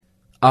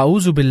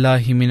A'udhu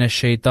billahi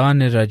minash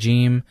shaitanir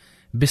rajeem.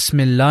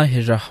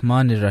 Bismillahir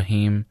Rahmanir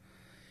Rahim.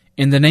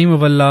 In the name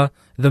of Allah,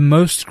 the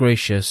most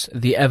gracious,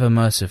 the ever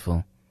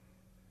merciful.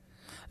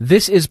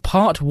 This is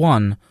part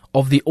 1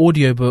 of the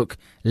audiobook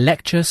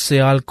Lecture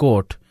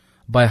Sialkot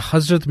by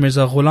Hazrat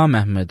Mirza Ghulam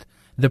Ahmad,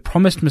 the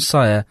Promised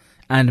Messiah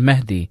and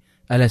Mahdi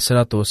alayhi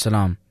salatu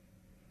wasalam.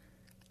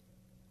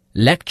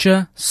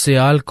 Lecture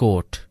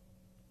Sialkot.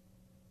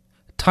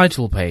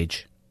 Title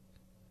page.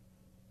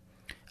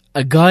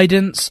 A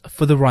Guidance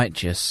for the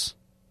Righteous.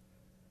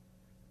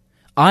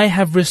 I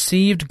have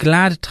received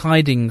glad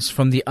tidings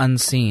from the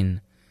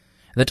unseen,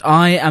 that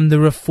I am the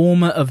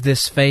reformer of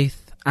this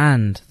faith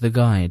and the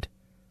guide.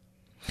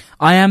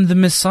 I am the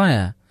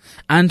Messiah,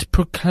 and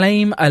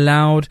proclaim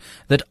aloud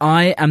that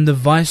I am the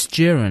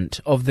vicegerent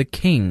of the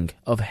King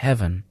of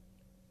Heaven.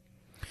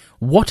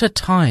 What a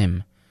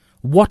time,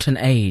 what an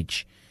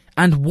age,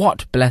 and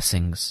what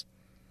blessings!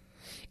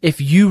 If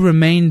you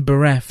remain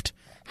bereft,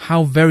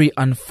 how very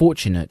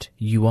unfortunate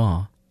you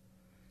are.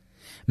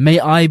 May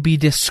I be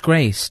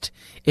disgraced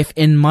if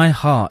in my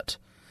heart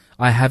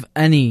I have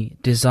any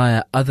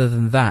desire other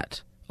than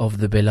that of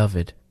the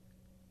Beloved.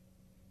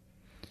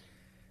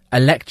 A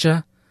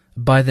lecture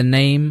by the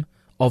name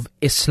of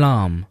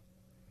Islam,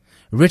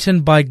 written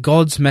by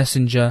God's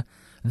Messenger,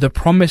 the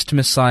Promised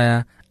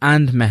Messiah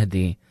and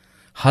Mahdi,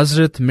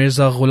 Hazrat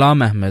Mirza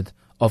Ghulam Ahmad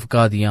of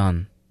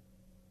Qadian.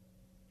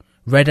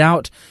 Read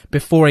out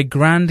before a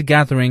grand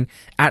gathering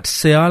at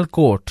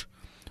Sialkot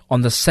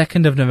on the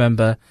 2nd of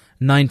November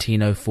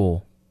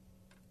 1904.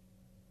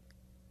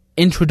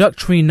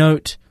 Introductory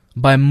note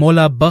by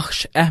Mola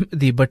Bakhsh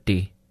Ahmadi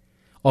Bhatti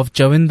of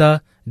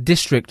Javinda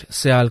district,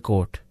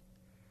 Sialkot.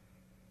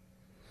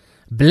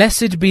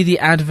 Blessed be the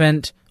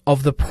advent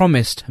of the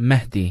promised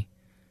Mahdi.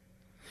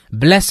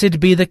 Blessed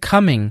be the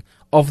coming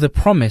of the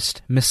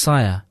promised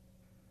Messiah.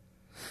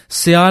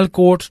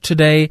 Sialkot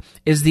today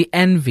is the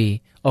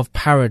envy of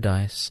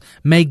paradise.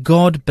 May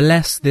God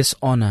bless this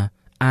honor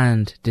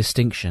and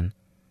distinction.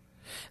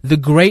 The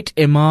great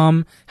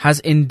Imam has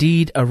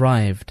indeed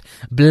arrived.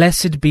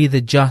 Blessed be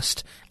the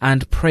just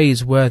and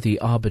praiseworthy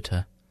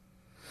arbiter.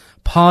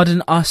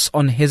 Pardon us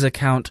on his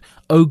account,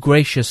 O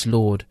gracious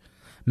Lord.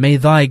 May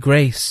thy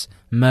grace,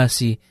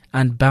 mercy,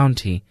 and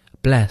bounty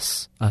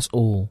bless us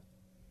all.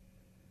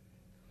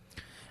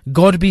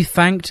 God be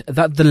thanked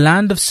that the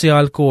land of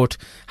Sialkot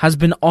has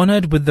been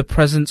honoured with the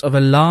presence of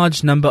a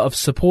large number of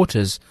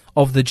supporters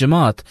of the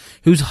Jamaat,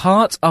 whose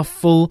hearts are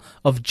full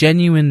of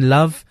genuine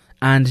love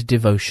and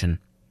devotion.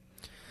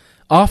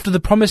 After the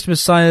Promised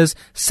Messiah's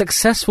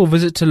successful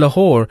visit to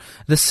Lahore,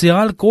 the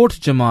Sialkot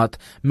Jamaat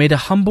made a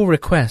humble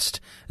request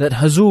that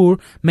Hazur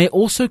may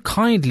also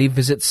kindly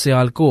visit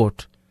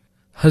Sialkot.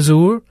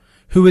 Hazur,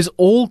 who is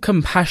all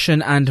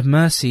compassion and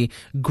mercy,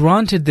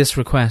 granted this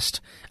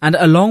request, and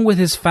along with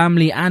his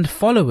family and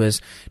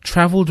followers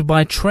travelled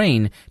by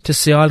train to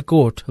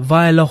Sialkot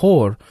via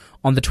Lahore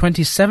on the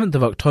 27th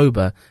of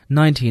October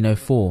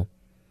 1904.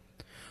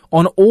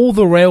 On all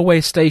the railway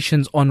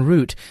stations en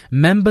route,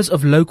 members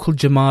of local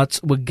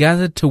Jamaats were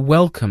gathered to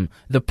welcome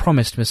the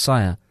Promised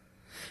Messiah.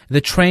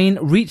 The train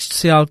reached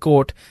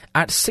Sialkot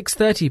at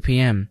 6:30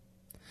 p.m.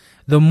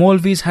 The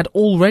Maulvis had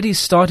already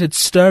started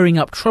stirring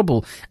up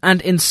trouble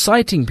and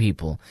inciting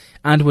people,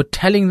 and were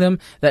telling them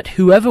that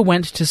whoever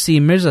went to see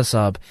Mirza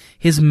Sahib,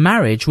 his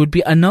marriage would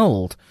be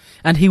annulled,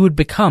 and he would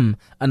become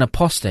an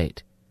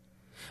apostate.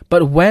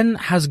 But when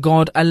has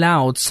God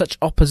allowed such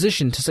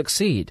opposition to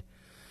succeed?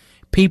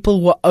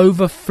 People were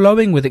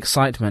overflowing with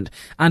excitement,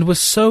 and were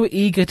so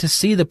eager to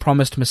see the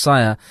Promised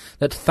Messiah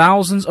that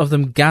thousands of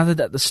them gathered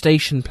at the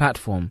station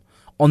platform,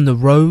 on the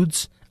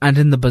roads, and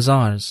in the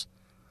bazaars.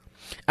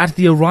 At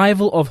the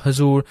arrival of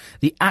Hazur,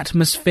 the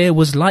atmosphere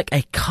was like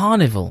a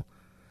carnival.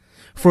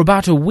 For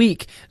about a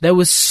week, there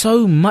was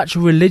so much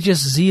religious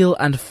zeal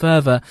and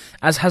fervour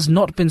as has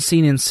not been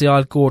seen in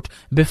Sialkot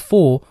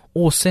before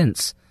or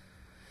since.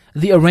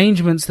 The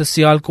arrangements the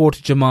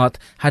Sialkot Jamaat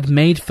had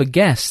made for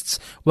guests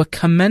were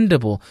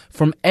commendable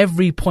from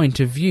every point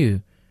of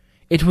view.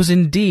 It was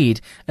indeed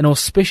an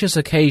auspicious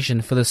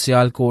occasion for the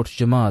Sialkot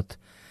Jamaat,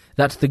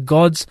 that the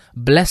God's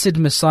blessed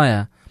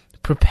Messiah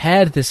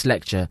prepared this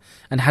lecture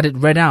and had it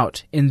read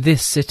out in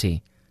this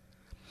city.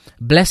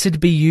 Blessed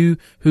be you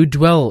who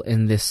dwell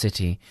in this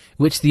city,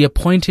 which the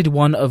appointed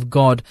one of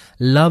God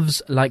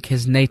loves like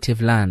his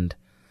native land.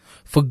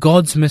 For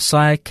God's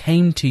Messiah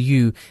came to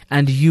you,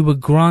 and you were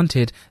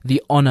granted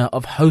the honor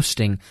of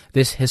hosting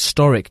this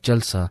historic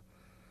Jalsa.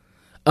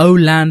 O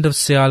land of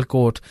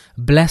Sialkot,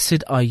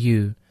 blessed are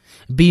you.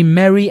 Be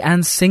merry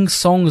and sing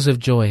songs of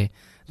joy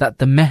that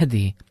the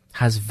Mahdi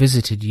has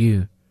visited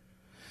you.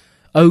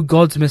 O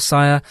God's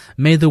Messiah,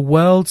 may the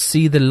world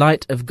see the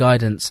light of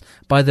guidance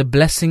by the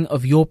blessing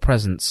of your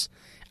presence,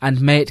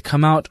 and may it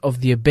come out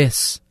of the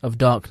abyss of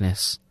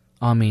darkness.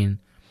 Ameen.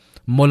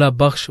 Mola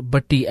Bakhsh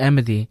Bhatti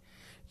Ahmadi,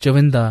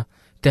 Javinda,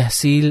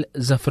 Tehsil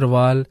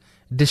Zafarwal,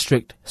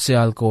 District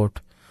Sialkot,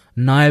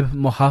 Naib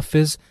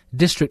Muhafiz,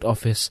 District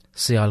Office,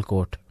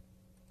 Sialkot.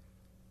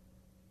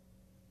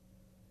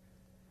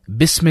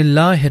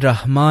 Bismillahir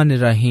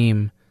Rahmanir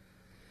Rahim.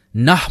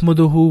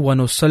 Nahmaduhu wa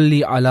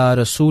nusalli ala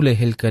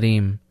rasulihil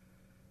kareem.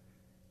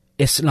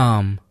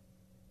 Islam.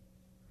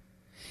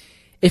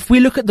 If we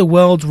look at the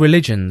world's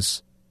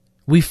religions,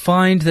 we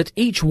find that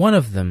each one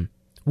of them,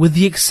 with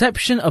the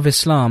exception of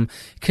Islam,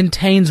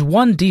 contains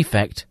one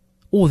defect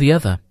or the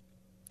other.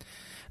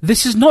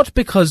 This is not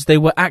because they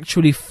were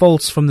actually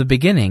false from the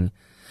beginning,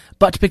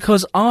 but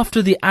because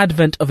after the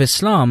advent of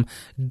Islam,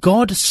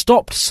 God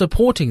stopped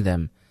supporting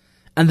them,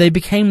 and they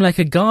became like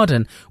a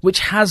garden which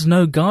has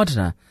no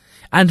gardener,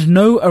 and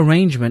no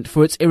arrangement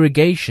for its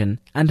irrigation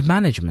and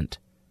management.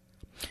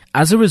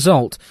 As a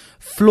result,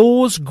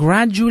 flaws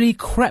gradually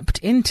crept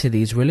into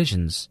these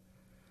religions.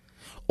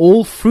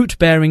 All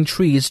fruit-bearing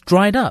trees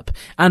dried up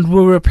and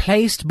were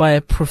replaced by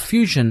a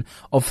profusion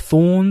of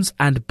thorns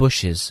and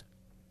bushes.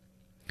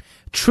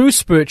 True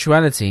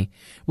spirituality,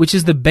 which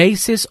is the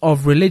basis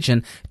of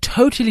religion,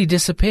 totally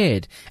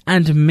disappeared,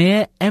 and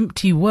mere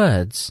empty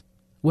words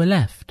were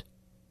left.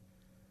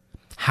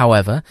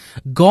 However,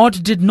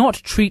 God did not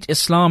treat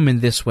Islam in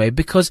this way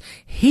because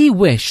He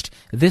wished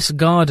this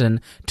garden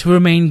to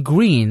remain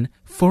green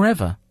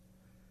forever.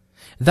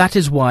 That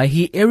is why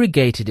He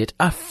irrigated it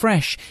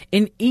afresh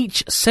in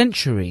each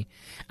century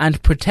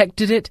and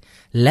protected it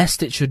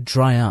lest it should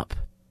dry up.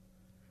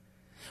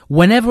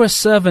 Whenever a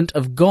servant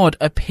of God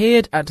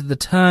appeared at the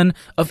turn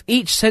of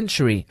each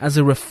century as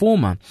a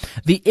reformer,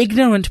 the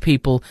ignorant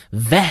people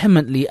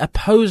vehemently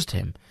opposed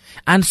him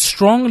and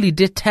strongly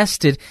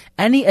detested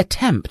any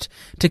attempt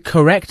to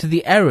correct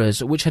the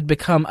errors which had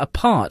become a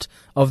part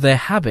of their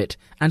habit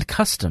and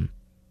custom.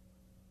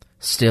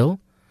 Still,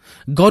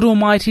 God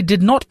Almighty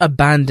did not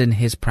abandon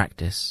His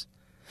practice.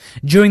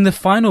 During the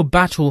final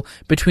battle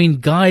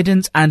between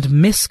guidance and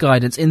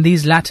misguidance in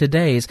these latter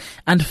days,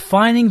 and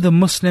finding the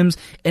Muslims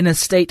in a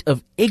state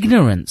of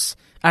ignorance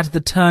at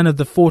the turn of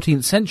the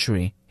 14th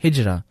century,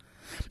 Hijrah,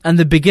 and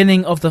the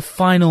beginning of the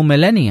final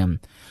millennium,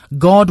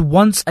 God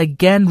once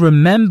again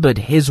remembered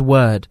His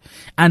word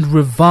and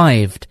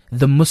revived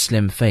the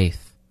Muslim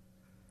faith.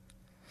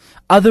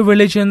 Other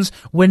religions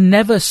were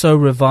never so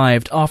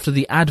revived after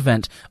the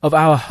advent of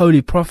our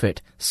Holy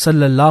Prophet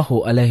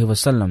sallallahu alaihi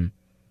wasallam.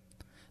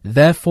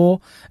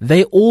 Therefore,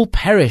 they all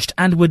perished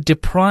and were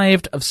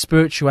deprived of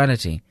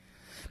spirituality,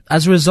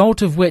 as a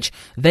result of which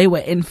they were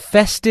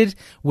infested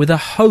with a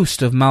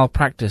host of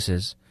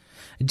malpractices,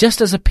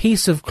 just as a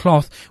piece of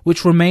cloth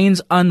which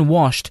remains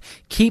unwashed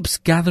keeps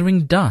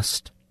gathering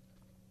dust.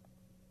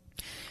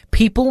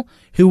 People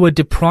who were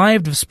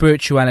deprived of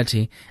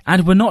spirituality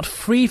and were not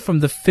free from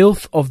the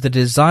filth of the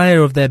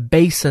desire of their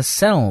baser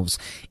selves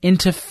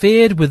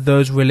interfered with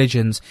those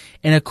religions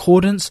in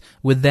accordance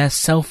with their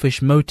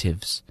selfish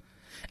motives,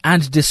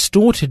 and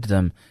distorted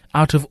them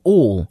out of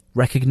all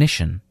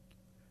recognition.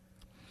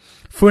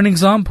 For an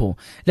example,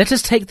 let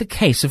us take the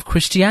case of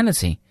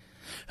Christianity,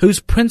 whose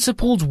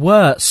principles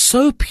were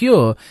so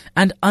pure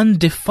and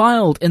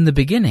undefiled in the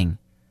beginning.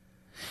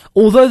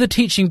 Although the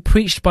teaching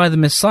preached by the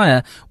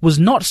Messiah was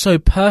not so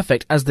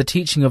perfect as the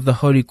teaching of the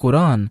Holy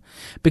Quran,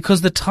 because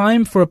the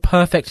time for a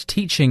perfect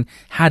teaching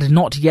had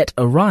not yet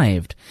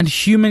arrived, and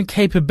human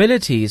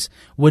capabilities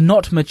were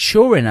not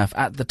mature enough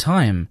at the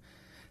time,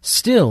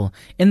 still,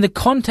 in the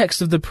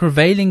context of the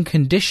prevailing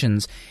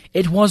conditions,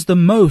 it was the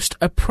most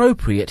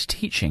appropriate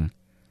teaching.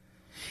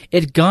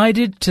 It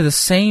guided to the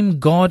same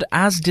God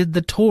as did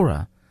the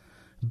Torah.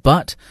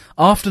 But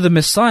after the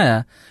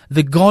Messiah,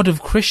 the God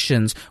of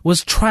Christians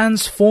was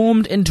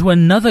transformed into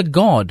another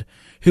God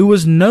who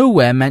was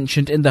nowhere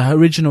mentioned in the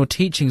original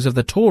teachings of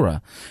the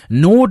Torah,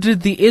 nor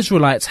did the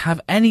Israelites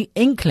have any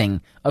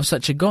inkling of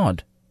such a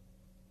God.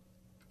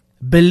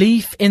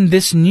 Belief in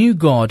this new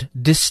God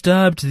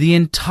disturbed the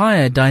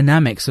entire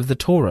dynamics of the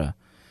Torah,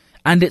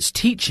 and its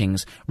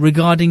teachings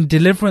regarding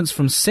deliverance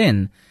from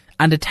sin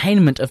and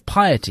attainment of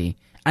piety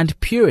and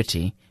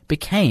purity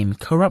became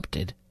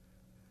corrupted.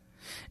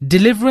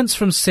 Deliverance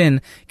from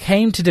sin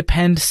came to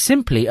depend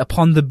simply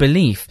upon the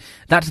belief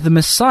that the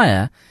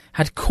Messiah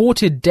had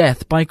courted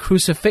death by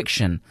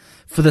crucifixion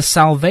for the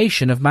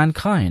salvation of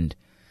mankind,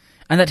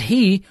 and that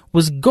He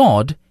was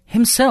God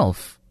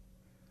Himself.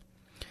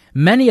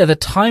 Many of the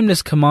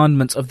timeless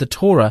commandments of the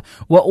Torah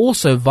were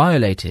also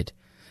violated,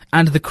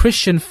 and the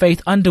Christian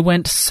faith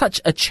underwent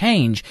such a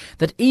change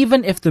that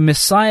even if the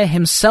Messiah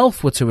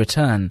Himself were to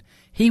return,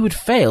 He would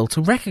fail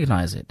to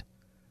recognize it.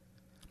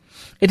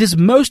 It is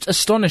most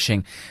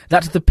astonishing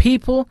that the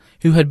people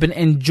who had been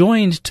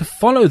enjoined to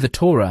follow the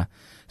Torah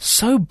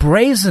so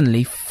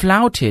brazenly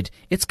flouted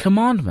its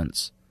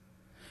commandments.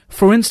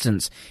 For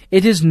instance,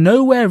 it is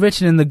nowhere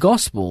written in the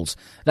Gospels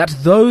that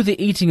though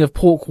the eating of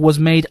pork was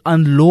made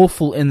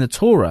unlawful in the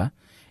Torah,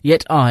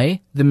 yet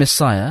I, the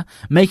Messiah,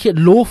 make it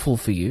lawful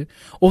for you,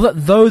 or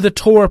that though the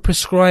Torah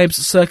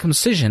prescribes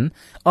circumcision,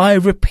 I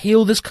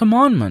repeal this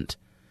commandment.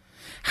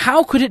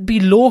 How could it be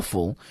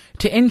lawful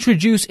to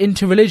introduce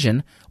into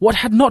religion what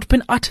had not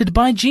been uttered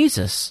by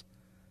Jesus?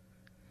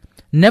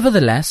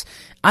 Nevertheless,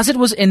 as it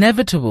was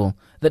inevitable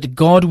that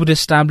God would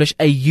establish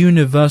a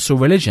universal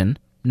religion,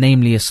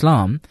 namely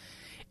Islam,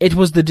 it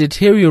was the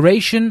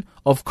deterioration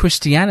of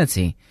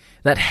Christianity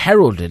that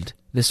heralded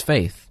this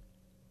faith.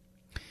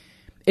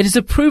 It is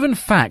a proven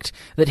fact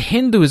that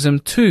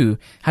Hinduism too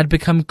had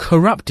become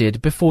corrupted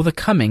before the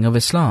coming of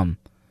Islam.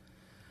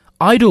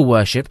 Idol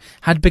worship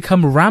had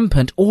become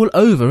rampant all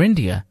over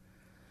India.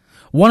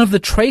 One of the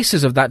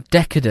traces of that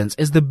decadence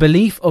is the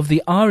belief of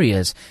the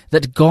Aryas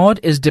that God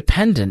is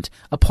dependent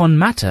upon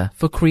matter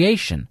for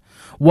creation,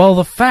 while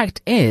the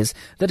fact is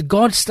that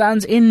God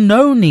stands in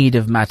no need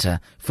of matter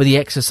for the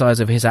exercise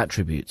of his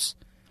attributes.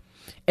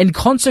 In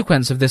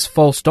consequence of this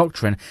false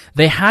doctrine,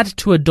 they had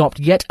to adopt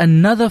yet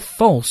another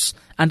false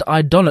and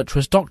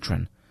idolatrous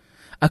doctrine,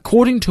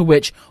 according to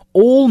which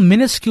all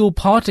minuscule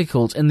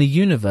particles in the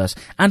universe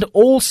and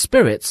all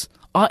spirits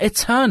are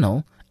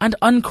eternal and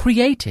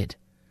uncreated.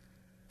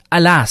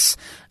 Alas,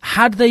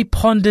 had they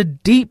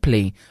pondered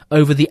deeply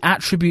over the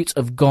attributes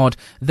of God,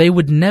 they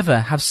would never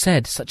have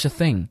said such a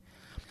thing.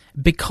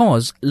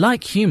 Because,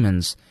 like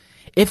humans,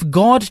 if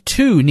God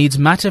too needs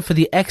matter for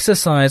the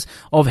exercise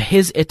of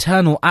his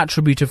eternal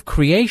attribute of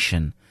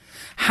creation,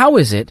 how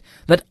is it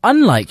that,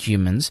 unlike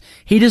humans,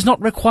 he does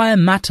not require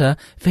matter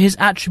for his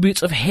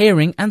attributes of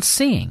hearing and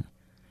seeing?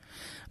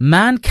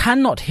 Man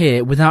cannot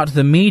hear without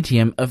the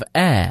medium of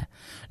air,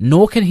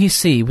 nor can he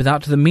see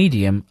without the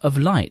medium of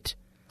light.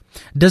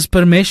 Does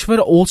Parmeshwar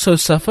also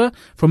suffer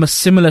from a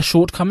similar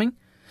shortcoming?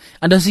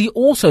 And does he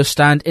also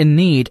stand in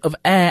need of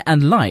air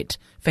and light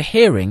for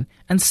hearing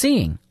and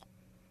seeing?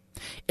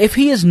 If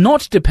he is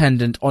not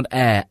dependent on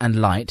air and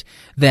light,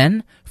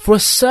 then, for a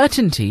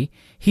certainty,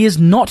 he is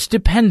not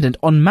dependent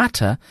on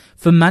matter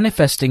for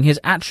manifesting his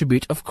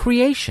attribute of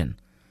creation.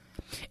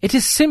 It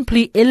is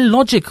simply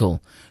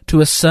illogical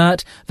to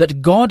assert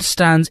that God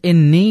stands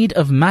in need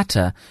of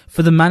matter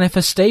for the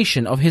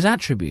manifestation of his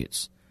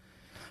attributes.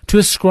 To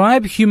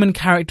ascribe human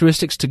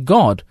characteristics to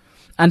God,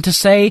 and to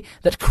say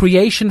that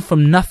creation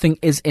from nothing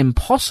is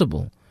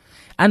impossible,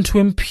 and to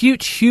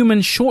impute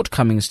human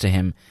shortcomings to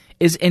him,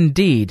 is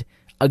indeed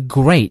a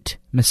great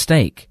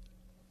mistake.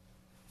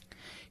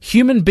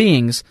 Human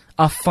beings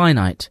are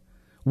finite,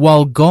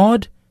 while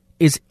God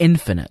is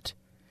infinite,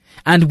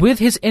 and with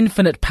his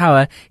infinite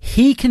power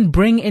he can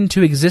bring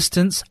into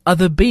existence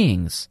other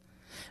beings.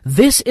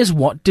 This is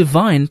what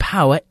divine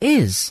power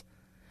is.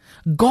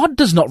 God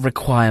does not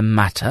require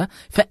matter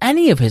for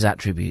any of his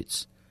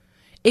attributes.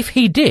 If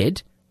he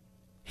did,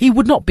 he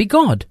would not be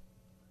God.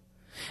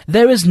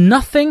 There is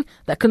nothing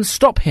that can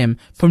stop him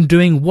from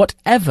doing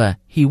whatever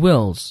he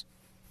wills.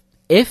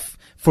 If,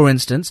 for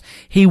instance,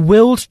 he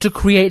willed to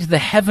create the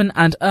heaven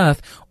and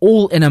earth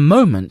all in a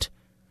moment,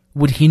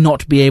 would he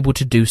not be able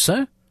to do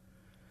so?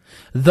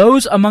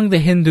 Those among the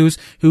Hindus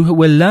who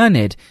were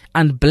learned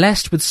and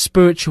blessed with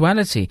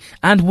spirituality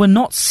and were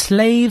not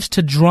slaves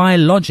to dry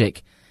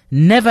logic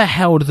never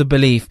held the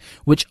belief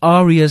which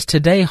Aryas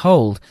today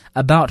hold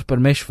about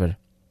Parmeshwar.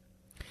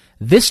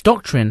 This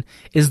doctrine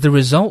is the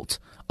result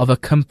of a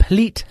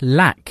complete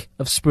lack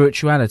of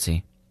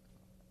spirituality.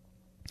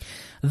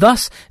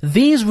 Thus,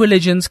 these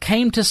religions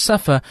came to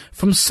suffer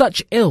from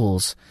such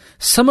ills,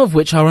 some of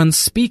which are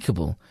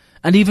unspeakable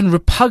and even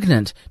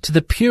repugnant to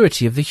the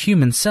purity of the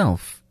human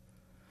self.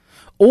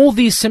 All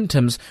these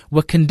symptoms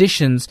were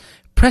conditions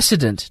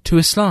precedent to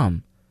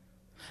Islam.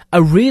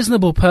 A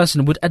reasonable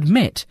person would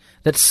admit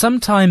that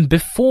sometime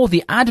before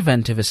the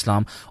advent of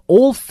Islam,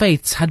 all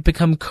faiths had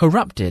become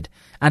corrupted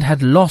and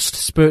had lost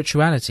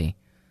spirituality.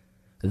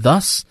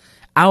 Thus,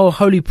 our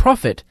Holy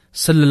Prophet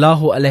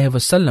sallallahu alaihi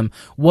wasallam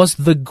was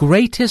the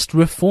greatest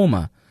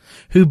reformer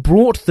who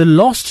brought the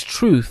lost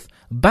truth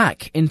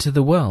back into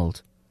the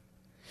world.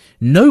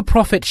 No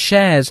prophet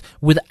shares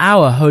with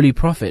our Holy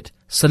Prophet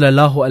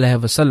sallallahu alaihi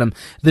wasallam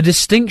the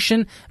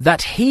distinction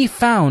that he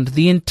found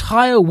the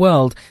entire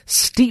world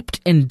steeped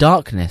in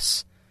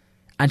darkness,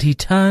 and he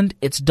turned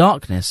its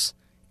darkness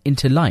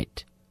into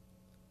light.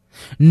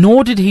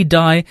 Nor did he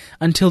die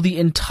until the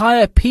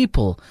entire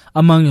people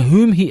among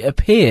whom he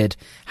appeared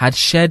had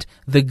shed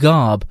the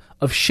garb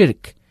of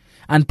shirk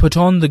and put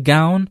on the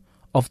gown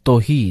of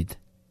tawheed.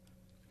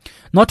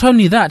 Not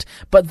only that,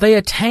 but they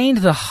attained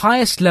the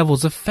highest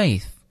levels of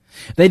faith.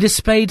 They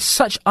displayed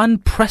such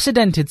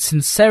unprecedented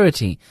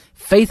sincerity,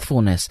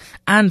 faithfulness,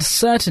 and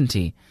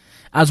certainty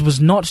as was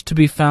not to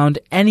be found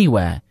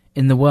anywhere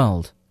in the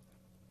world.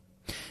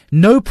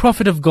 No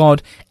prophet of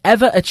God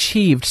ever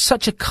achieved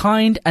such a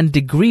kind and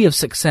degree of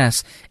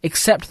success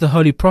except the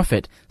Holy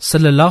Prophet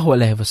sallallahu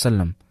alaihi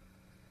wasallam.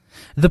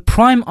 The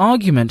prime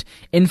argument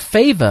in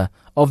favor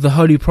of the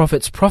Holy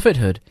Prophet's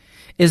prophethood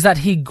is that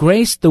he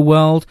graced the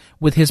world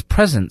with his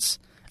presence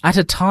at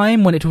a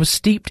time when it was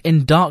steeped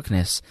in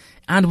darkness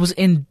and was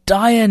in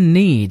dire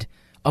need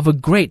of a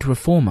great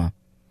reformer.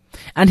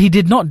 And he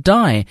did not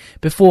die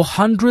before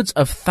hundreds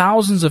of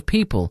thousands of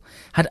people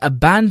had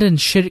abandoned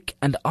shirk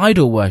and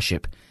idol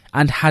worship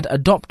and had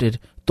adopted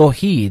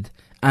tawheed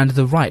and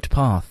the right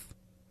path.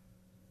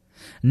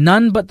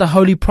 None but the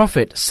Holy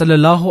Prophet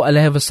sallallahu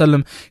alaihi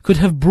wasallam could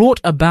have brought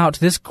about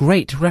this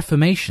great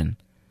reformation.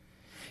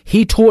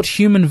 He taught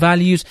human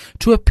values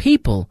to a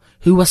people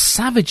who were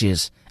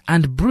savages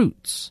and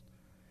brutes.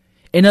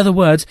 In other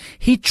words,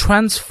 he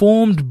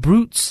transformed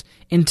brutes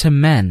into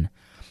men,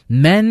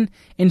 men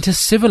into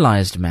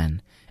civilized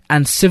men,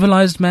 and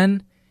civilized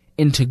men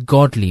into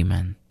godly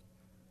men.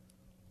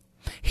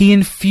 He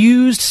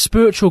infused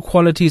spiritual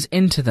qualities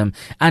into them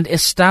and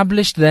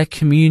established their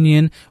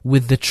communion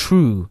with the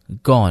true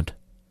God.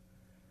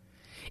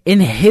 In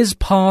his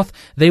path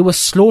they were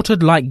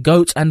slaughtered like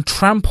goats and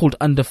trampled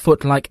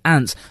underfoot like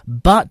ants,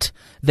 but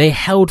they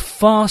held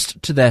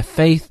fast to their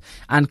faith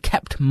and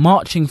kept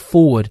marching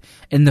forward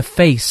in the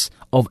face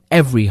of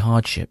every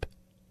hardship.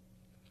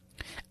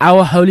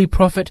 Our Holy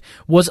Prophet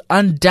was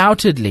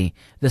undoubtedly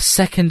the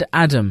second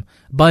Adam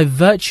by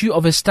virtue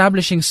of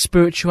establishing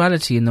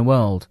spirituality in the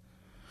world.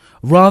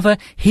 Rather,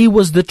 he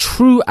was the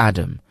true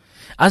Adam,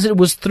 as it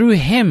was through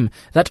him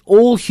that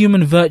all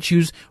human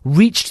virtues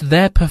reached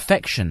their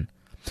perfection.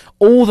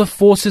 All the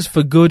forces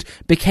for good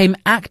became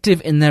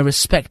active in their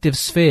respective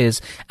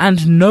spheres,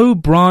 and no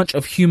branch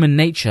of human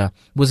nature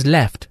was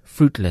left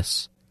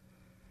fruitless.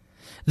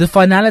 The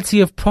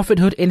finality of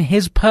prophethood in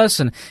his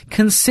person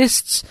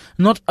consists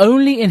not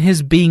only in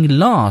his being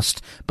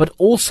last, but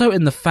also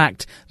in the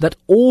fact that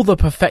all the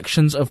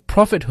perfections of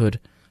prophethood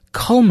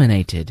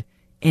culminated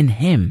in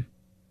him.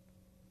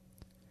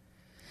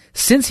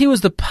 Since he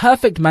was the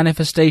perfect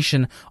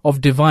manifestation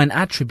of divine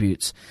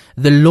attributes,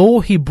 the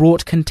law he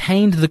brought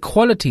contained the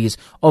qualities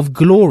of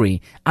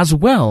glory as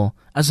well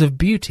as of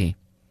beauty.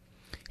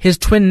 His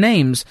twin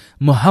names,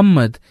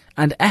 Muhammad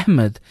and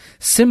Ahmad,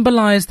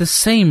 symbolize the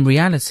same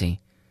reality.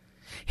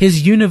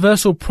 His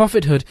universal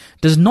prophethood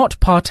does not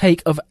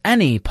partake of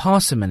any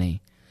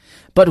parsimony,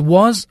 but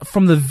was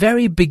from the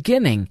very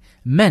beginning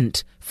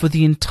meant for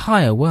the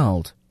entire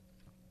world.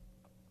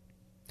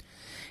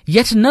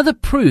 Yet another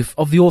proof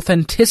of the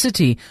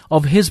authenticity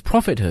of his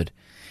prophethood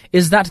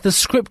is that the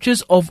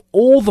scriptures of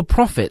all the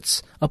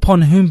prophets,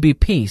 upon whom be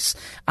peace,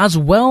 as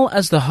well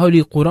as the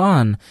Holy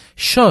Quran,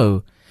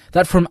 show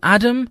that from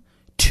Adam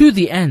to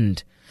the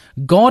end,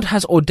 God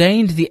has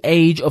ordained the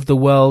age of the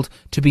world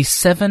to be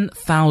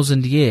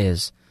 7,000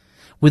 years,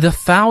 with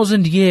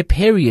 1,000-year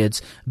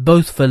periods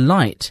both for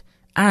light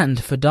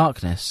and for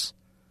darkness.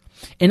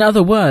 In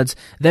other words,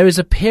 there is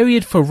a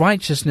period for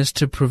righteousness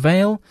to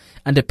prevail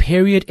and a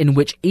period in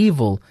which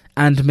evil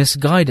and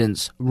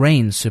misguidance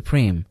reign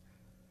supreme.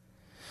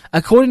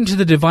 According to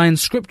the divine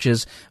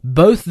scriptures,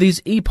 both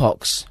these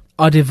epochs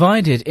are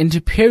divided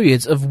into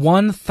periods of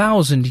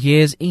 1,000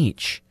 years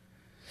each.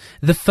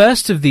 The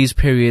first of these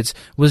periods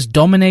was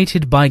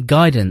dominated by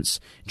guidance,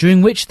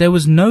 during which there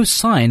was no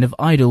sign of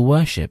idol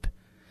worship.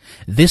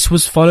 This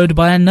was followed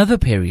by another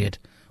period,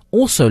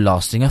 also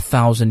lasting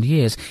 1,000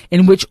 years,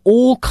 in which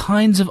all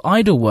kinds of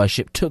idol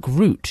worship took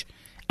root,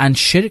 and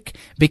shirk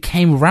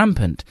became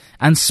rampant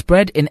and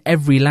spread in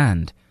every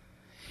land.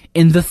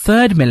 In the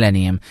third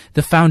millennium,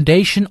 the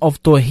foundation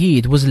of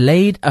Tawheed was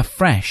laid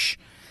afresh,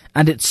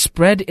 and it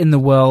spread in the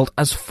world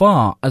as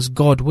far as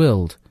God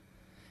willed.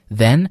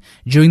 Then,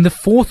 during the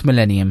fourth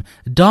millennium,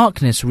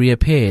 darkness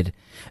reappeared.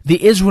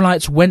 The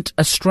Israelites went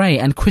astray,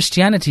 and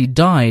Christianity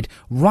died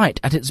right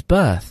at its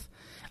birth,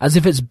 as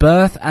if its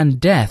birth and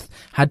death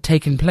had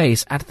taken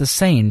place at the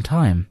same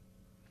time.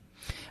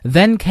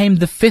 Then came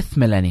the fifth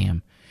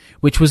millennium,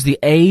 which was the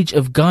age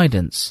of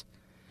guidance.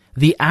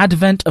 The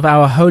advent of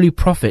our Holy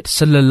Prophet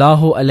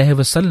sallallahu alaihi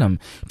wasallam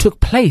took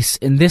place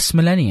in this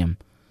millennium.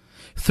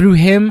 Through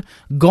him,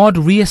 God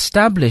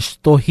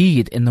re-established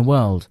Tawheed in the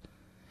world.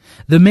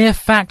 The mere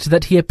fact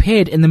that he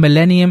appeared in the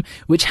millennium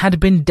which had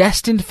been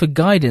destined for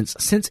guidance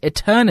since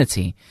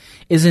eternity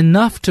is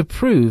enough to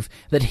prove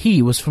that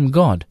he was from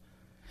God.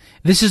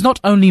 This is not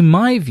only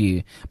my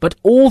view, but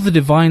all the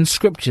divine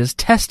scriptures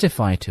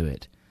testify to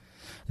it.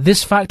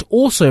 This fact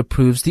also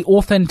proves the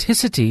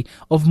authenticity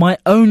of my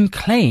own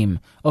claim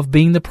of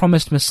being the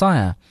promised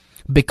Messiah,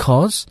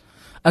 because,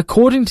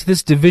 according to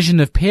this division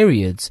of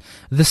periods,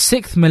 the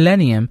sixth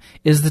millennium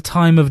is the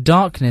time of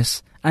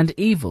darkness and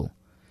evil.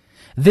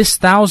 This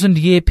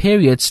 1,000-year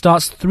period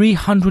starts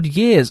 300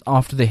 years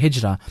after the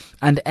Hijrah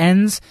and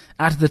ends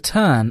at the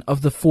turn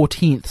of the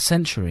 14th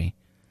century.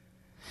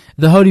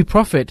 The Holy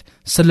Prophet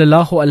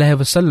sallallahu alaihi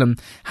wasallam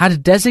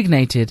had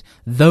designated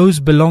those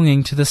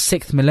belonging to the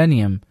sixth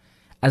millennium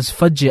as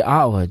Fajr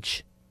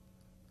A'waj.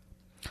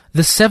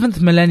 The seventh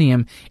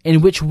millennium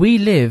in which we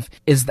live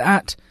is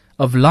that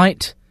of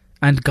light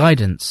and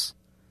guidance.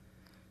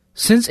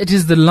 Since it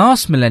is the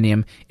last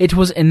millennium, it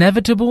was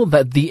inevitable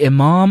that the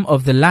Imam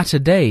of the latter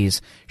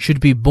days should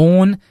be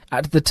born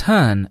at the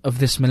turn of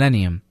this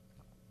millennium.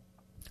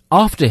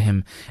 After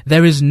him,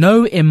 there is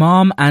no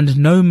Imam and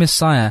no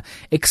Messiah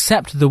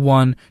except the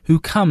one who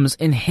comes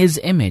in his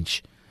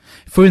image.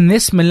 For in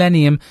this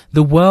millennium,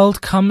 the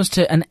world comes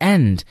to an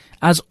end,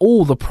 as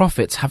all the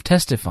prophets have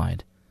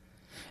testified.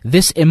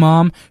 This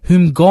Imam,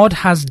 whom God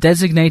has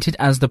designated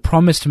as the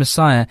promised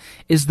Messiah,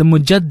 is the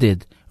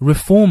Mujaddid,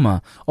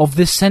 reformer of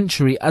this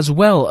century as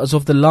well as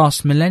of the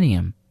last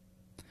millennium.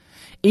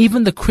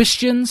 Even the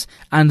Christians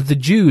and the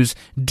Jews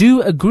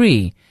do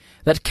agree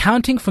that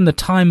counting from the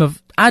time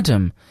of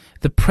Adam,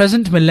 the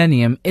present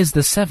millennium is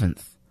the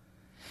seventh.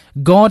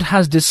 God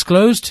has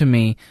disclosed to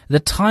me the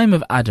time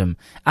of Adam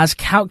as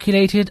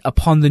calculated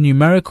upon the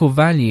numerical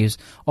values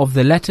of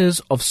the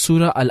letters of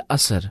Surah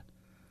Al-Asr.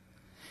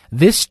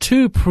 This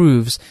too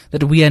proves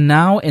that we are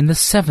now in the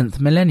 7th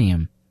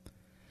millennium.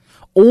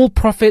 All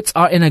prophets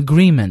are in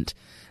agreement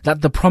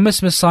that the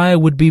promised Messiah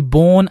would be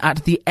born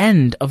at the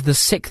end of the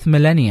 6th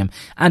millennium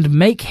and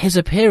make his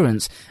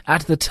appearance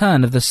at the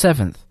turn of the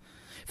 7th,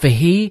 for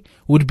he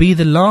would be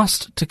the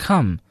last to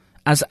come,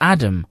 as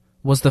Adam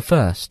was the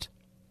first.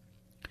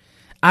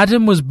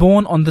 Adam was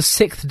born on the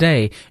 6th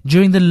day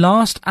during the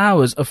last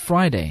hours of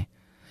Friday.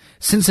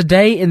 Since a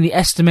day in the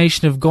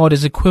estimation of God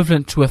is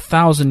equivalent to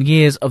 1,000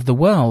 years of the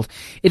world,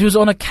 it was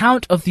on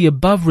account of the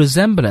above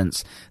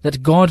resemblance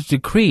that God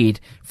decreed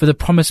for the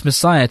promised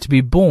Messiah to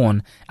be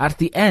born at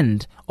the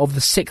end of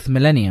the 6th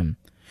millennium,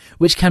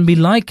 which can be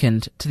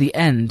likened to the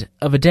end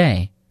of a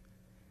day.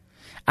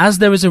 As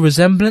there is a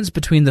resemblance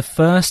between the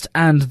first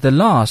and the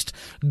last,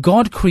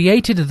 God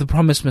created the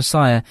promised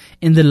Messiah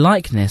in the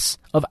likeness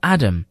of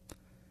Adam.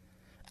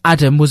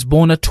 Adam was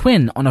born a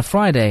twin on a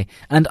Friday,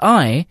 and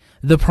I,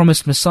 the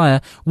promised Messiah,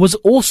 was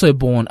also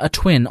born a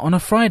twin on a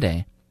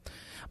Friday.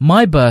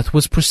 My birth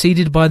was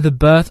preceded by the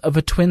birth of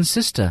a twin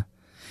sister.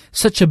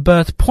 Such a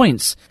birth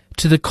points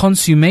to the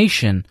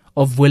consummation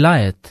of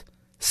wilayat,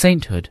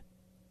 sainthood.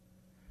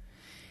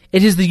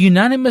 It is the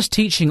unanimous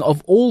teaching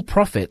of all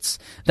prophets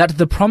that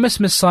the promised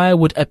Messiah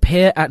would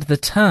appear at the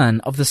turn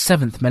of the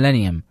 7th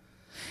millennium.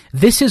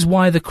 This is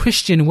why the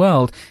Christian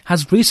world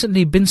has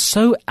recently been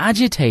so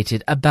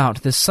agitated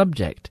about this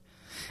subject,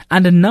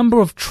 and a number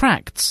of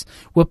tracts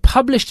were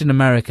published in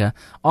America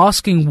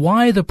asking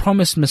why the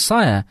promised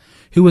Messiah,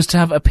 who was to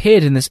have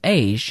appeared in this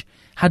age,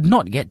 had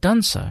not yet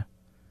done so.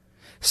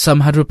 Some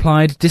had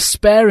replied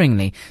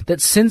despairingly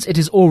that since it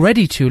is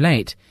already too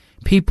late,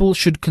 people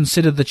should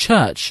consider the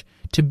church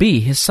to be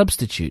his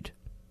substitute.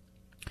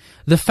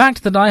 The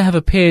fact that I have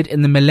appeared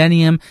in the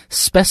millennium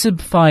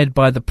specified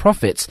by the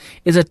prophets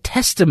is a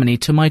testimony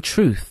to my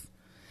truth.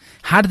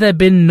 Had there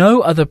been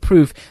no other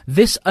proof,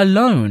 this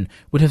alone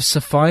would have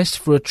sufficed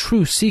for a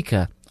true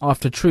seeker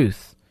after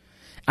truth,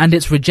 and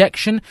its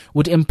rejection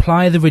would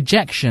imply the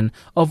rejection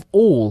of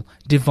all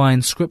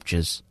divine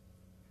scriptures.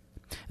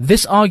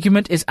 This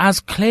argument is as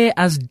clear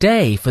as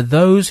day for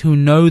those who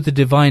know the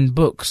divine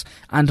books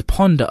and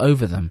ponder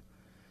over them.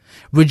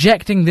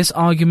 Rejecting this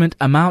argument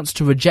amounts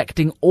to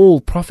rejecting all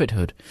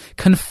prophethood,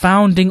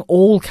 confounding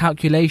all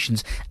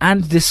calculations,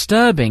 and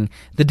disturbing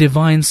the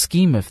divine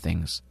scheme of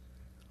things.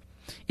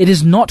 It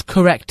is not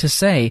correct to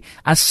say,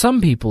 as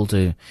some people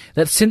do,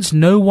 that since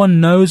no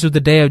one knows of the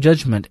Day of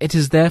Judgment, it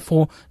is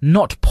therefore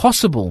not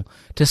possible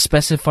to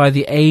specify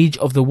the age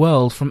of the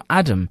world from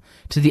Adam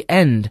to the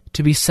end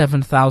to be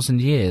 7,000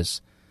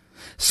 years.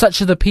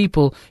 Such are the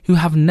people who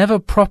have never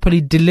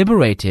properly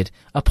deliberated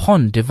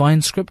upon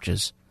divine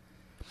scriptures.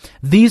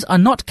 These are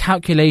not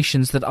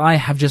calculations that I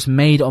have just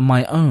made on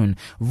my own.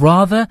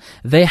 Rather,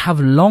 they have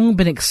long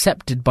been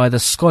accepted by the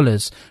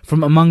scholars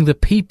from among the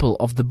people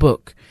of the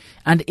book,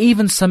 and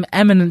even some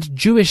eminent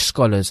Jewish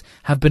scholars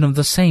have been of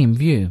the same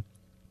view.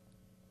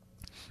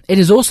 It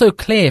is also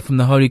clear from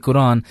the Holy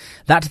Quran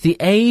that the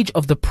age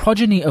of the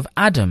progeny of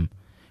Adam,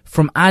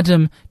 from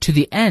Adam to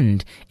the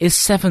end, is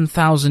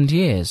 7,000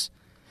 years.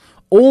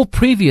 All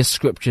previous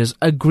scriptures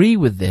agree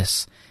with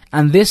this,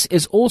 and this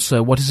is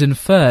also what is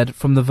inferred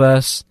from the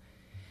verse,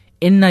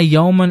 Inna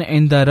yawman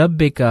inda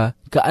rabbika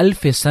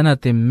ka'alfi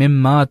sanatim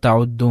mimma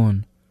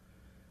ta'uddun.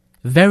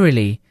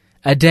 Verily,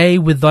 a day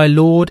with thy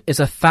Lord is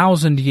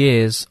 1,000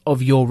 years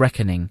of your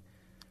reckoning.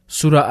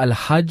 Surah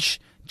Al-Hajj,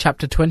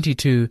 chapter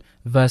 22,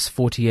 verse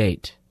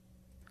 48.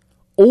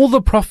 All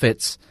the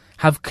prophets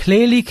have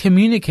clearly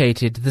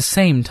communicated the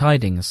same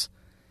tidings.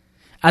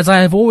 As I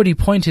have already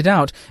pointed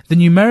out, the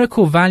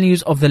numerical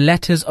values of the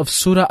letters of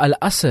Surah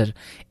Al-Asr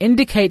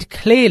indicate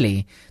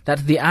clearly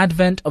that the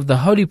advent of the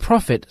Holy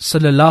Prophet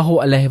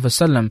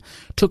ﷺ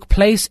took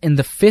place in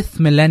the 5th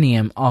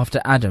millennium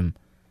after Adam.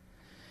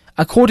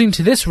 According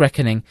to this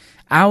reckoning,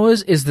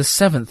 ours is the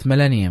 7th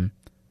millennium.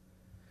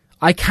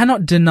 I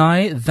cannot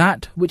deny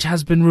that which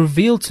has been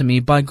revealed to me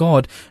by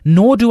God,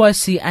 nor do I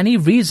see any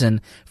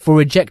reason for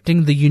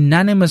rejecting the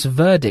unanimous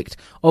verdict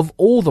of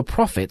all the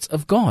prophets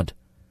of God.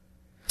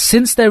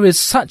 Since there is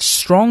such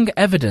strong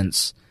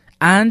evidence,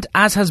 and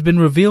as has been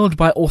revealed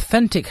by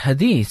authentic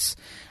hadiths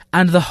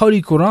and the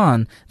Holy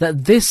Quran,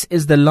 that this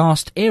is the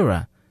last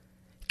era,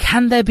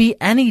 can there be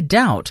any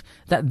doubt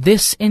that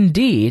this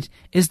indeed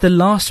is the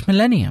last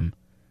millennium?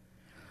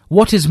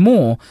 What is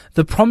more,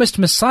 the promised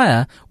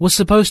Messiah was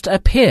supposed to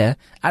appear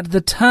at the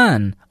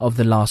turn of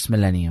the last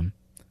millennium.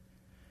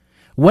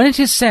 When it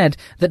is said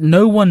that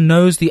no one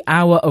knows the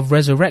hour of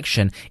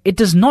resurrection, it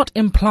does not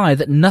imply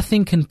that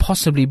nothing can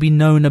possibly be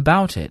known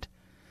about it.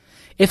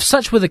 If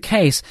such were the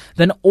case,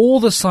 then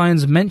all the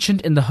signs mentioned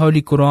in the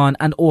Holy Quran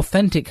and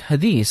authentic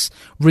hadiths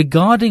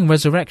regarding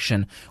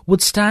resurrection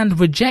would stand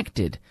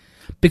rejected,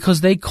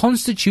 because they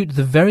constitute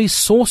the very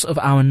source of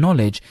our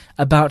knowledge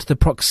about the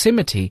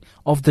proximity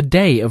of the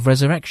day of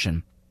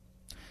resurrection.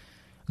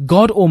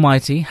 God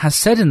Almighty has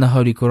said in the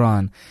Holy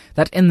Quran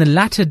that in the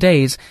latter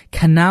days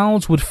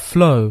canals would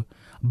flow,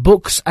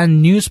 books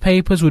and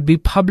newspapers would be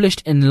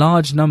published in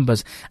large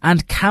numbers,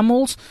 and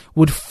camels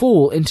would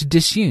fall into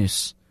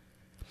disuse.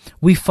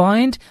 we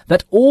find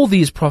that all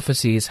these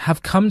prophecies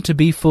have come to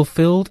be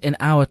fulfilled in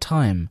our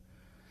time.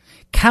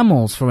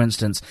 Camels, for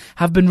instance,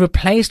 have been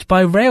replaced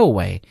by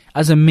railway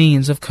as a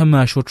means of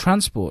commercial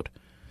transport.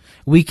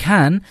 We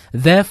can,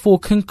 therefore,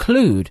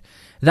 conclude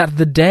that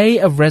the day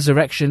of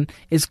resurrection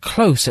is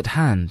close at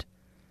hand.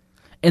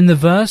 In the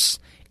verse,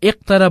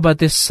 اقتربت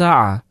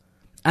الساعة,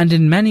 and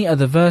in many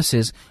other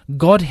verses,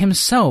 God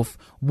Himself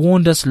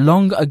warned us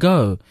long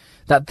ago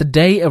that the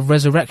day of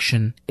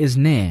resurrection is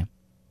near.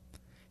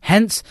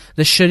 Hence,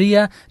 the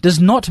Sharia does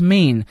not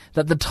mean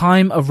that the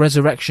time of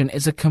resurrection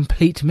is a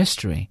complete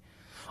mystery.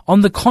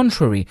 On the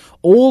contrary,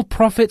 all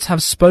prophets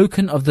have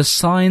spoken of the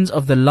signs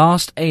of the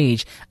last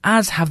age,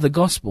 as have the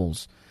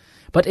Gospels.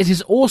 But it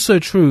is also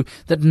true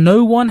that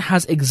no one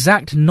has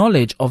exact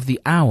knowledge of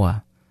the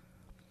hour.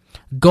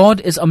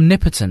 God is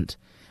omnipotent,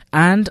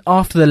 and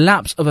after the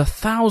lapse of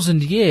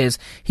 1,000 years,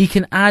 He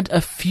can add a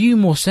few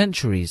more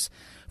centuries,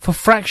 for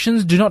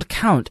fractions do not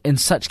count in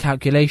such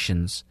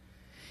calculations.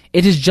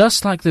 It is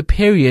just like the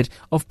period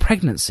of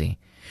pregnancy,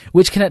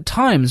 which can at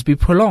times be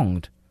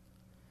prolonged.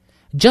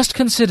 Just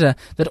consider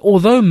that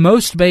although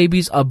most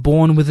babies are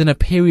born within a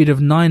period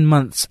of 9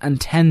 months and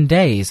 10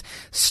 days,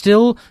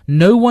 still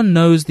no one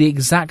knows the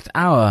exact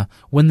hour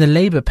when the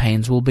labor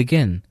pains will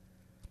begin.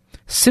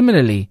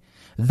 Similarly,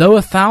 though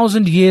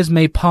 1,000 years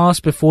may pass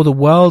before the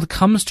world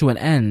comes to an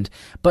end,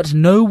 but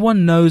no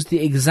one knows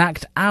the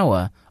exact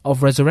hour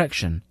of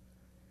resurrection.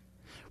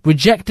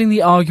 Rejecting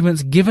the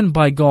arguments given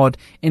by God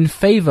in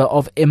favor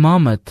of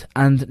imamat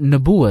and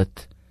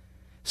nubuwwat,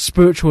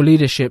 spiritual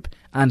leadership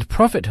and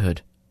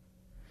prophethood,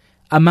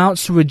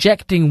 amounts to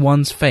rejecting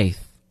one's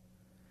faith.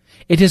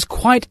 It is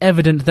quite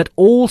evident that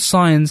all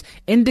signs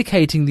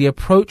indicating the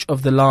approach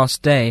of the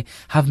last day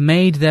have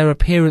made their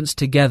appearance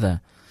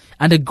together,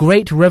 and a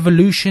great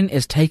revolution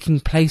is taking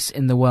place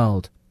in the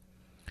world.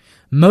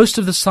 Most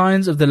of the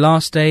signs of the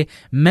last day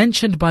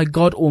mentioned by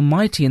God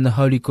Almighty in the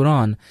Holy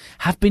Quran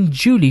have been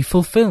duly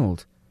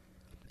fulfilled.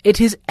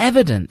 It is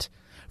evident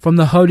from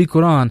the Holy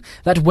Quran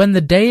that when the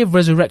day of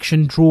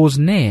resurrection draws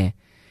near,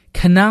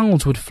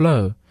 canals would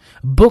flow,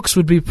 books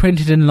would be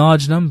printed in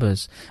large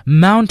numbers,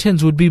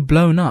 mountains would be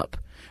blown up,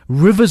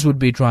 rivers would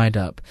be dried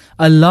up,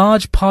 a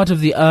large part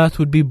of the earth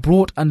would be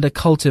brought under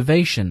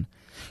cultivation,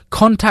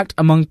 contact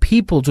among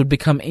peoples would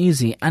become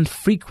easy and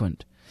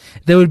frequent.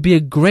 There would be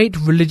a great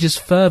religious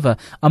fervor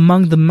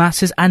among the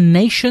masses, and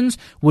nations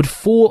would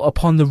fall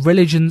upon the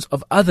religions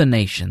of other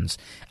nations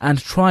and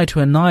try to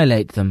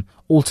annihilate them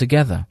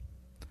altogether.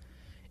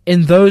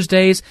 In those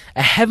days,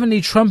 a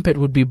heavenly trumpet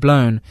would be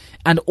blown,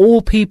 and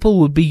all people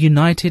would be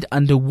united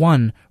under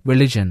one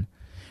religion,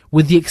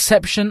 with the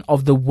exception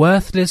of the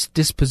worthless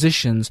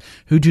dispositions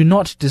who do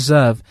not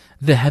deserve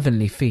the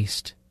heavenly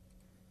feast.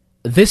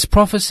 This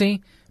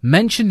prophecy,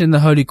 mentioned in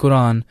the Holy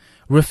Quran,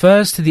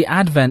 refers to the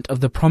advent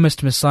of the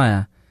promised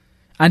Messiah,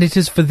 and it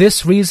is for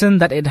this reason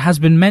that it has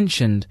been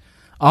mentioned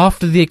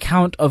after the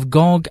account of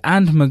Gog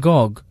and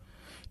Magog,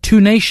 two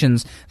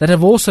nations that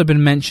have also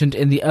been mentioned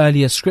in the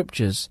earlier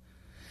scriptures.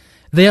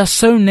 They are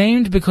so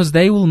named because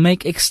they will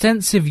make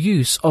extensive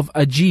use of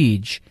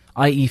Ajij,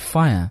 i.e.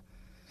 fire.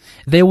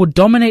 They will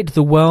dominate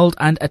the world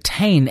and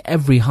attain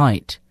every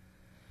height.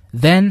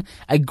 Then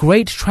a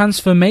great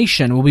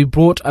transformation will be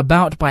brought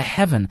about by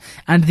heaven,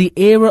 and the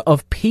era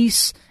of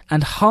peace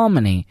and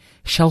harmony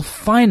shall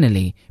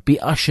finally be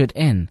ushered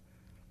in.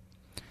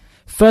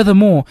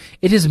 Furthermore,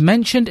 it is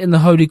mentioned in the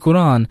Holy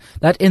Quran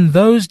that in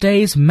those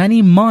days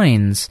many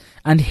mines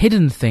and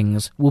hidden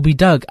things will be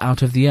dug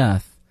out of the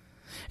earth.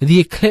 The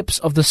eclipse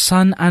of the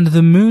sun and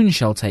the moon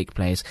shall take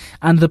place,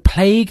 and the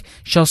plague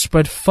shall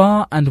spread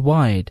far and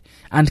wide,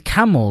 and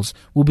camels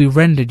will be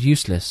rendered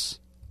useless,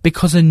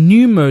 because a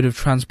new mode of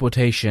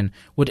transportation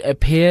would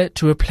appear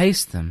to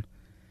replace them.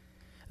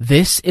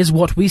 This is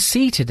what we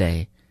see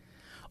today.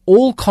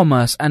 All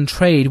commerce and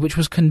trade which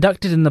was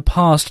conducted in the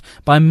past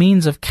by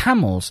means of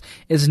camels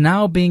is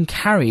now being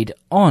carried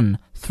on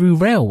through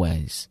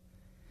railways.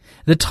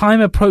 The time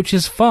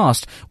approaches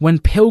fast when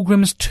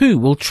pilgrims too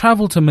will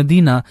travel to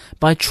Medina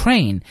by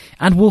train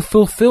and will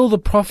fulfill the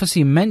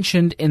prophecy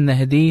mentioned in the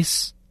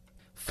hadith,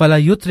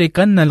 فَلَا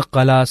يُتْرِكَنَّ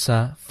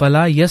الْقَلَاسَ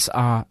فَلَا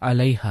يَسْعَى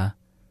عَلَيْهَا,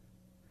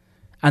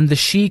 and the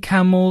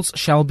she-camels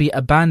shall be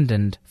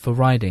abandoned for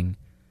riding.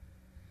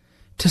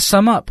 To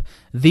sum up,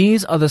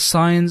 these are the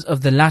signs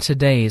of the latter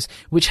days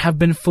which have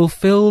been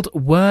fulfilled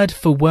word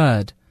for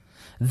word,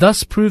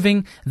 thus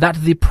proving that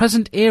the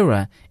present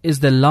era is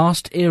the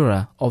last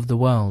era of the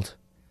world.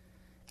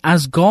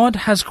 As God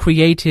has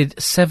created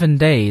 7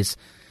 days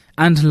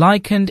and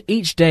likened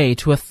each day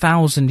to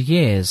 1,000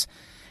 years,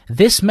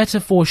 this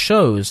metaphor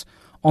shows,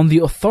 on the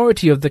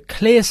authority of the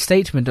clear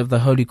statement of the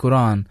Holy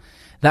Quran,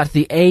 that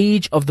the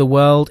age of the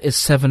world is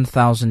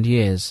 7,000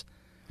 years.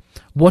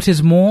 What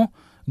is more,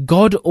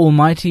 God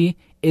Almighty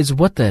is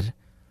watr,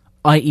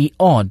 i.e.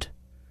 odd,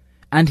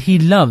 and He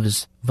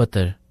loves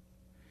watr.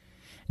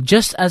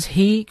 Just as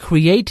He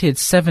created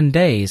 7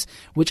 days,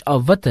 which are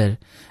watr,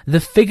 the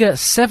figure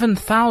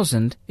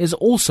 7,000 is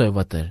also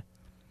watr.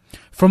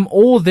 From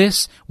all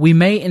this we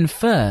may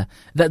infer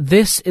that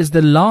this is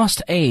the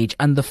last age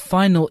and the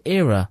final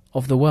era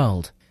of the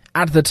world,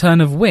 at the turn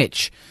of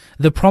which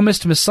the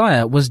promised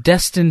Messiah was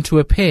destined to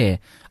appear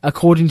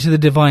according to the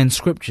divine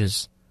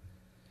scriptures.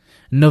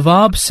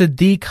 Nawab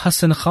Siddiq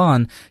Hasan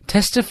Khan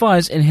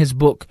testifies in his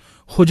book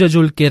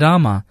Hujajul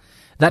Kirama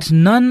that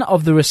none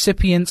of the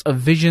recipients of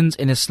visions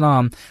in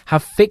Islam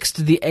have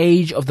fixed the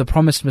age of the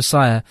promised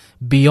Messiah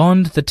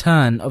beyond the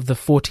turn of the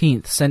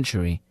 14th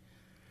century.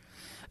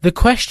 The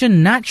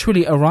question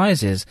naturally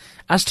arises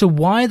as to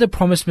why the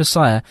promised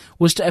Messiah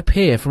was to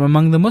appear from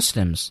among the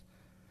Muslims.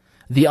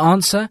 The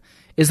answer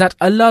is that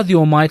Allah the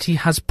Almighty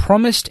has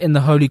promised in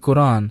the Holy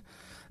Quran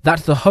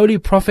that the Holy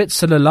Prophet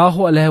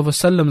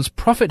ﷺ's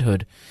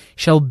prophethood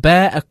shall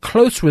bear a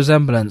close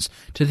resemblance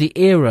to the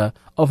era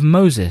of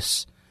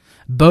Moses,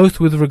 both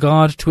with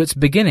regard to its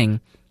beginning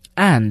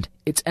and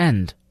its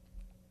end.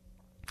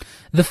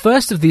 The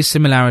first of these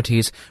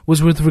similarities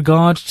was with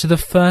regard to the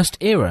first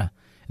era,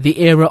 the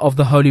era of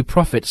the Holy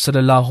Prophet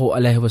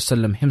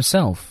ﷺ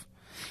himself,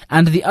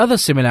 and the other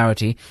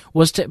similarity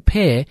was to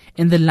appear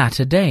in the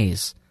latter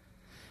days.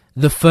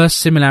 The first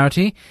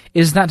similarity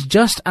is that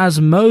just as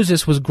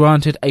Moses was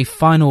granted a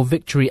final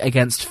victory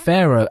against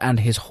Pharaoh and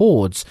his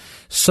hordes,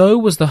 so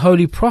was the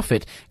Holy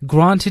Prophet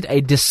granted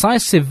a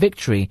decisive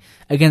victory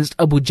against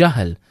Abu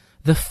Jahl,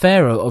 the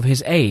Pharaoh of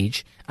his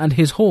age, and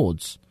his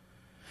hordes.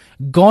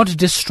 God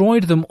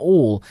destroyed them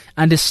all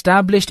and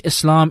established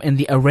Islam in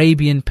the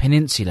Arabian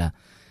Peninsula,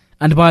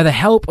 and by the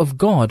help of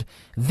God,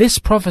 this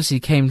prophecy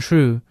came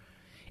true.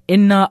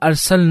 Inna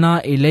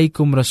arsalna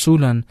ilaykum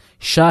rasulan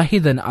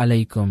shahidan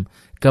alaykum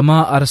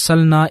kama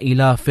arsalna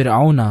ila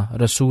fir'auna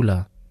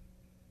rasula.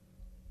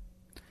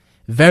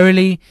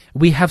 Verily,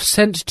 we have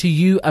sent to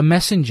you a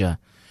messenger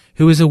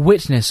who is a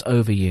witness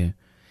over you,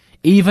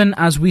 even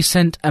as we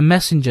sent a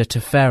messenger to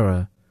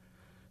Pharaoh.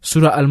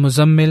 Surah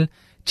Al-Muzammil,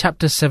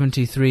 chapter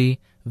 73,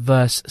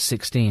 verse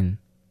 16.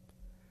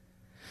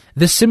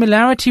 The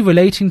similarity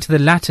relating to the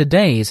latter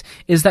days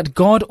is that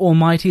God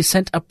Almighty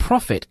sent a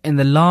prophet in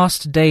the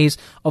last days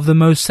of the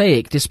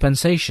Mosaic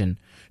dispensation,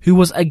 who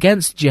was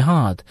against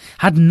jihad,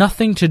 had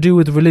nothing to do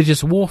with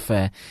religious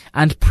warfare,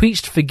 and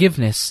preached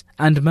forgiveness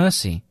and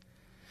mercy.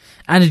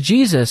 And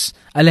Jesus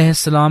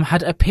ﷺ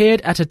had appeared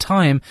at a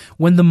time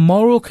when the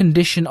moral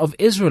condition of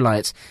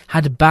Israelites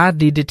had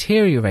badly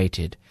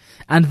deteriorated,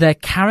 and their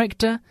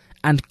character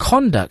and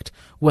conduct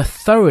were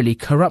thoroughly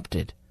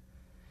corrupted.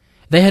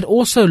 They had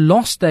also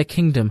lost their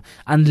kingdom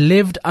and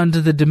lived under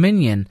the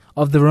dominion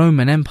of the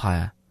Roman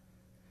Empire.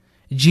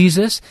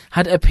 Jesus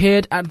had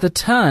appeared at the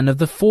turn of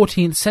the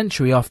 14th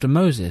century after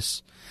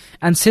Moses,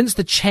 and since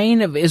the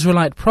chain of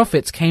Israelite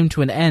prophets came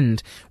to an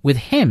end with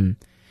him,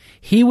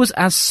 he was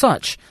as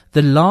such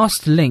the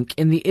last link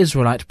in the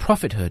Israelite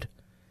prophethood.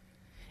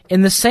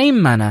 In the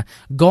same manner,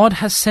 God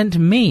has sent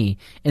me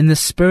in the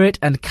spirit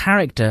and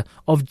character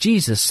of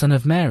Jesus, son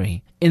of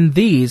Mary, in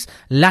these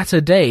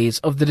latter days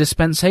of the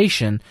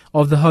dispensation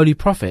of the Holy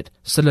Prophet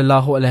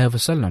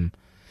ﷺ,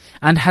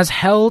 and has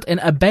held in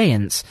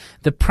abeyance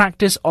the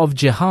practice of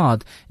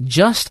jihad,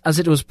 just as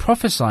it was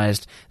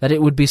prophesied that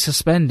it would be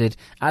suspended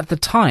at the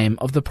time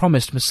of the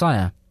promised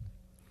Messiah.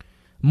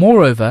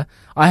 Moreover,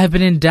 I have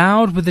been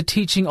endowed with the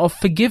teaching of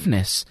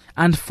forgiveness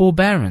and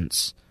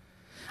forbearance.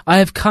 I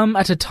have come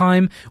at a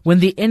time when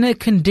the inner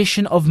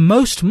condition of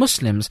most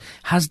Muslims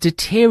has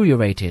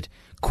deteriorated,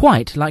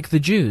 quite like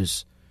the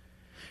Jews.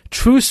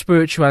 True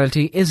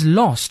spirituality is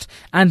lost,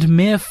 and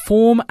mere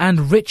form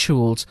and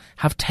rituals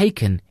have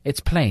taken its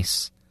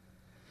place.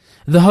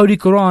 The Holy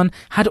Quran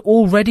had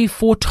already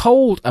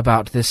foretold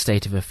about this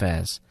state of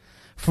affairs.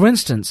 For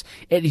instance,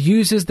 it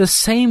uses the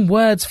same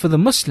words for the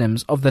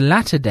Muslims of the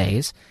latter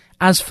days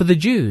as for the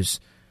Jews.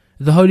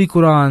 The Holy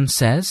Quran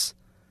says,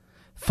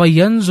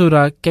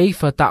 فَيَنْظُرَ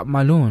كَيْفَ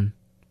تَعْمَلُونَ,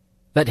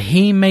 that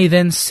he may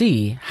then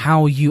see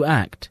how you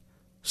act.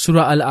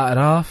 Surah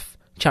Al-A'raf,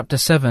 chapter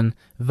 7,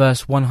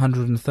 verse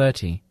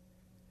 130.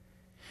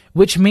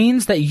 Which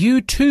means that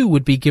you too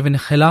would be given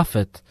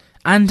Khilafat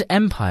and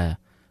empire,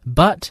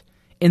 but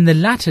in the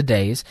latter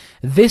days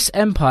this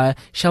empire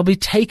shall be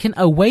taken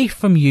away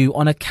from you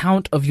on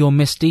account of your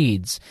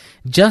misdeeds,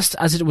 just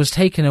as it was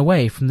taken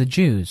away from the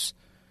Jews.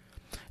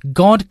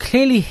 God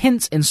clearly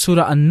hints in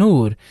Surah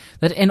An-Nur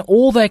that in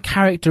all their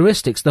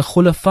characteristics the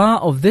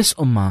Khulafa of this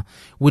Ummah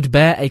would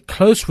bear a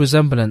close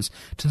resemblance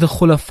to the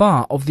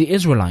Khulafa of the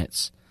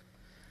Israelites.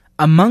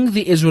 Among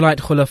the Israelite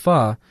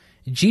Khulafa,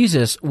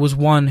 Jesus was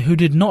one who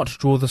did not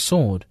draw the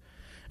sword,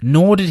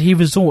 nor did he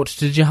resort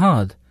to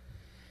jihad.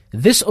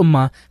 This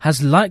Ummah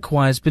has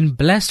likewise been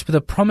blessed with a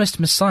promised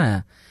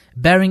Messiah,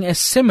 bearing a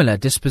similar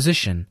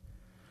disposition.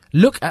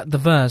 Look at the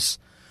verse,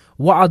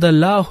 وَعَدَ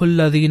اللَّهُ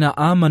الَّذِينَ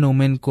آمَنُوا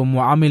مِنْكُمْ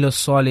وَعَمِلُوا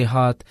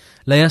الصَّالِحَاتِ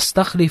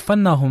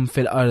لَيَسْتَخْلِفَنَّهُمْ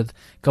فِي الْأَرْضِ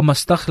كَمَا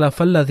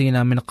اسْتَخْلَفَ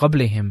الَّذِينَ مِنْ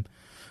قَبْلِهِمْ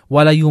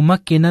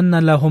وَلَيُمَكِّنَنَّ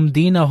لَهُمْ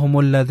دِينَهُمُ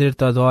الَّذِي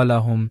ارْتَضَىٰ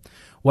لَهُمْ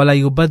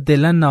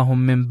وَلَيُبَدِّلَنَّهُمْ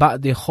مِنْ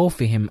بَعْدِ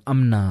خَوْفِهِمْ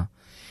أَمْنًا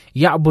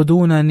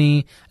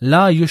يَعْبُدُونَنِي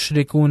لَا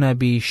يُشْرِكُونَ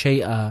بِي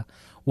شَيْئًا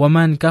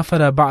وَمَنْ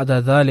كَفَرَ بَعْدَ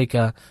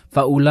ذَلِكَ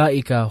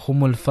فَأُولَئِكَ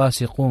هُمُ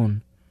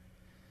الْفَاسِقُونَ.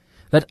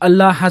 that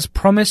Allah has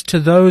promised to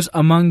those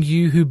among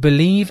you who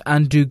believe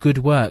and do good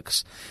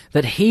works,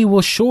 that He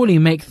will surely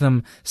make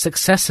them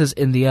successors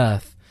in the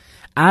earth,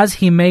 as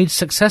He made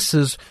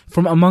successors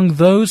from among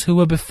those who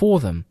were before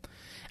them,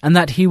 and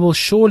that He will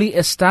surely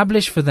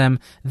establish for them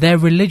their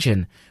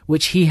religion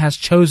which He has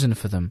chosen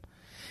for them,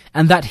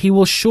 and that He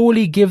will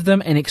surely give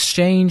them in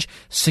exchange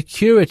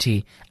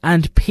security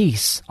and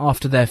peace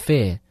after their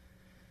fear.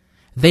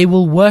 They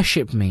will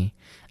worship me,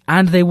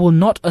 and they will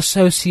not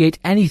associate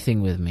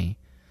anything with me.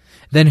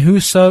 Then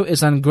whoso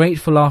is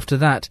ungrateful after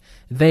that,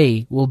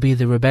 they will be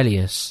the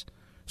rebellious.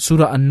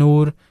 Surah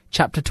An-Nur,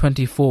 chapter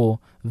 24,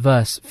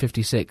 verse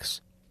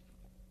 56.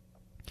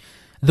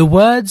 The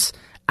words,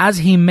 as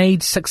He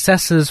made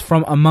successors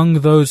from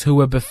among those who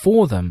were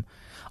before them,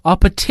 are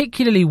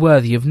particularly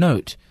worthy of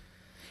note,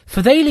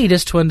 for they lead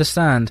us to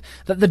understand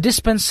that the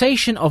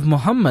dispensation of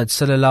Muhammad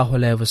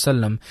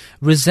ﷺ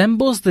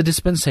resembles the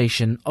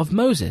dispensation of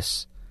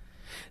Moses.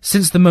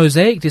 Since the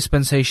Mosaic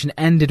dispensation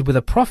ended with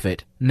a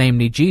prophet,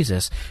 namely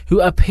Jesus, who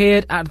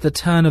appeared at the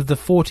turn of the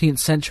 14th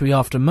century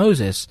after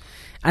Moses,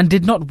 and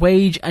did not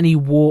wage any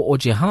war or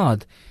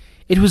jihad,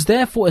 it was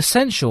therefore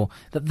essential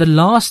that the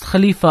last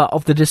Khalifa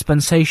of the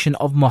dispensation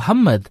of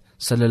Muhammad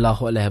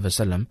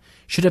ﷺ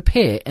should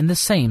appear in the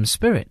same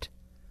spirit.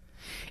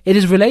 It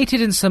is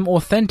related in some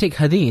authentic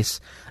hadiths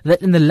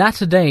that in the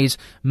latter days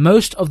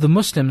most of the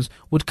Muslims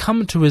would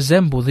come to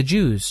resemble the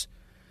Jews.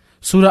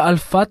 Surah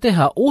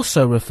Al-Fatiha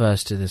also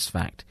refers to this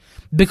fact,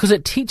 because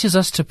it teaches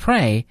us to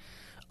pray,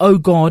 O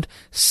God,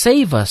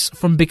 save us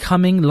from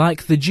becoming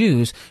like the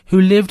Jews who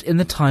lived in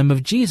the time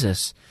of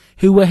Jesus,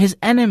 who were His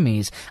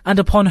enemies, and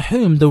upon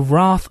whom the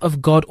wrath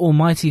of God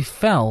Almighty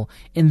fell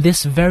in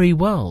this very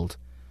world.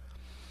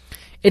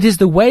 It is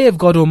the way of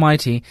God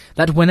Almighty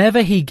that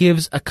whenever He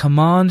gives a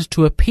command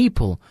to a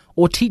people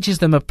or teaches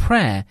them a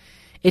prayer,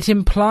 it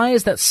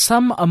implies that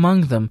some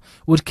among them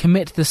would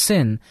commit the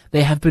sin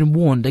they have been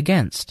warned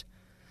against.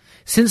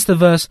 Since the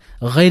verse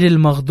غَيْرِ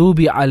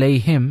الْمَغْضُوبِ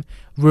عَلَيْهِمْ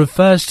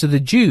refers to the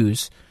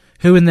Jews,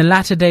 who in the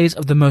latter days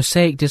of the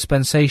Mosaic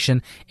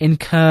dispensation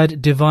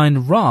incurred divine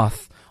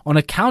wrath on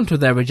account of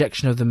their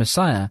rejection of the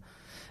Messiah,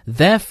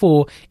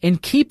 therefore, in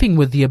keeping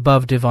with the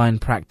above divine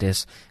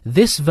practice,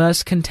 this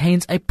verse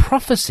contains a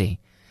prophecy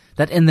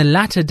that in the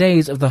latter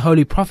days of the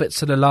Holy Prophet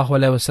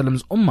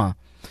ﷺ's ummah,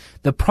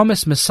 the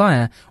promised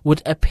Messiah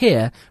would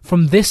appear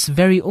from this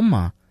very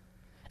ummah,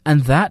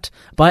 and that,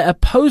 by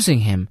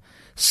opposing him,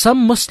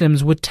 some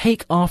Muslims would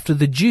take after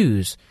the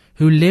Jews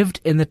who lived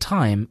in the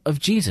time of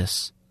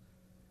Jesus.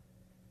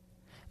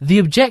 The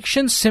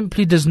objection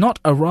simply does not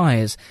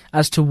arise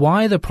as to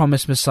why the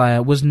promised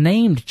Messiah was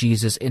named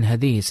Jesus in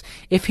Hadith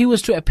if he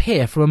was to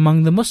appear from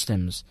among the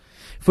Muslims,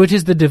 for it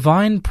is the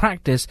divine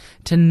practice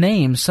to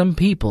name some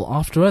people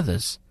after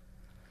others.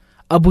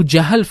 Abu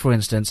Jahl, for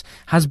instance,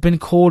 has been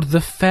called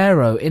the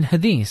Pharaoh in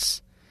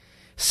Hadith.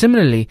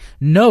 Similarly,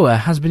 Noah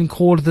has been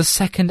called the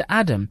second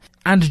Adam,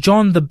 and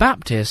John the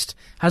Baptist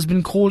has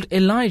been called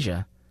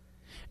Elijah.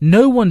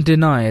 No one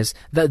denies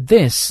that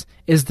this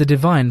is the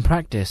divine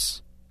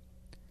practice.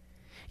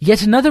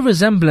 Yet another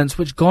resemblance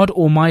which God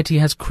Almighty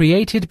has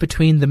created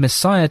between the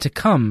Messiah to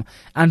come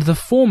and the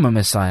former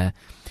Messiah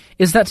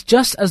is that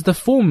just as the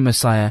former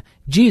Messiah,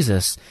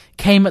 Jesus,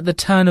 came at the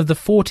turn of the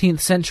 14th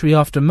century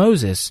after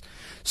Moses,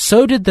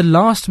 so did the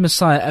last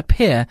Messiah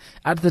appear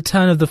at the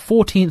turn of the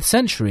 14th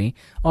century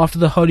after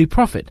the Holy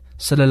Prophet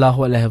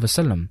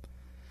ﷺ.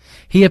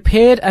 He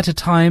appeared at a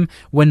time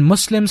when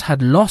Muslims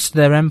had lost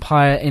their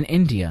empire in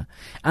India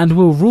and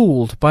were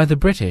ruled by the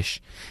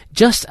British,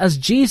 just as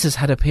Jesus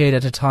had appeared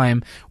at a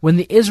time when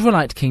the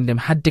Israelite kingdom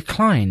had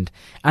declined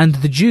and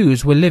the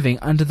Jews were living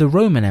under the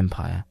Roman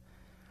Empire.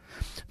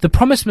 The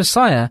promised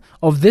Messiah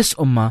of this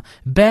ummah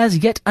bears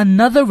yet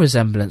another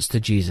resemblance to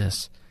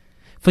Jesus.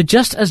 For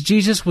just as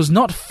Jesus was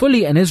not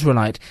fully an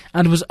Israelite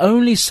and was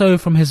only so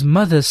from his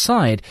mother's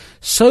side,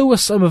 so were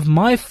some of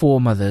my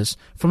foremothers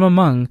from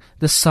among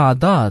the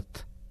Sadat,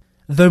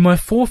 though my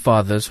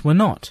forefathers were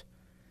not.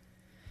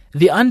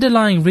 The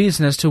underlying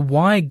reason as to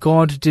why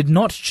God did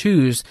not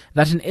choose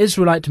that an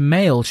Israelite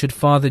male should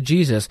father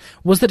Jesus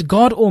was that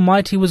God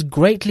Almighty was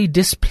greatly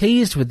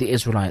displeased with the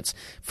Israelites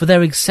for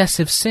their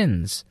excessive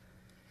sins.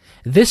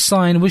 This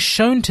sign was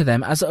shown to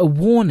them as a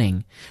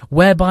warning,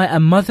 whereby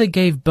a mother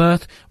gave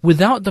birth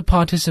without the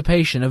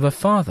participation of a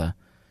father.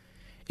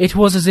 It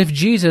was as if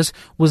Jesus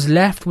was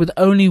left with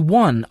only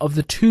one of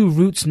the two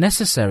roots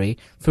necessary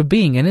for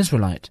being an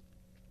Israelite.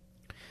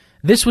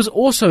 This was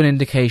also an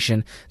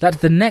indication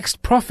that the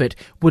next prophet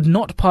would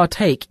not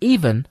partake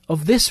even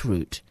of this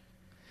root.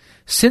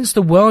 Since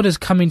the world is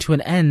coming to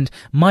an end,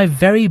 my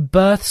very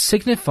birth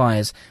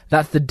signifies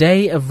that the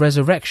day of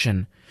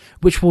resurrection,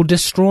 which will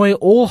destroy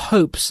all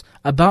hopes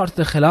about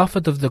the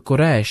Khilafat of the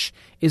Quraysh,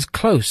 is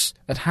close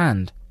at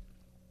hand.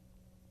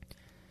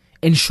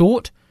 In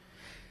short,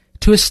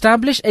 to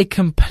establish a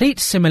complete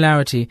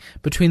similarity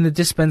between the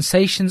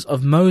dispensations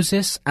of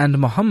Moses and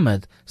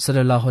Muhammad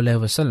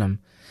ﷺ,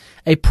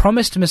 a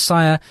promised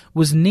Messiah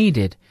was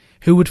needed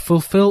who would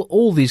fulfill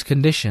all these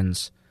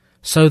conditions,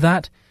 so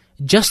that,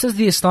 Just as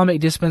the Islamic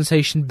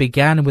dispensation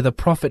began with a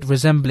prophet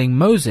resembling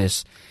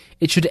Moses,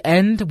 it should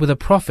end with a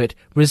prophet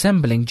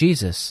resembling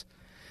Jesus,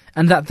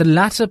 and that the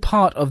latter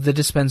part of the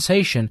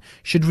dispensation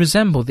should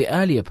resemble the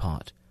earlier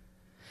part.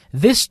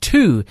 This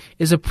too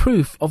is a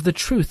proof of the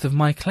truth of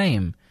my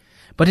claim,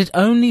 but it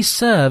only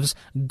serves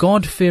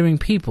God-fearing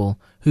people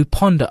who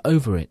ponder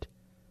over it.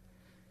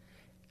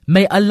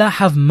 May Allah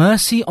have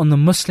mercy on the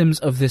Muslims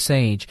of this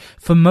age,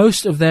 for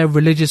most of their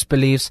religious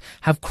beliefs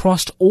have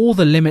crossed all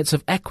the limits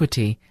of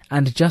equity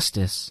and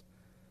justice.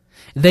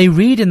 They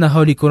read in the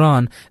Holy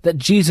Quran that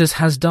Jesus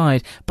has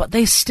died, but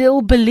they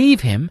still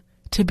believe him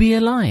to be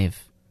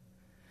alive.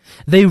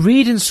 They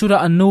read in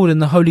Surah An-Nur in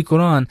the Holy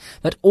Quran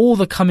that all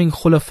the coming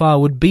Khulafa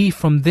would be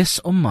from this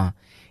ummah,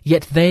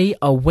 yet they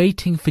are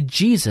waiting for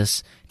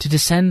Jesus to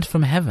descend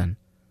from heaven.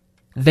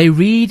 They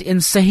read in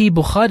Sahih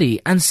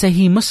Bukhari and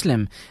Sahih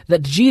Muslim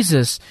that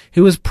Jesus,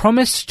 who was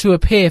promised to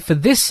appear for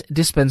this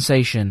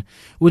dispensation,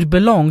 would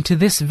belong to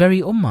this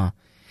very ummah,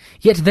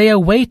 yet they are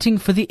waiting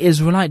for the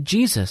Israelite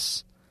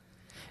Jesus.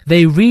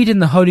 They read in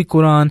the Holy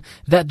Quran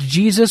that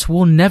Jesus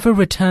will never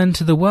return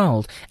to the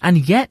world,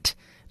 and yet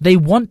they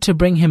want to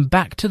bring him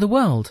back to the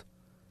world.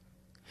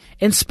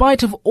 In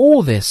spite of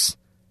all this,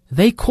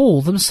 they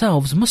call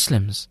themselves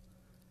Muslims.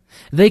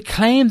 They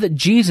claim that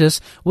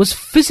Jesus was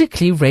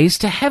physically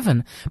raised to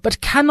heaven, but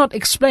cannot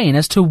explain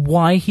as to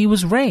why he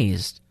was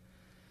raised.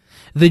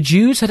 The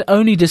Jews had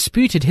only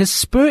disputed his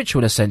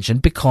spiritual ascension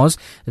because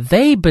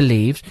they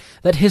believed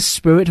that his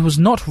spirit was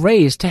not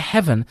raised to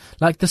heaven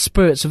like the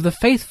spirits of the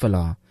faithful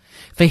are,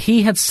 for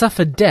he had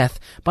suffered death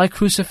by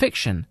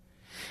crucifixion.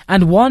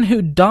 And one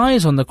who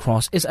dies on the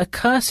cross is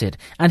accursed,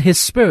 and his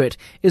spirit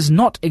is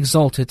not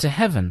exalted to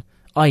heaven,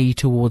 i.e.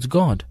 towards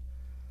God.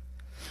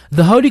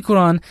 The Holy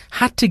Quran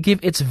had to give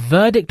its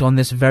verdict on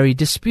this very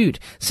dispute,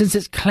 since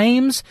it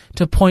claims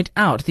to point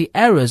out the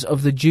errors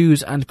of the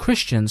Jews and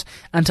Christians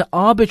and to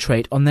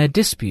arbitrate on their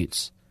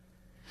disputes.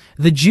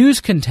 The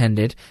Jews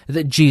contended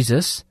that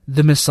Jesus,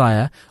 the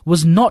Messiah,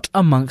 was not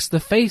amongst the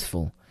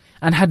faithful,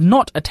 and had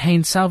not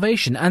attained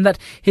salvation, and that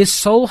his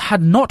soul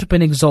had not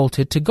been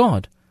exalted to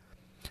God.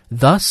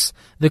 Thus,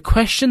 the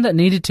question that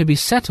needed to be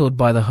settled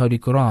by the Holy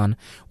Quran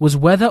was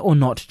whether or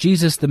not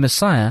Jesus the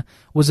Messiah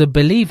was a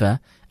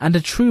believer and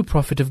a true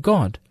prophet of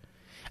God,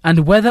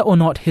 and whether or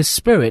not his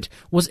spirit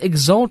was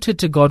exalted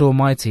to God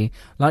Almighty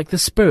like the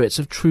spirits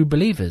of true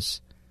believers.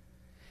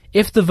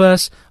 If the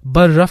verse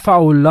بَلْ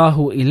رَفَعُ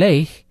اللَّهُ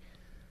إِلَيْهِ,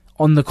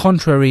 on the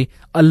contrary,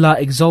 Allah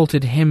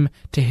exalted him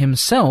to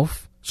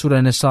himself,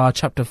 Surah Nisa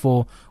chapter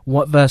 4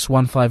 verse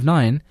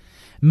 159,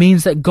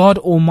 means that God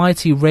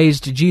Almighty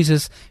raised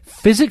Jesus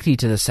physically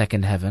to the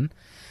second heaven,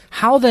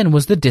 how then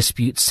was the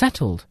dispute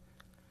settled?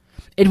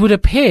 It would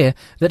appear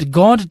that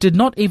God did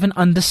not even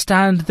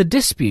understand the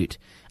dispute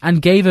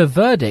and gave a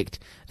verdict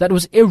that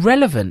was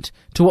irrelevant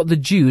to what the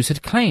Jews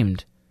had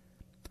claimed.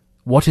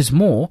 What is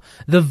more,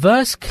 the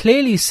verse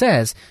clearly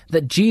says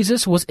that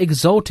Jesus was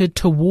exalted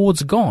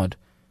towards God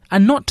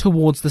and not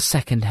towards the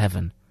second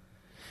heaven.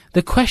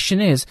 The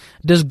question is,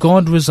 does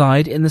God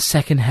reside in the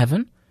second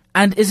heaven?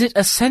 And is it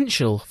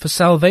essential for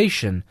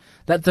salvation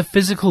that the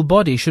physical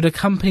body should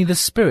accompany the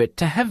spirit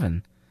to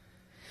heaven?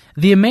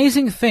 The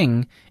amazing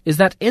thing is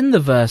that in the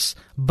verse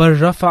بَلْ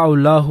رَفَعُ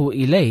اللَّهُ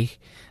إِلَيْهِ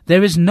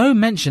there is no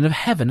mention of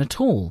heaven at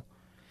all.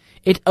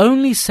 It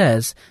only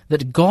says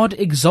that God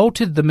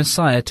exalted the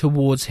Messiah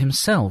towards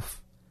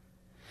himself.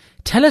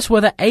 Tell us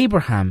whether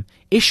Abraham,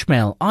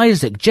 Ishmael,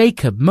 Isaac,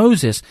 Jacob,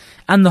 Moses,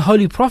 and the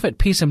Holy Prophet,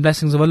 peace and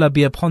blessings of Allah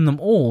be upon them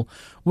all,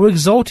 were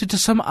exalted to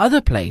some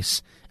other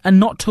place and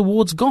not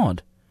towards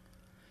God.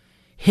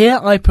 Here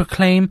I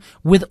proclaim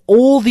with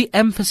all the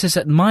emphasis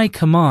at my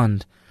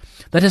command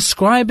that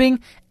ascribing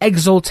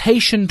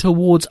exaltation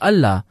towards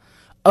Allah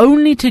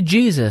only to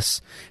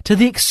Jesus, to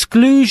the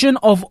exclusion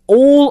of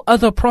all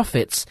other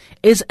prophets,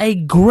 is a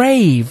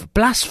grave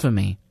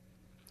blasphemy.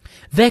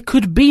 There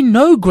could be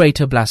no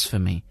greater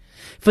blasphemy,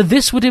 for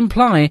this would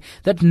imply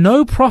that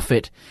no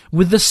prophet,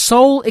 with the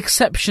sole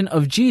exception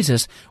of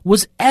Jesus,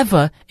 was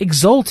ever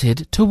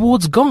exalted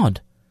towards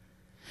God.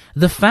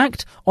 The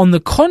fact, on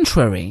the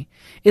contrary,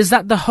 is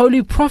that the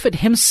Holy Prophet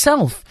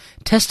himself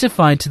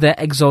testified to their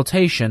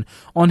exaltation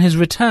on his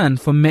return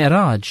from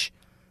Mi'raj.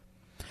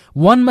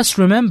 One must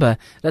remember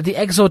that the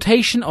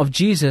exaltation of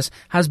Jesus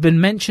has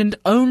been mentioned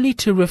only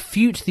to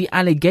refute the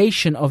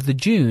allegation of the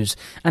Jews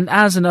and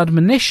as an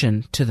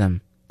admonition to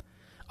them.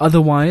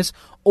 Otherwise,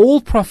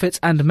 all prophets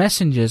and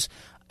messengers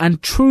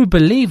and true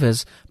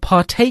believers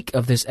partake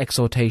of this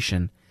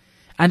exaltation,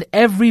 and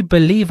every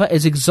believer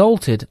is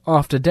exalted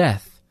after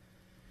death.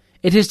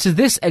 It is to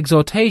this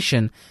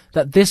exaltation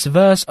that this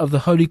verse of the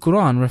Holy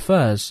Quran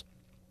refers.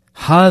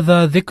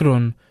 هَذَا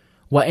ذِكْرٌ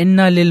وَإِنَّ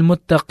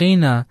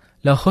لِلْمُتَّقِينَ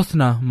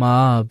لَحُسْنَ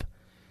مَآبٍ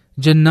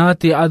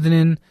جَنَّاتِ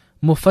عَدْنٍ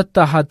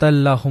مُفَتَّحَةً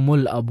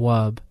لَهُمُ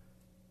الْأَبْوَابِ.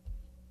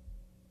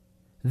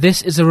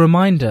 This is a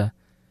reminder,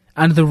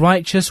 and the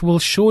righteous will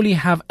surely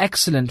have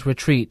excellent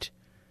retreat,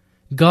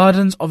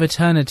 gardens of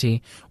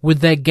eternity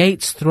with their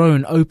gates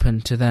thrown open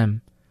to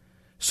them.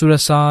 Surah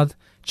Sa'd,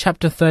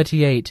 chapter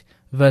 38,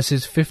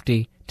 verses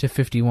 50 to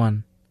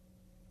 51.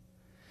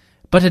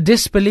 But a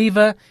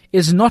disbeliever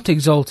is not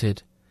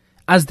exalted,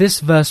 as this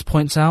verse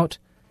points out,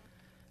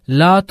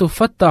 لا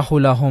تفتح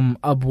لهم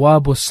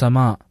أبواب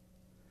السماء.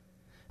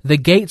 The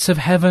gates of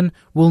heaven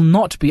will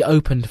not be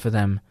opened for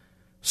them.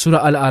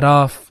 Surah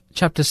Al-Araf,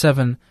 chapter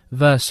 7,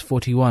 verse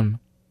 41.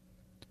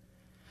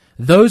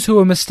 Those who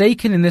were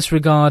mistaken in this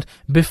regard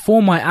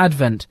before my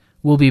advent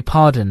will be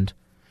pardoned,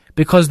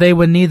 because they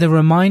were neither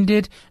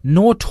reminded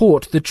nor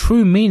taught the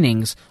true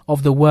meanings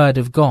of the word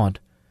of God.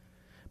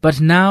 But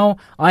now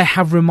I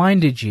have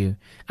reminded you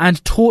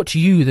and taught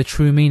you the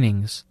true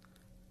meanings.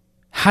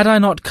 Had I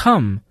not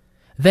come,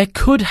 there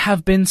could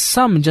have been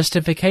some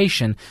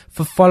justification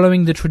for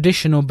following the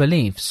traditional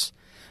beliefs,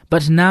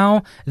 but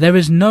now there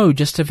is no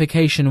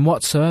justification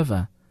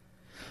whatsoever.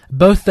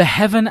 Both the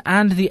heaven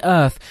and the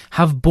earth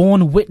have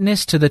borne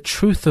witness to the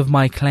truth of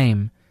my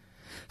claim.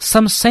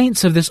 Some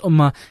saints of this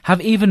ummah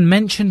have even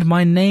mentioned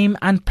my name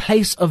and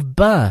place of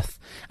birth,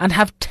 and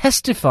have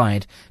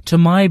testified to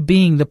my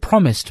being the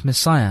promised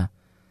Messiah.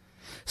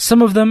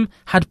 Some of them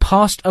had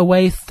passed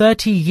away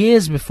 30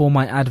 years before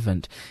my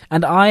advent,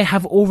 and I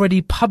have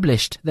already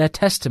published their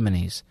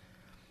testimonies.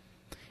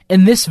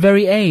 In this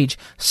very age,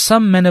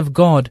 some men of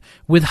God,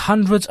 with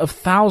hundreds of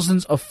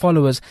thousands of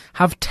followers,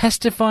 have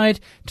testified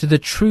to the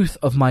truth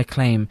of my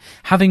claim,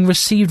 having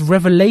received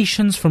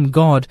revelations from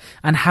God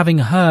and having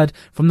heard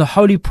from the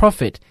Holy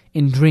Prophet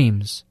in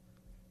dreams.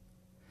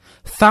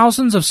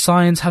 Thousands of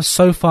signs have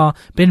so far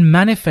been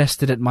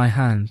manifested at my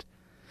hand.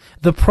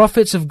 The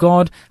prophets of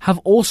God have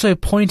also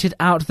pointed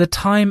out the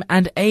time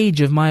and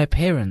age of my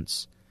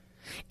appearance.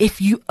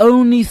 If you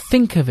only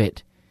think of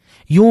it,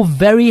 your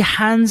very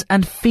hands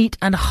and feet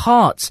and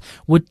hearts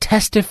would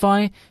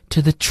testify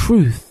to the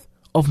truth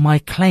of my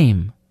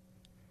claim.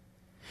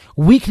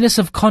 Weakness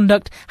of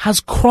conduct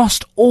has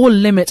crossed all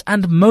limits,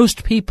 and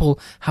most people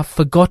have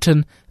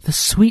forgotten the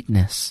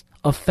sweetness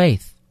of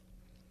faith.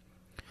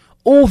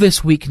 All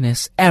this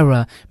weakness,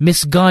 error,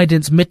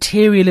 misguidance,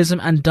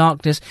 materialism and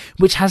darkness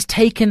which has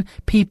taken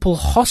people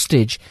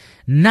hostage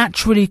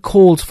naturally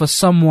calls for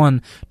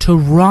someone to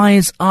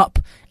rise up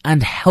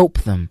and help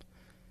them.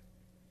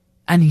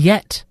 And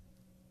yet,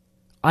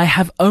 I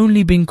have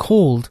only been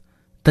called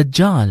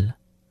Dajjal.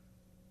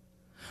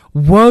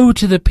 Woe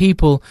to the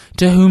people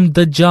to whom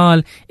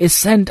Dajjal is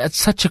sent at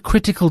such a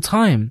critical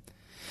time.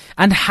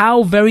 And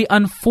how very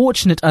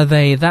unfortunate are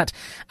they that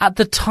at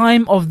the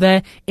time of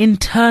their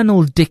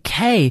internal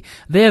decay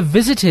they are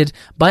visited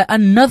by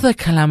another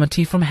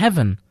calamity from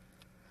heaven.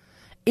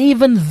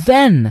 Even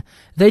then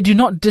they do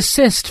not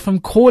desist from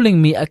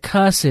calling me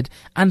accursed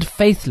and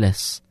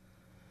faithless.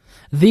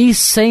 These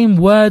same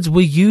words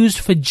were used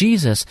for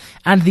Jesus,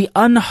 and the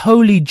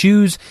unholy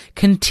Jews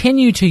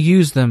continue to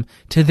use them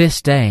to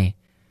this day.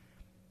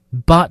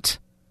 But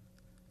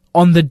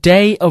on the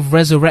day of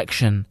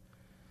resurrection,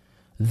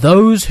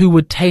 those who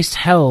would taste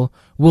hell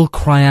will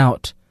cry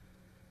out,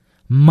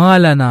 مَا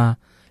لَنَا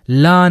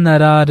لَا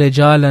نَرَى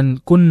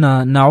رِجَالًا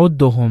كُنَّا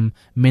نَعُدُّهُمْ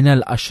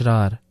مِنَ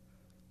الْأَشْرَارِ,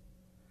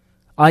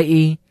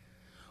 i.e.,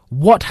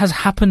 what has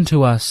happened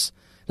to us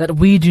that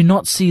we do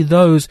not see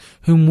those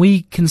whom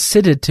we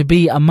considered to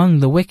be among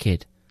the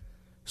wicked?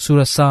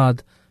 Surah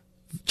Sa'd,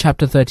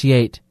 chapter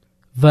 38,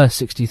 verse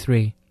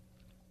 63.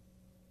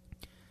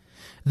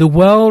 The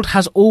world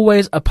has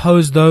always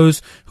opposed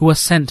those who are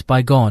sent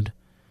by God,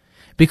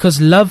 because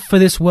love for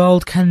this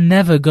world can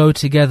never go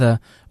together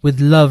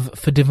with love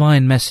for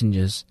divine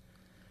messengers.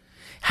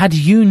 Had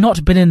you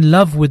not been in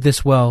love with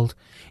this world,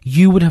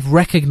 you would have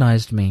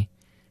recognized me,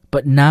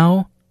 but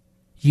now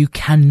you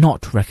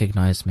cannot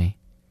recognize me.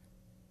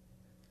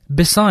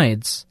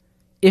 Besides,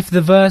 if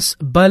the verse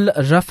بَلْ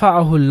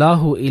رَفَعَهُ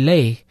اللَّهُ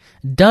إِلَيْهِ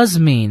does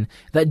mean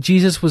that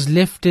Jesus was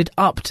lifted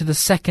up to the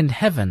second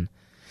heaven,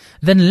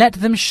 then let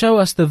them show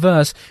us the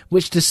verse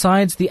which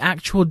decides the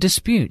actual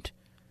dispute.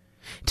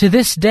 To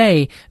this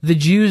day, the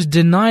Jews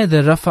deny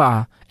the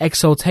Rafa'ah,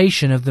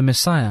 exaltation of the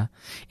Messiah,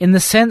 in the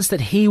sense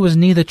that he was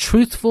neither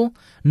truthful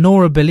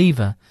nor a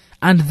believer,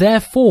 and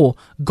therefore,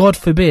 God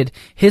forbid,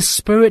 his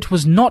spirit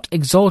was not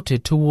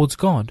exalted towards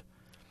God.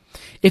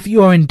 If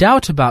you are in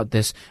doubt about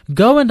this,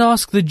 go and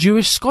ask the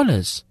Jewish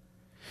scholars.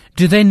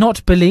 Do they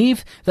not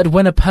believe that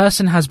when a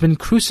person has been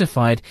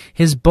crucified,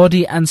 his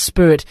body and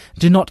spirit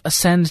do not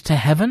ascend to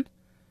heaven?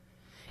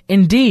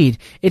 Indeed,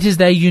 it is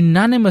their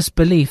unanimous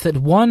belief that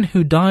one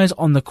who dies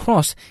on the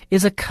cross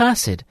is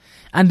accursed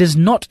and is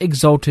not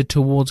exalted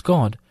towards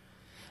God.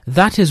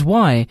 That is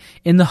why,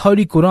 in the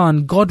Holy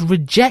Quran, God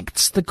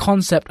rejects the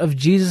concept of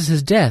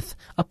Jesus' death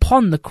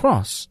upon the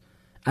cross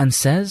and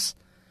says,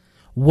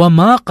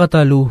 وَمَا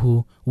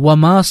قَتَلُوهُ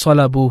وَمَا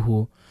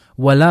صَلَبُوهُ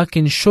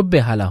وَلَكِنْ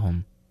شُبِّهَ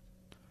لَهُمْ.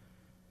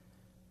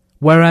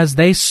 Whereas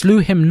they slew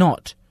him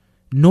not,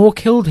 nor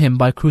killed him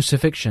by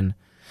crucifixion,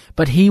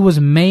 but he was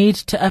made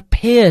to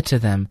appear to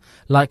them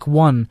like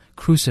one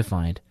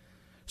crucified.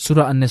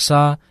 Surah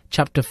An-Nisa,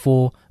 chapter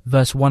 4,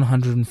 verse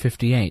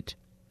 158.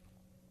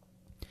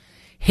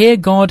 Here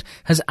God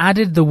has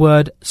added the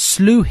word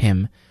slew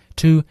him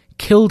to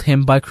killed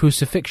him by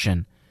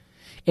crucifixion,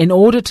 in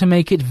order to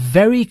make it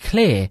very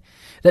clear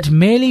that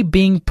merely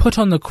being put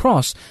on the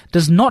cross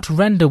does not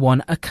render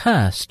one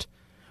accursed.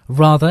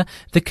 Rather,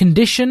 the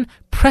condition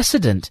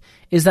precedent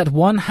is that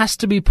one has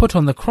to be put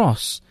on the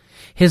cross,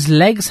 his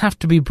legs have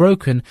to be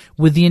broken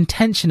with the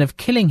intention of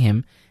killing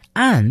him,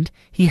 and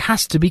he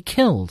has to be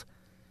killed.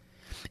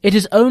 It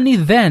is only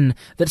then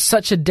that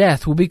such a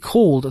death will be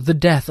called the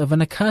death of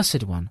an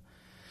accursed one.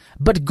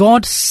 But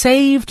God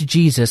saved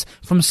Jesus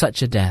from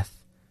such a death.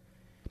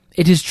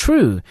 It is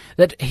true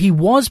that he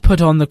was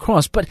put on the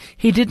cross, but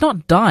he did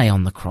not die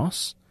on the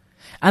cross,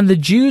 and the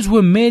Jews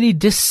were merely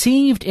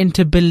deceived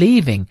into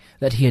believing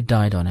that he had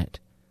died on it.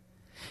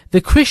 The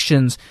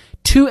Christians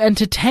too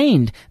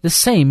entertained the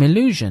same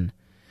illusion,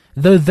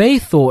 though they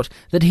thought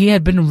that he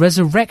had been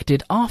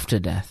resurrected after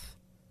death.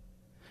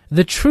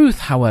 The truth,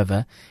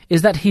 however,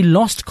 is that he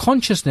lost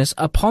consciousness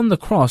upon the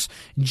cross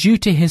due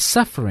to his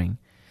suffering,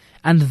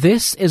 and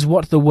this is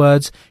what the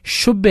words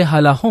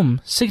shubbiha lahum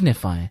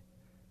signify.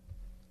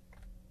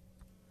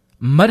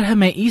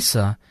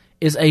 Marham-e-Isa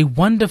is a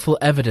wonderful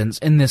evidence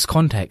in this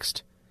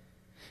context.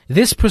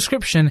 This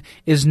prescription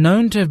is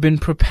known to have been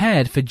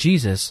prepared for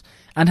Jesus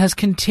and has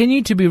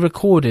continued to be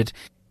recorded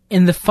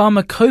in the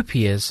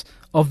pharmacopoeias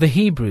of the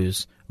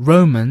Hebrews,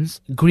 Romans,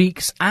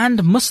 Greeks,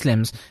 and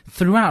Muslims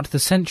throughout the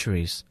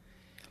centuries.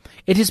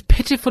 It is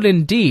pitiful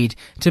indeed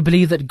to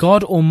believe that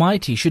God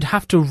Almighty should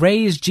have to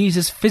raise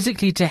Jesus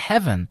physically to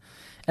heaven,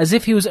 as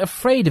if he was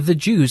afraid of the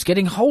Jews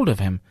getting hold of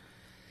him.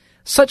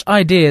 Such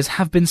ideas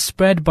have been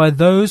spread by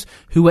those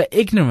who were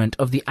ignorant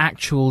of the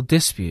actual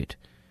dispute.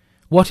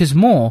 What is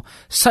more,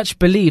 such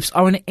beliefs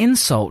are an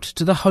insult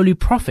to the Holy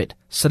Prophet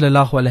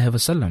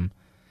ﷺ.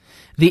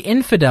 The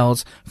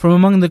infidels from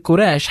among the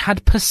Quraysh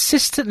had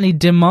persistently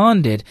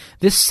demanded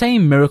this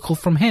same miracle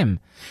from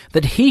him,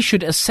 that he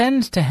should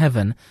ascend to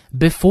heaven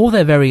before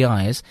their very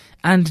eyes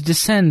and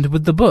descend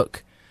with the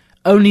book.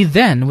 Only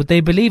then would they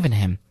believe in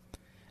him.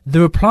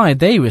 The reply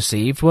they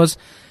received was,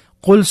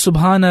 قُلْ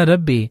سُبْحَانَ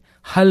رَبِّي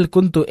هَلْ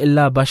كُنْتُ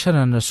إِلَّا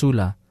بَشَرًا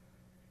رَسُولًا,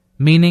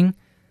 meaning,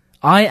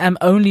 I am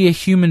only a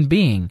human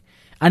being,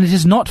 and it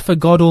is not for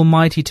God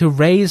Almighty to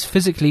raise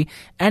physically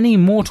any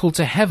mortal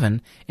to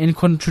heaven in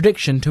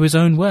contradiction to his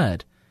own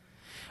word.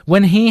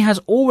 When he has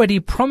already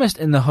promised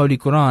in the Holy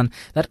Quran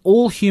that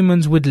all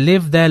humans would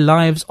live their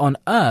lives on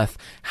earth,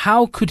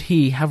 how could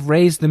he have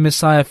raised the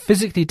Messiah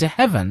physically to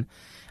heaven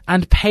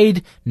and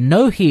paid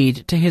no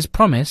heed to his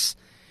promise,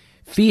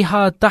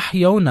 فِيهَا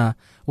تَحْيَوْنَ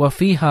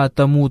وَفِيهَا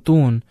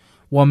تَمُوتُونَ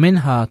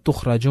وَمِنْهَا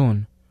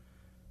تُخْرَجُونَ,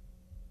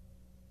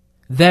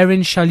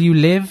 therein shall you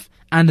live,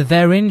 and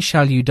therein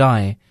shall you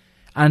die,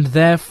 and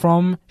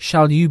therefrom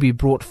shall you be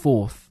brought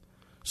forth.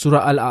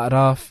 Surah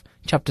Al-A'raf,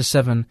 chapter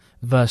 7,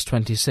 verse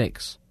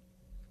 26.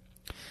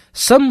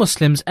 Some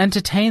Muslims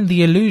entertain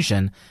the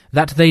illusion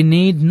that they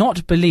need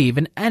not believe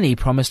in any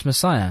promised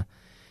Messiah.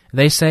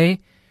 They say,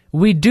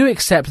 we do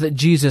accept that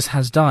Jesus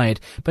has died,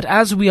 but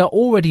as we are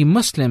already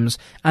Muslims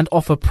and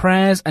offer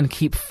prayers and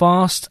keep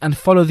fasts and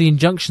follow the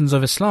injunctions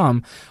of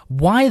Islam,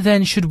 why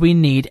then should we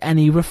need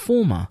any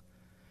reformer?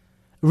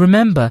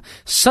 Remember,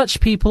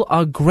 such people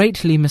are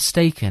greatly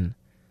mistaken.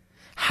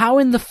 How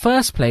in the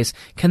first place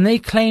can they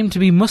claim to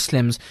be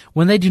Muslims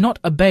when they do not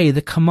obey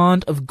the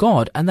command of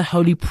God and the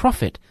Holy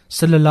Prophet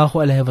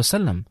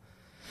ﷺ?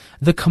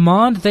 The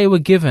command they were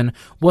given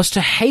was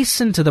to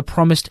hasten to the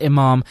promised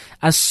Imam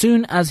as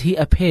soon as he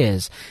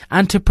appears,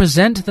 and to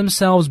present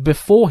themselves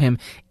before him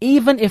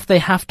even if they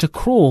have to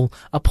crawl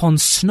upon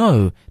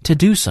snow to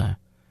do so.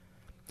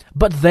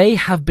 But they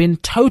have been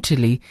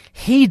totally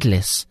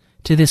heedless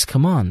to this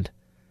command.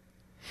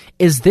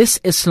 Is this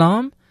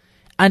Islam?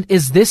 And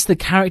is this the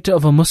character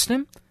of a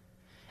Muslim?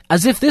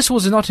 As if this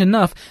was not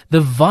enough,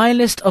 the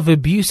vilest of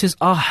abuses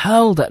are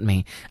hurled at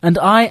me, and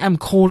I am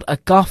called a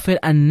kafir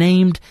and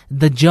named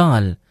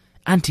Dajjal,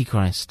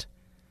 Antichrist.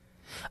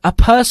 A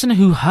person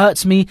who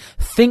hurts me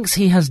thinks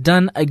he has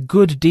done a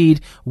good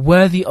deed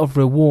worthy of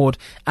reward,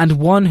 and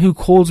one who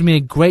calls me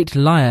a great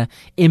liar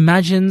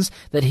imagines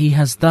that he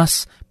has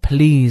thus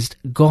pleased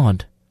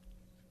God.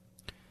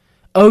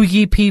 O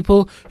ye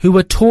people who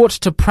were taught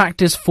to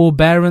practice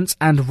forbearance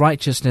and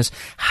righteousness,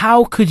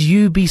 how could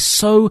you be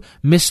so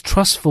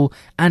mistrustful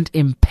and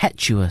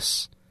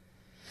impetuous?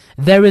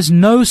 There is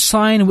no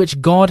sign which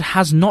God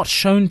has not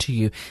shown to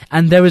you,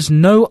 and there is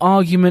no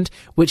argument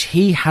which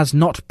he has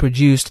not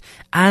produced,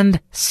 and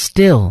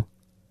still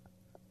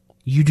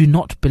you do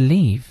not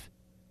believe.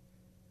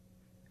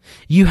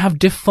 You have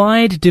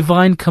defied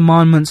divine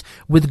commandments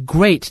with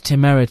great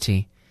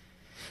temerity.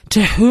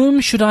 To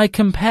whom should I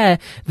compare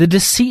the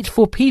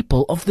deceitful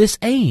people of this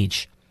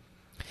age?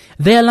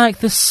 They are like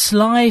the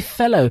sly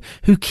fellow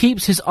who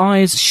keeps his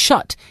eyes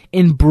shut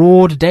in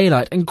broad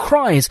daylight and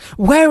cries,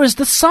 "Where is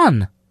the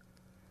sun?"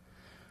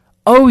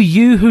 O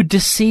you who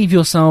deceive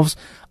yourselves,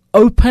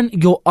 open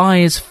your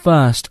eyes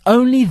first.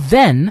 Only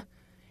then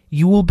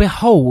you will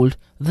behold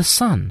the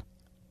sun.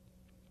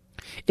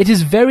 It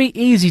is very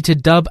easy to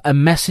dub a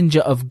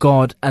messenger of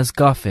God as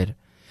Ghafir,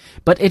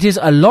 but it is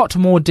a lot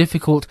more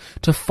difficult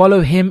to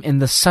follow him in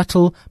the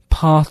subtle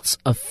paths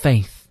of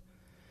faith.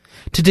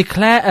 To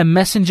declare a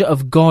messenger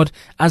of God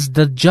as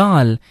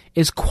Dajjal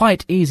is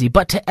quite easy,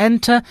 but to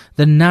enter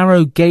the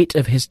narrow gate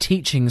of his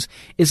teachings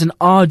is an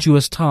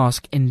arduous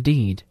task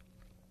indeed.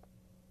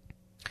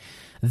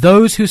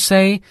 Those who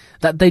say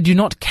that they do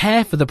not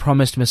care for the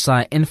promised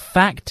Messiah, in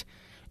fact,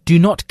 do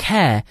not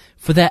care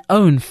for their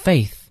own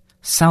faith,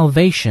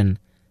 salvation,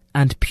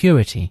 and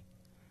purity.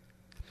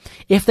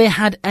 If they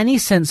had any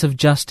sense of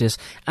justice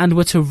and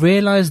were to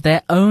realize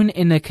their own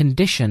inner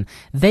condition,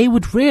 they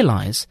would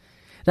realize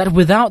that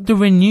without the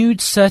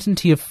renewed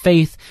certainty of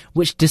faith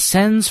which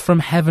descends from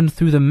heaven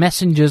through the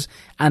messengers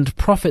and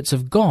prophets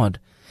of God,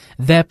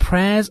 their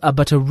prayers are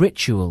but a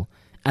ritual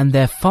and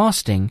their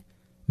fasting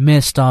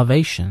mere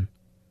starvation.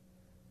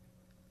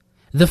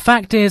 The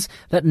fact is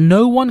that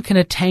no one can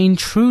attain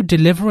true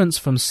deliverance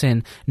from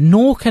sin,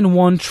 nor can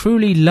one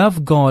truly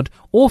love God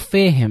or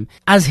fear him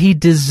as he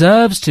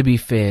deserves to be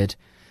feared,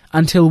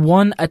 until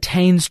one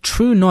attains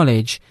true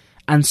knowledge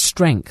and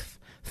strength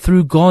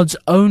through God's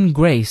own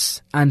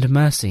grace and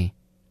mercy.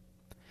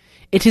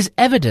 It is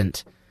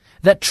evident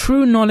that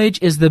true knowledge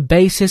is the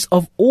basis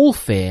of all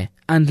fear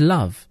and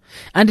love,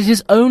 and it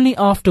is only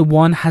after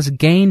one has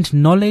gained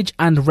knowledge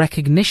and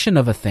recognition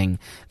of a thing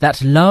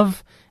that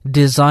love,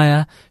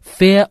 desire,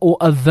 fear, or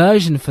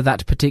aversion for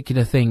that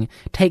particular thing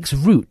takes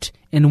root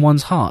in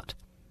one's heart.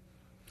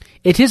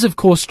 It is of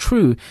course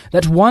true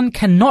that one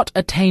cannot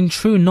attain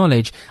true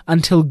knowledge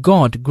until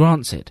God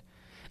grants it,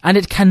 and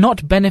it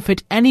cannot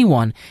benefit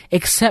anyone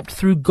except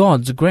through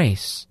God's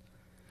grace.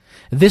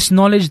 This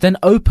knowledge then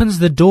opens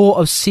the door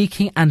of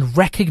seeking and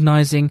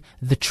recognizing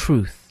the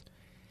truth.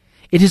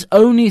 It is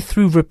only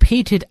through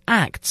repeated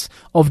acts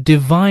of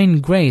divine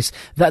grace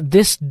that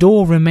this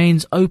door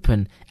remains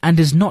open and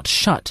is not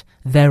shut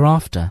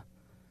thereafter.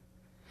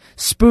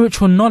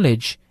 Spiritual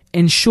knowledge,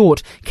 in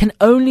short, can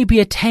only be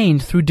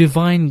attained through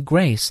divine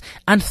grace,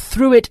 and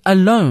through it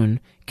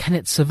alone can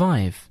it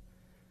survive.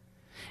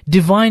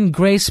 Divine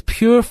grace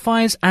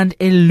purifies and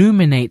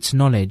illuminates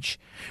knowledge,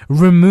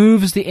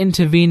 removes the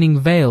intervening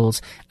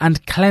veils,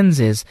 and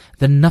cleanses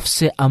the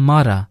nafs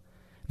amara,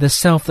 the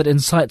self that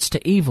incites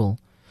to evil,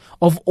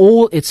 of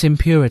all its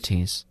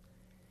impurities.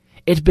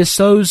 It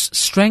bestows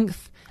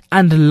strength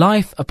and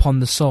life upon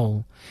the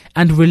soul,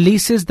 and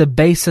releases the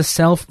baser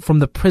self from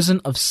the prison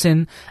of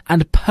sin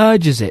and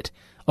purges it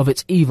of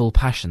its evil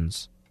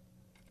passions.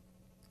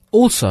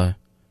 Also,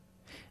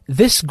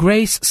 this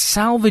grace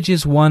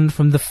salvages one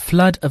from the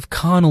flood of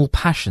carnal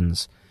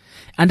passions,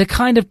 and a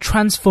kind of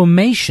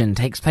transformation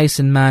takes place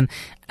in man,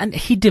 and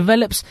he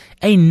develops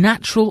a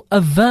natural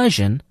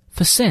aversion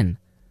for sin.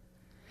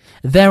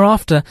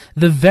 Thereafter,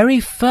 the very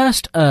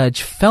first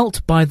urge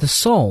felt by the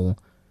soul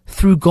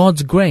through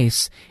God's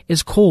grace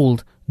is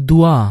called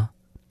dua,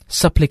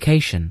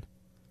 supplication.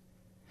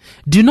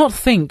 Do not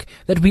think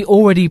that we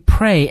already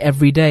pray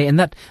every day and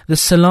that the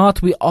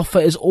salat we offer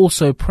is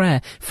also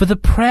prayer, for the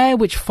prayer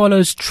which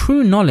follows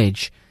true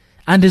knowledge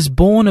and is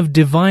born of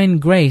divine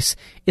grace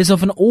is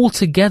of an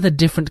altogether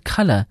different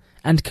colour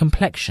and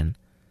complexion.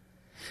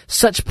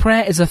 Such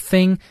prayer is a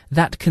thing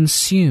that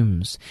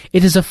consumes.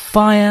 It is a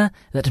fire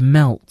that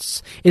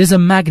melts. It is a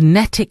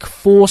magnetic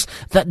force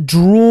that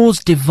draws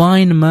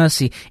divine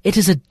mercy. It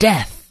is a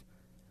death,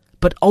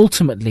 but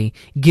ultimately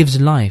gives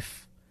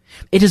life.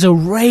 It is a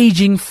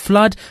raging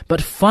flood,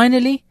 but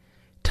finally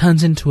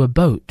turns into a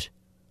boat.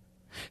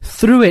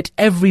 Through it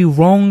every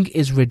wrong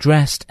is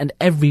redressed, and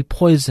every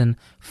poison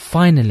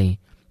finally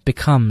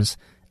becomes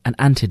an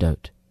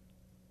antidote.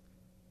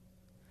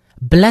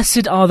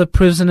 Blessed are the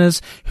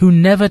prisoners who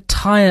never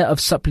tire of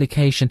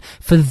supplication,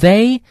 for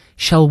they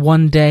shall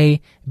one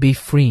day be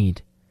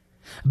freed.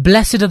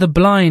 Blessed are the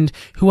blind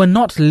who are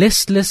not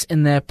listless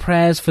in their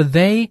prayers, for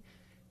they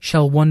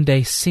shall one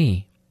day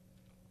see.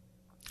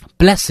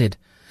 Blessed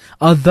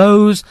are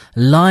those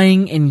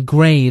lying in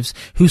graves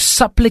who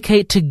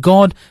supplicate to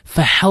God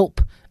for help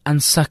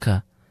and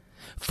succor,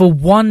 for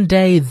one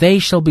day they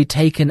shall be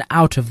taken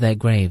out of their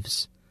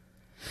graves.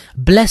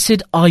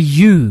 Blessed are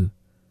you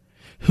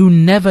who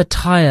never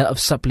tire of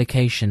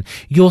supplication.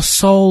 Your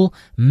soul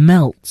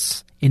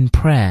melts in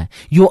prayer.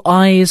 Your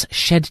eyes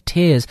shed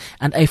tears,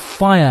 and a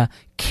fire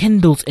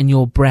kindles in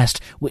your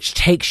breast, which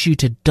takes you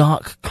to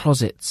dark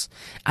closets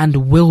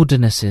and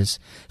wildernesses,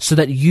 so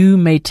that you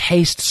may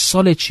taste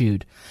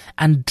solitude,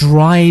 and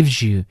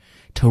drives you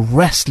to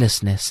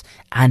restlessness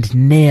and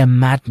near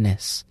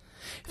madness.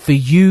 For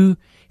you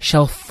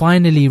shall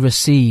finally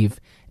receive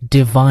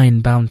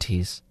divine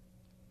bounties.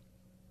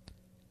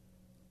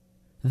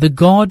 The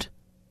God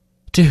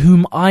to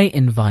whom I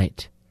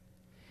invite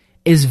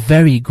is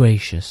very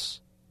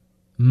gracious,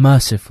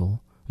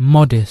 merciful,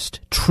 modest,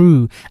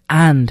 true,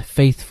 and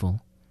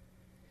faithful.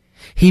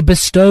 He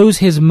bestows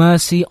his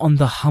mercy on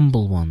the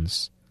humble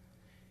ones.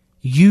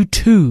 You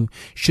too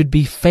should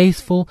be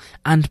faithful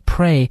and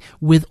pray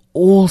with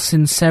all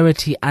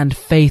sincerity and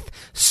faith,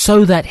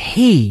 so that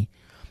he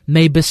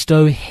may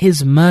bestow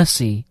his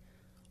mercy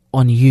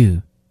on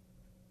you.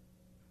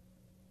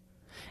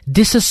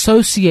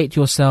 Disassociate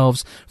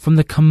yourselves from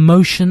the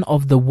commotion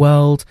of the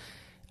world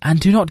and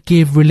do not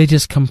give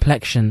religious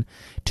complexion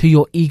to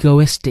your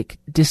egoistic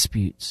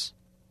disputes.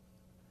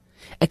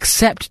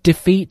 Accept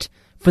defeat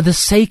for the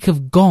sake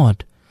of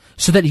God,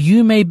 so that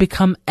you may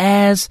become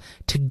heirs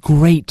to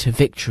great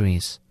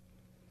victories.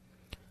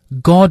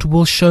 God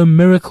will show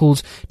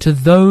miracles to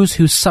those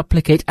who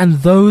supplicate, and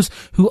those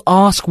who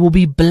ask will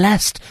be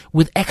blessed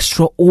with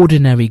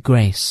extraordinary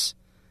grace.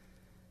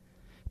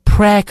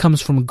 Prayer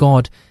comes from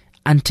God,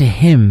 and to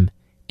Him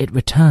it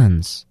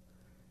returns.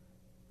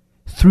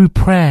 Through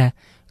prayer,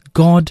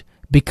 God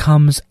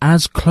becomes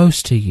as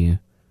close to you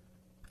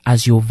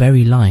as your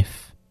very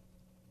life.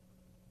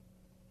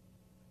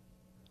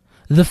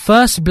 The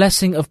first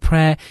blessing of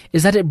prayer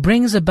is that it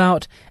brings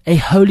about a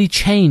holy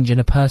change in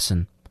a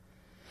person,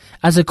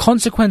 as a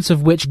consequence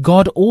of which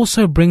God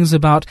also brings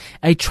about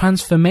a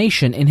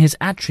transformation in His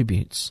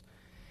attributes.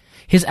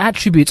 His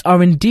attributes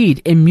are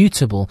indeed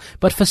immutable,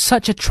 but for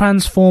such a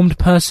transformed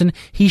person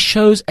He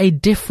shows a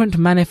different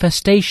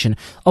manifestation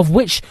of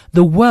which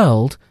the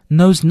world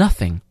knows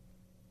nothing.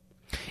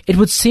 It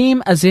would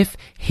seem as if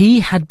He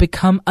had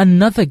become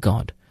another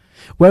God,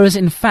 whereas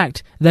in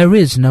fact there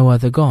is no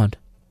other God.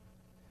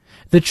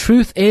 The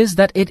truth is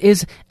that it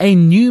is a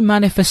new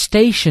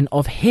manifestation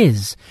of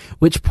His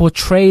which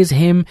portrays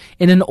Him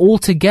in an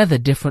altogether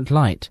different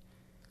light.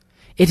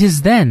 It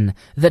is then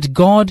that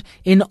God,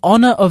 in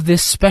honor of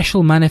this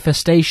special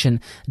manifestation,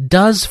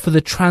 does for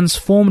the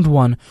transformed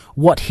one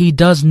what He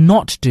does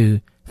not do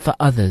for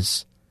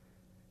others.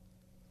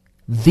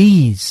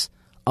 These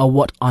are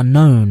what are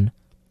known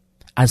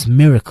as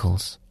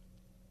miracles.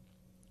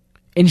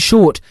 In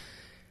short,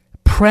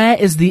 prayer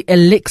is the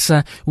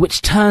elixir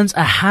which turns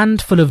a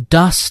handful of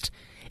dust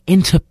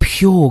into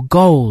pure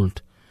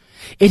gold.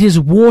 It is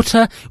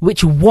water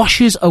which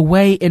washes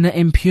away inner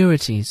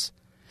impurities.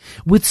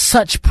 With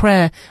such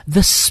prayer,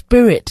 the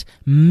Spirit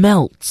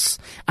melts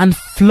and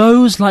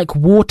flows like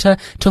water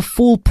to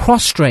fall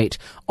prostrate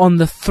on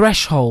the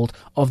threshold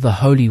of the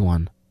Holy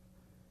One.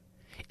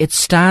 It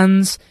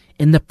stands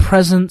in the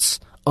presence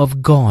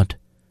of God,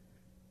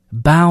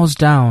 bows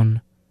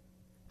down,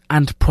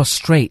 and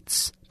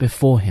prostrates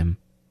before Him.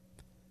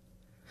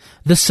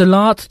 The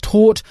Salat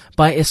taught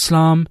by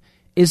Islam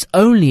is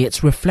only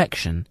its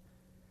reflection.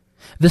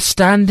 The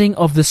standing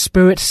of the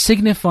Spirit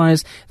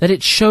signifies that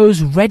it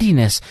shows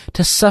readiness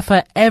to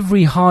suffer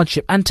every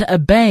hardship and to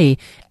obey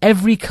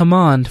every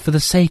command for the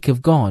sake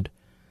of God.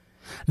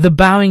 The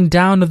bowing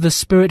down of the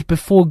Spirit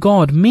before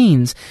God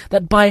means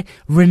that by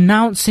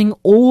renouncing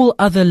all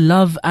other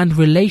love and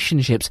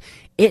relationships,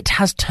 it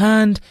has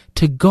turned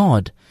to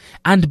God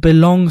and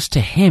belongs to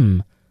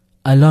Him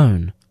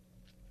alone.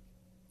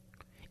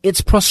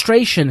 Its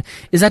prostration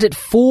is that it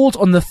falls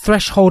on the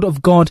threshold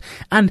of God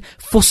and,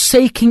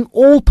 forsaking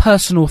all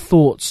personal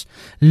thoughts,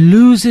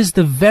 loses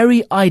the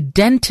very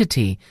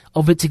identity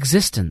of its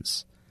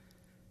existence.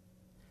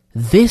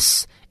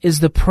 This is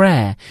the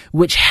prayer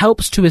which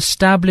helps to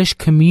establish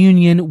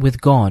communion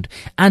with God,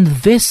 and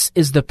this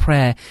is the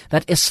prayer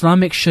that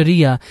Islamic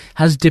Sharia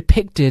has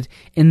depicted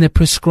in the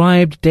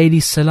prescribed daily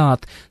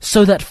salat,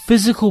 so that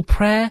physical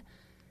prayer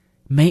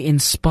may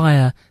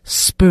inspire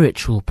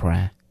spiritual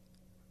prayer.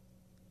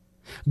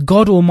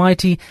 God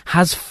Almighty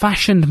has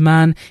fashioned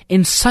man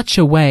in such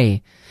a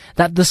way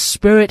that the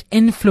spirit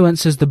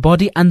influences the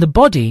body, and the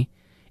body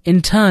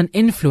in turn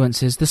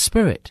influences the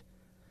spirit.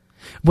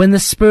 When the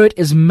spirit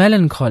is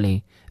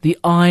melancholy, the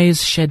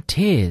eyes shed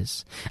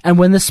tears, and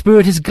when the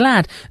spirit is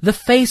glad, the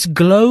face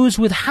glows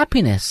with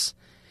happiness,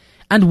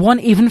 and one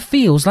even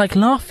feels like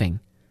laughing.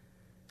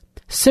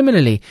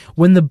 Similarly,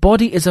 when the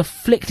body is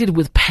afflicted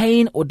with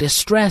pain or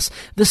distress,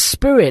 the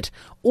spirit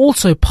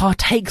also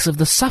partakes of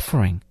the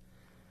suffering.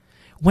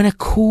 When a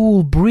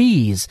cool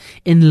breeze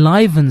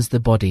enlivens the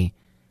body,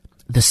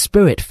 the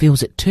spirit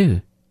feels it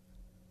too.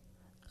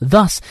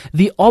 Thus,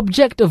 the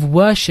object of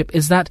worship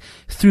is that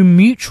through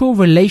mutual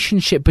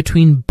relationship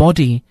between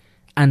body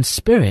and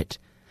spirit,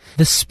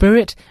 the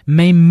spirit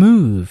may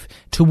move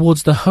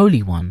towards the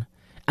Holy One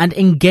and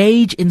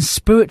engage in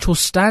spiritual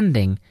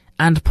standing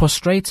and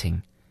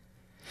prostrating.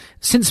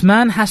 Since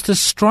man has to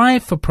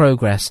strive for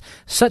progress,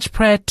 such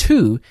prayer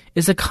too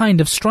is a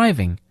kind of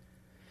striving.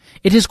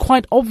 It is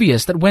quite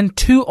obvious that when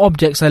two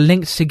objects are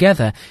linked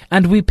together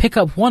and we pick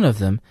up one of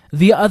them,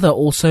 the other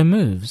also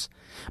moves.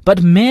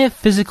 But mere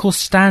physical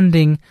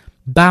standing,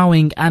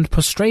 bowing and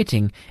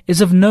prostrating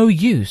is of no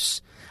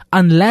use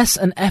unless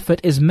an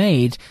effort is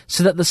made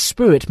so that the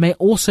spirit may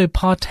also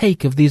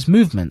partake of these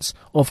movements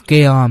of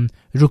qiyam,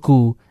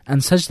 ruku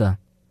and sajda.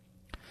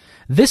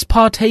 This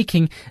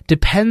partaking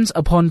depends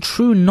upon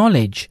true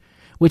knowledge,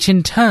 which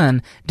in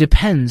turn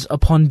depends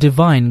upon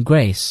divine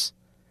grace.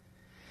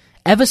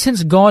 Ever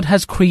since God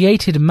has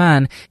created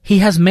man, He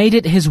has made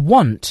it His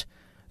wont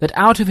that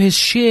out of His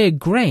sheer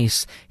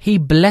grace He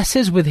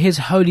blesses with His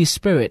Holy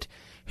Spirit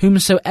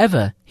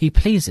whomsoever He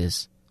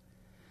pleases.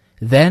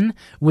 Then,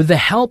 with the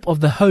help of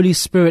the Holy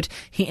Spirit,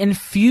 He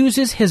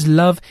infuses His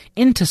love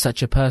into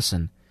such a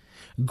person,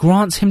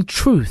 grants him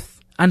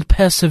truth and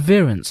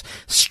perseverance,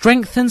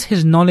 strengthens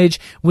his knowledge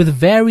with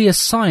various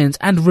science,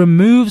 and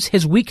removes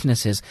his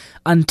weaknesses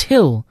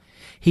until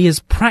he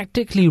is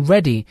practically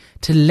ready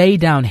to lay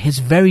down his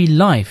very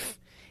life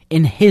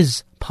in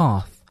his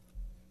path.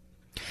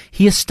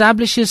 He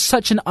establishes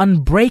such an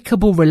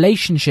unbreakable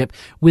relationship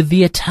with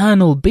the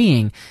eternal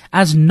being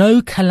as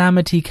no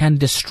calamity can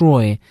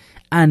destroy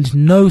and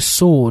no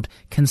sword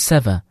can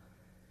sever.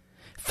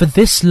 For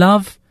this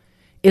love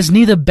is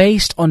neither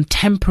based on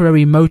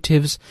temporary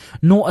motives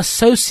nor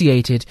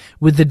associated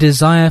with the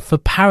desire for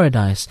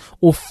paradise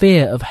or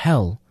fear of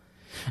hell,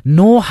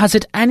 nor has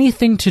it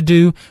anything to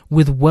do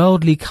with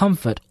worldly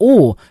comfort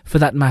or, for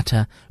that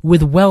matter,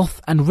 with wealth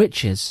and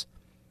riches.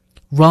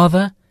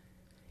 Rather,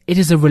 it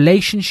is a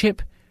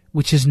relationship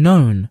which is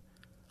known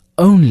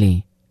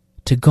only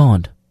to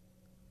God.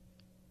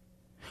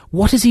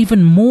 What is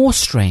even more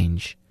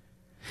strange,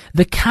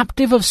 the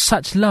captive of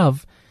such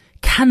love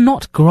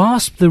cannot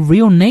grasp the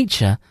real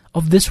nature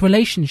of this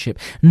relationship,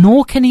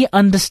 nor can he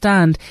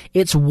understand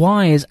its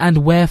whys and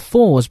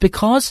wherefores,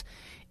 because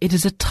it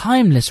is a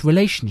timeless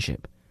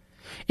relationship.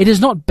 It is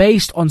not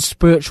based on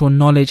spiritual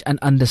knowledge and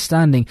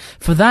understanding,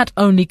 for that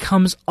only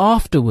comes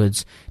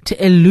afterwards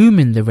to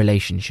illumine the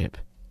relationship.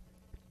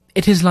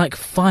 It is like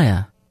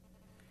fire,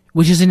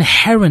 which is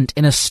inherent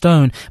in a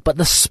stone, but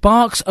the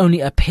sparks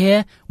only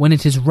appear when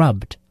it is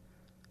rubbed.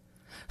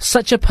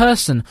 Such a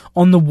person,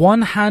 on the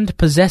one hand,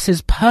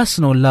 possesses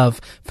personal love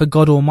for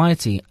God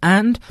Almighty,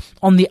 and,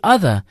 on the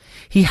other,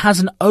 he has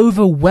an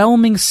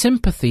overwhelming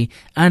sympathy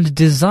and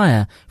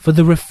desire for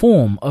the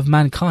reform of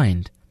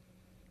mankind.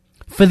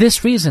 For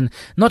this reason,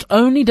 not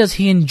only does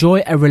he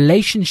enjoy a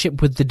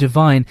relationship with the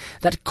divine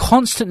that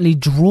constantly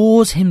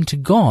draws him to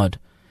God,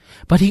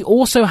 but he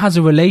also has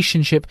a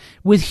relationship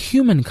with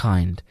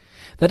humankind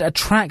that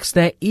attracts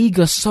their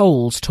eager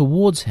souls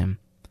towards him.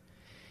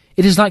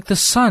 It is like the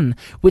sun,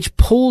 which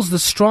pulls the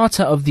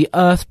strata of the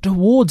earth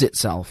towards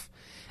itself,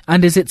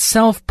 and is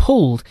itself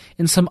pulled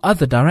in some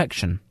other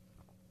direction.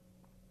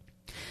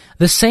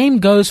 The same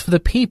goes for the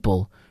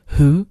people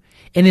who,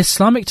 in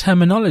Islamic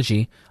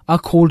terminology, are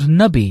called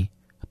Nabi,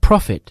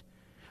 prophet,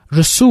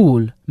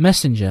 Rasul,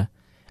 messenger,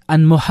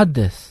 and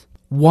Muhaddith,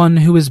 one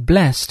who is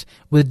blessed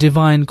with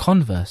divine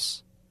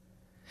converse.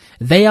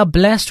 They are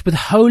blessed with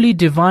holy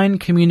divine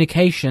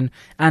communication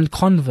and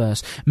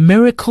converse.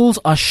 Miracles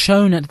are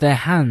shown at their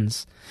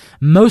hands.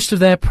 Most of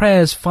their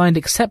prayers find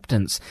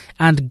acceptance,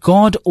 and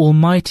God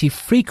Almighty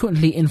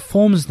frequently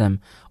informs them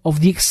of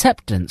the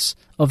acceptance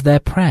of their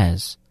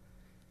prayers.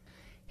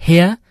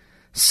 Here,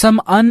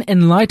 some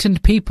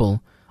unenlightened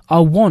people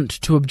are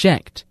wont to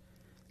object.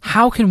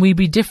 How can we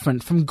be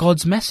different from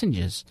God's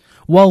messengers,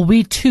 while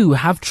we too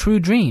have true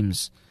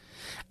dreams?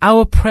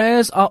 Our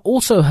prayers are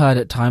also heard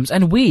at times,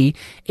 and we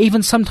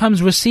even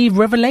sometimes receive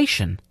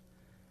revelation.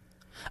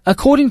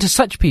 According to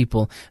such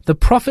people, the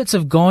prophets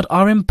of God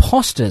are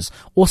impostors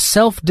or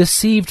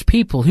self-deceived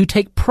people who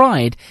take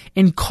pride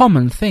in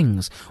common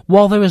things,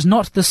 while there is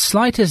not the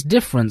slightest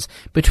difference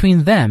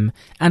between them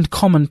and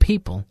common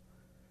people.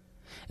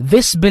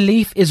 This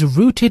belief is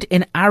rooted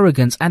in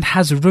arrogance and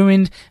has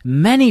ruined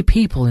many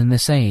people in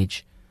this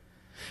age.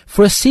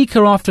 For a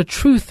seeker after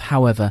truth,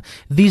 however,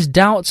 these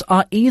doubts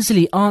are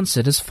easily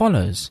answered as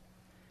follows.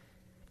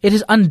 It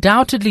is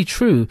undoubtedly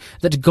true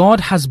that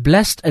God has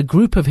blessed a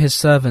group of his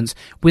servants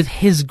with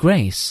his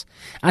grace,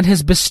 and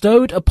has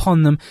bestowed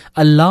upon them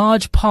a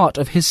large part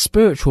of his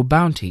spiritual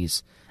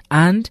bounties,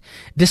 and,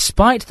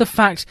 despite the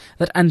fact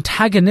that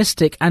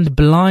antagonistic and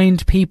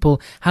blind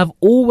people have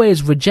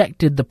always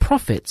rejected the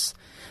prophets,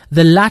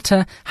 the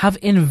latter have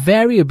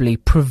invariably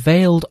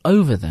prevailed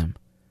over them.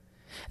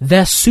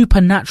 Their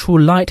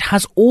supernatural light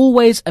has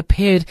always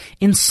appeared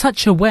in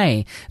such a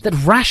way that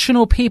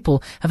rational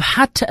people have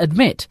had to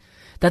admit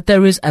that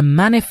there is a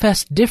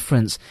manifest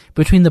difference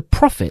between the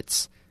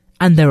prophets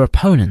and their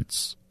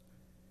opponents.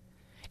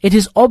 It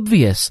is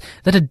obvious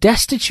that a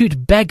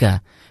destitute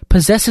beggar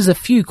possesses a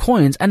few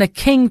coins, and a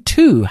king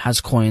too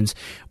has coins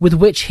with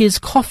which his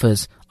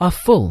coffers are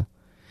full.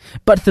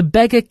 But the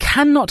beggar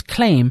cannot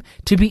claim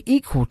to be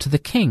equal to the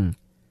king.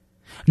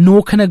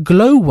 Nor can a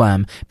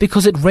glowworm,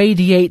 because it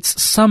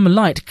radiates some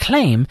light,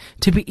 claim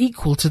to be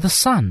equal to the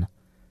sun.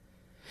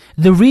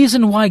 The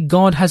reason why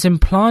God has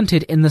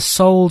implanted in the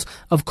souls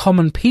of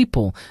common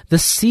people the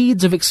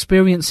seeds of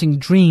experiencing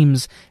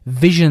dreams,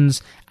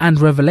 visions, and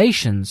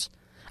revelations,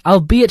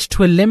 albeit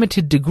to a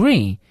limited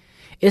degree,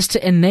 is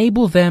to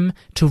enable them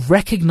to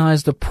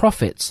recognize the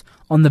prophets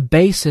on the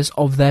basis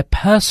of their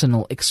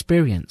personal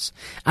experience,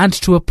 and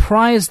to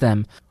apprise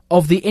them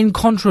of the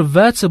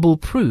incontrovertible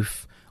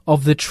proof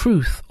of the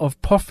truth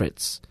of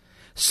prophets,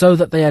 so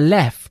that they are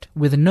left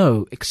with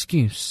no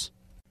excuse.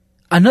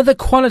 Another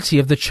quality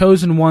of the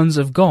chosen ones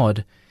of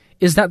God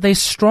is that they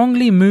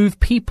strongly move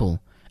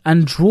people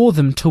and draw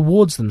them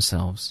towards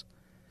themselves.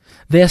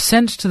 They are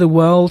sent to the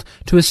world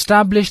to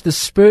establish the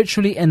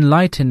spiritually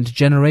enlightened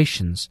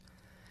generations.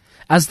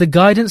 As the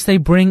guidance they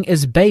bring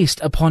is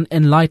based upon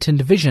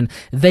enlightened vision,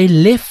 they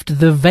lift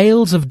the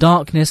veils of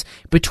darkness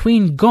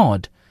between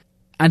God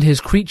and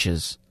his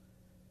creatures.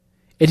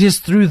 It is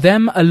through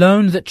them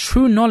alone that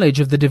true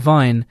knowledge of the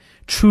divine,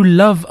 true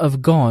love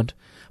of God,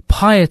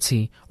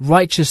 piety,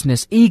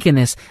 righteousness,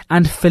 eagerness,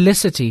 and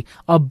felicity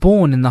are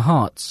born in the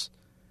hearts.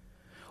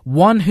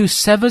 One who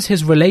severs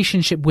his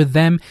relationship with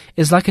them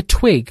is like a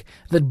twig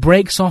that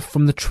breaks off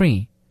from the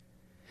tree.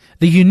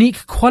 The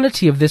unique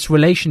quality of this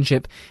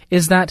relationship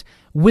is that,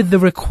 with the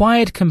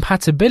required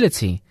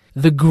compatibility,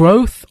 the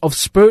growth of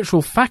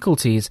spiritual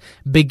faculties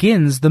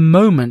begins the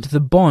moment the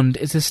bond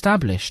is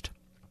established.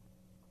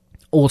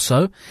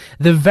 Also,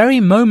 the very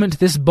moment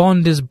this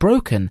bond is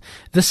broken,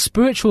 the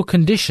spiritual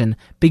condition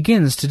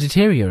begins to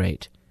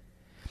deteriorate.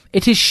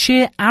 It is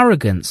sheer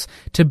arrogance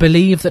to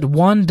believe that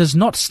one does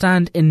not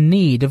stand in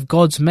need of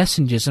God's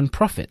messengers and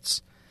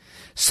prophets.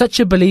 Such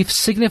a belief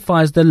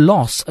signifies the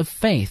loss of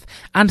faith,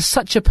 and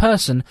such a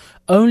person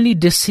only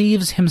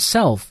deceives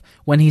himself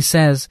when he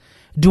says,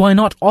 "Do I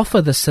not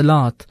offer the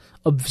salat,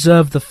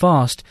 observe the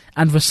fast,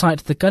 and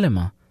recite the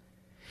kalimah?"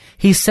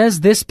 He says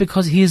this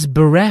because he is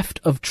bereft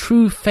of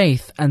true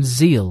faith and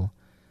zeal.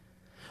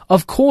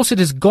 Of course it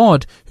is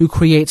God who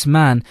creates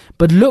man,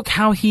 but look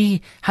how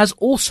he has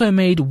also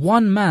made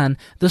one man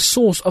the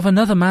source of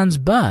another man's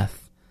birth.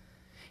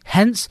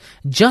 Hence,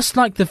 just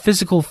like the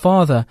physical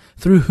father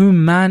through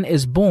whom man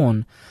is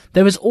born,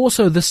 there is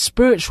also the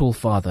spiritual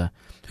father,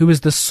 who is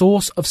the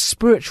source of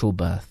spiritual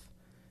birth.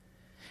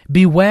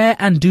 Beware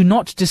and do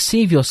not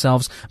deceive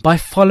yourselves by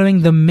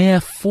following the mere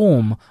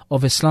form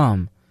of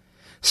Islam.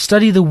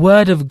 Study the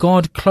word of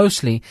God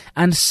closely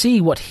and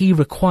see what he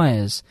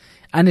requires,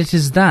 and it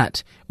is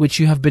that which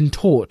you have been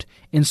taught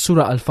in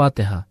Surah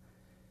Al-Fatiha.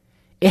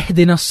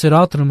 اهدنا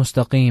الصراط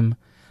المستقيم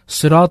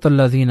صراط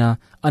الذين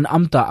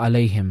أنعمت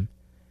عليهم.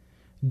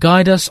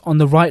 Guide us on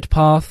the right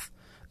path,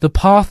 the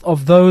path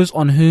of those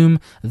on whom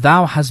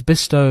thou hast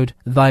bestowed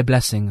thy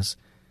blessings.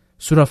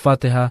 Surah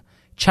Fatiha,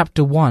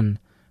 chapter 1,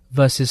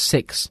 verses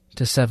 6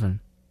 to 7.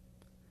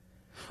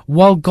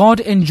 While God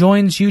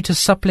enjoins you to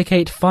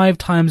supplicate 5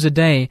 times a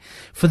day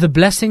for the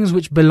blessings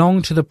which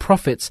belong to the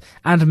prophets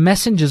and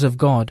messengers of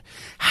God,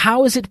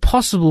 how is it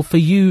possible for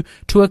you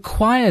to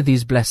acquire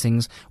these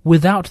blessings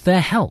without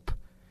their help?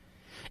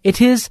 It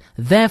is,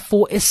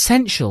 therefore,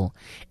 essential,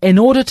 in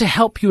order to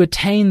help you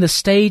attain the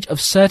stage of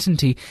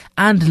certainty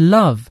and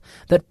love,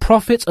 that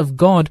prophets of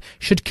God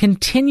should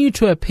continue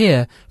to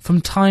appear from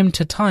time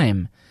to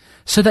time,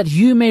 so that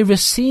you may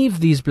receive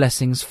these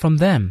blessings from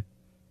them.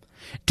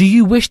 Do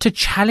you wish to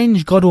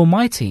challenge God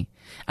Almighty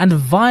and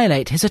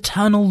violate His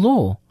eternal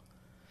law?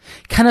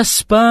 Can a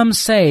sperm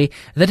say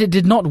that it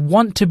did not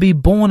want to be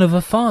born of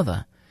a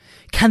father?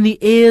 Can the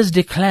ears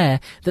declare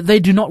that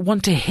they do not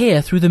want to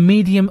hear through the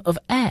medium of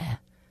air?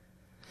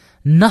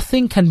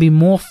 Nothing can be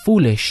more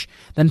foolish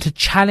than to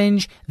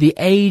challenge the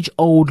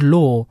age-old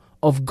law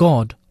of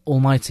God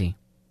Almighty.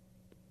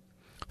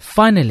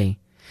 Finally,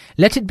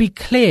 let it be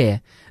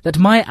clear that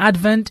my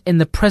advent in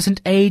the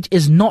present age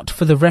is not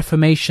for the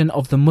reformation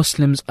of the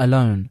Muslims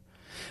alone,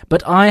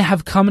 but I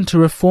have come to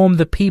reform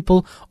the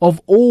people of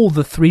all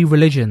the 3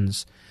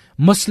 religions,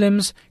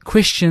 Muslims,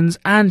 Christians,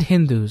 and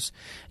Hindus,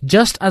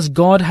 just as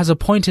God has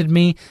appointed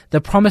me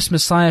the promised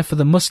Messiah for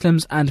the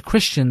Muslims and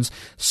Christians,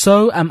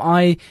 so am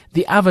I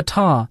the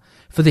avatar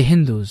for the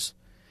Hindus.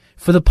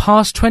 For the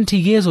past 20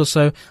 years or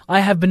so, I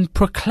have been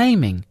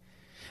proclaiming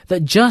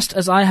that just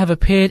as I have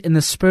appeared in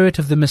the spirit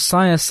of the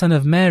Messiah, son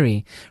of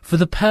Mary, for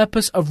the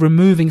purpose of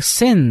removing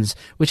sins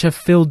which have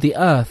filled the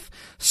earth,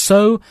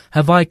 so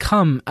have I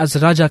come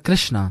as Raja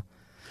Krishna,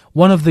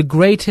 one of the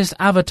greatest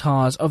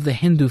avatars of the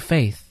Hindu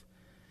faith.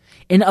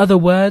 In other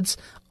words,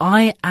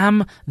 I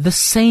am the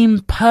same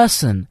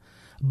person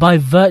by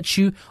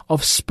virtue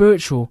of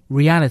spiritual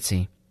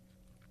reality.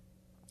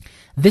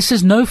 This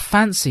is no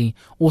fancy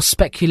or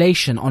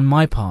speculation on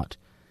my part.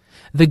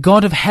 The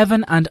God of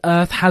heaven and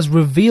earth has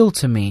revealed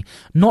to me,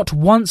 not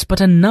once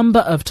but a number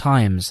of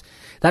times,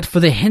 that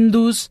for the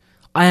Hindus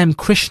I am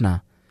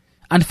Krishna,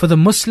 and for the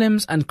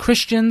Muslims and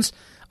Christians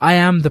I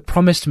am the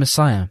promised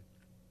Messiah.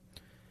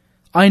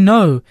 I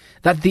know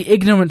that the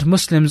ignorant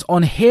Muslims,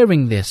 on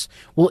hearing this,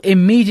 will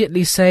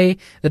immediately say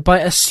that by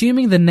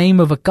assuming the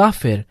name of a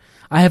kafir,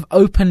 I have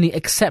openly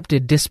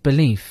accepted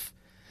disbelief.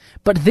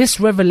 But this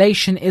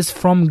revelation is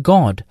from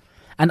God,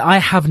 and I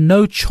have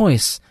no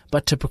choice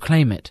but to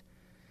proclaim it.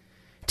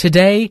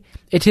 Today,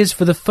 it is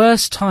for the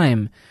first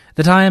time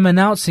that I am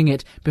announcing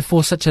it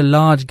before such a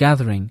large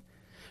gathering,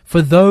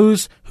 for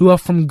those who are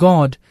from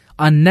God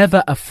are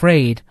never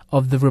afraid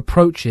of the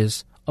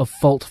reproaches of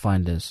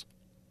fault-finders.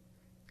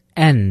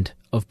 End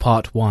of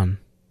part 1.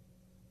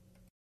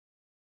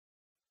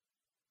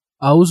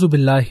 A'udhu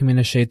billahi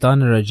minash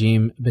shaitanir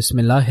rajim.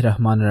 Bismillahir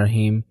Rahmanir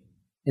Rahim.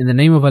 In the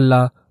name of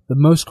Allah, the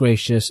most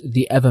gracious,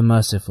 the ever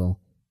merciful.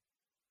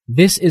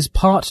 This is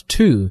part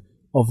 2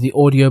 of the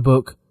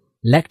audiobook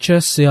Lecture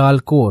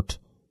Sialkot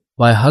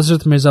by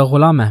Hazrat Mirza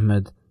Ghulam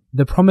Ahmad,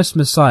 the promised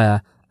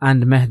Messiah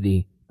and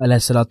Mahdi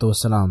alayhi salatu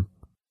wasalam.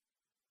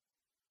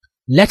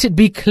 Let it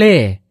be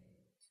clear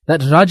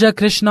that Raja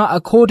Krishna,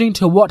 according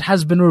to what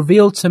has been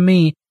revealed to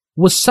me,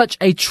 was such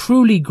a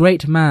truly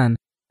great man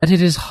that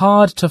it is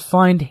hard to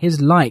find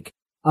his like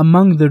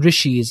among the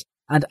rishis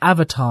and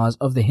avatars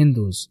of the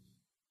Hindus.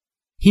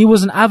 He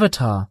was an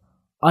avatar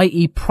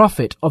i.e.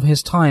 prophet of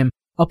his time,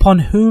 upon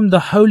whom the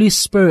Holy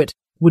Spirit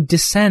would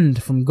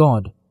descend from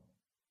God.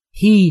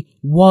 He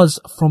was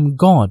from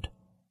God,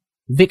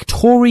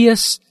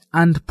 victorious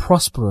and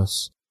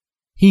prosperous.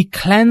 He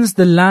cleansed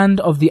the land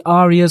of the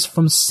Aryas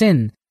from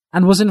sin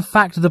and was in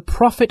fact the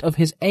prophet of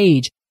his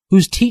age,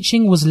 whose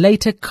teaching was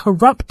later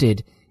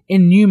corrupted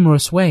in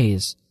numerous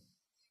ways.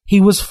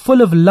 He was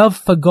full of love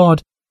for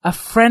God, a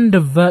friend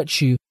of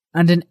virtue,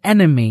 and an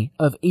enemy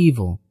of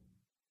evil.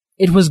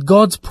 It was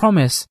God's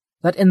promise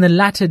that in the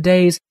latter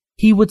days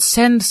he would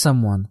send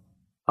someone,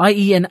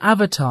 i.e. an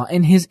avatar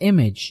in his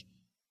image.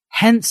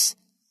 Hence,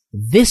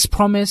 this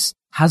promise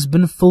has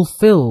been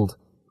fulfilled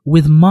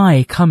with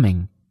my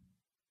coming.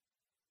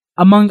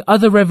 Among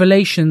other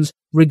revelations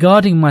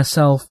regarding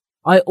myself,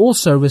 I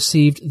also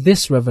received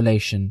this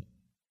revelation.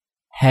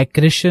 है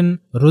कृष्ण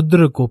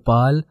रुद्र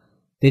गोपाल,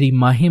 तेरी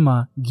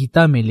महिमा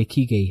गीता में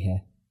लिखी गई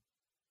है.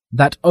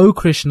 That, O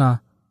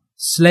Krishna,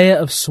 slayer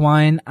of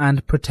swine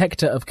and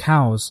protector of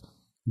cows,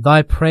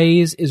 thy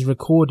praise is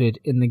recorded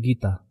in the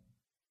Gita.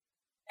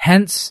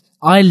 Hence,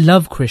 I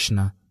love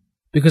Krishna,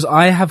 because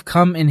I have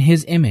come in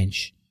his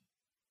image.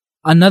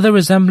 Another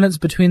resemblance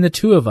between the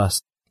two of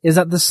us is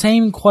that the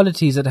same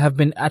qualities that have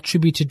been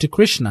attributed to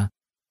Krishna,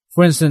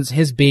 for instance,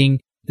 his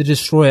being the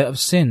destroyer of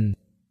sin.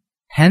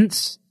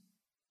 Hence,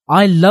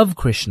 I love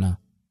Krishna,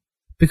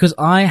 because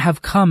I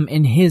have come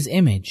in his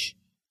image.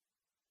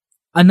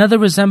 Another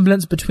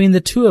resemblance between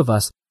the two of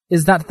us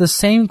is that the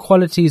same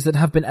qualities that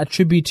have been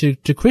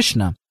attributed to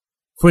Krishna,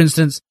 for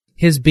instance,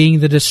 his being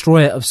the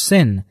destroyer of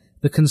sin,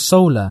 the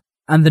consoler,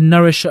 and the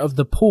nourisher of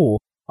the poor,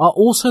 are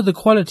also the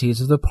qualities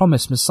of the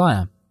promised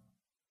Messiah.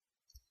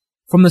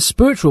 From the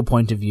spiritual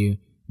point of view,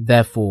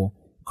 therefore,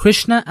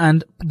 Krishna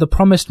and the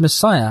promised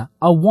Messiah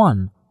are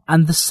one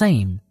and the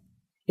same.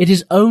 It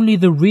is only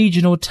the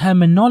regional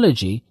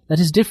terminology that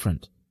is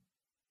different.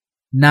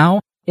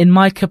 Now, in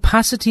my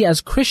capacity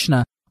as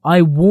Krishna,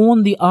 I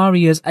warn the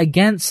Aryas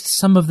against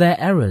some of their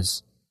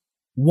errors.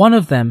 One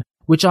of them,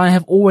 which I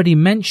have already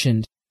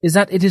mentioned, is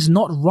that it is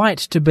not right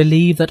to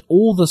believe that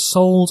all the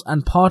souls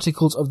and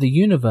particles of the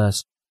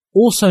universe,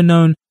 also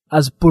known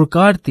as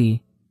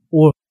Purkarti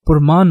or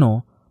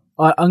Purmano,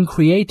 are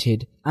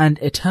uncreated and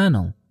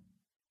eternal.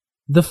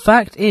 The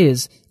fact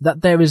is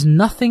that there is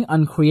nothing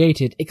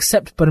uncreated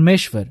except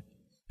Parmeshwar,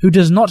 who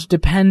does not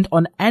depend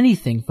on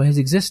anything for his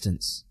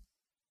existence.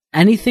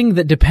 Anything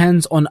that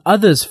depends on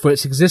others for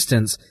its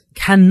existence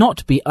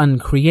cannot be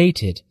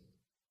uncreated.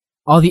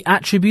 Are the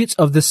attributes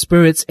of the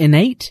spirits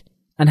innate,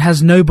 and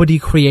has nobody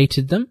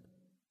created them?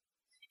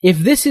 If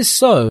this is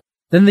so,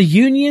 then the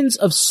unions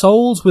of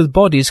souls with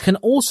bodies can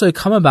also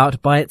come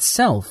about by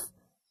itself,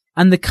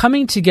 and the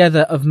coming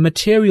together of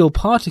material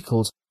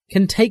particles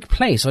can take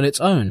place on its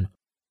own.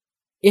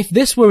 If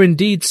this were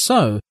indeed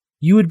so,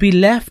 you would be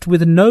left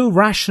with no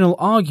rational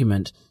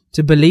argument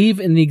to believe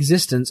in the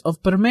existence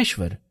of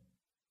Parmeshwar.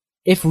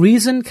 If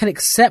reason can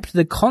accept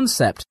the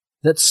concept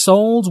that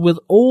souls with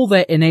all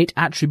their innate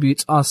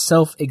attributes are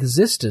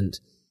self-existent,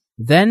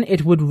 then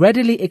it would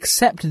readily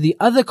accept the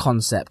other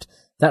concept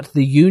that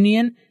the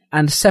union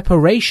and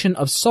separation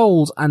of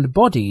souls and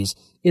bodies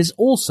is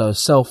also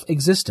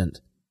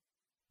self-existent.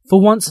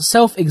 For once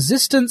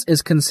self-existence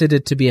is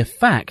considered to be a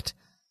fact,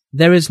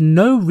 there is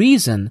no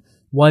reason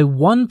why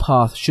one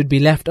path should be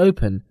left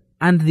open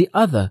and the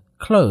other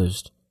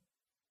closed.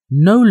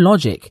 No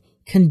logic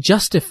can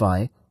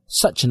justify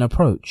such an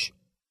approach.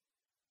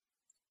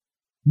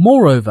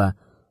 Moreover,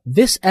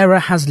 this error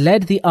has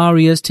led the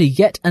Aryas to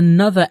yet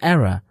another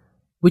error,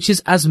 which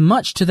is as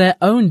much to their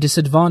own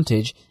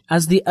disadvantage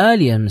as the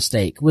earlier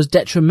mistake was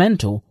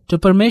detrimental to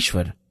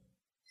Parmeshwar.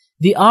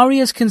 The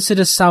Aryas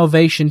consider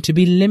salvation to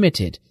be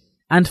limited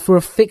and for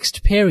a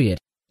fixed period,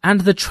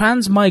 and the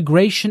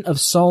transmigration of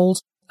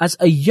souls as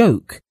a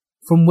yoke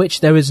from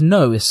which there is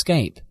no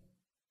escape.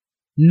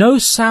 No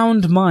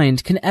sound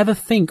mind can ever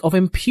think of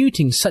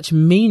imputing such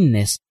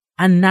meanness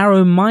and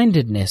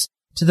narrow-mindedness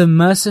to the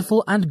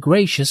merciful and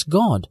gracious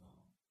God.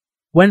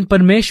 When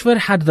Parmeshwar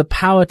had the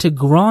power to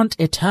grant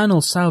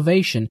eternal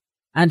salvation,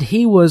 and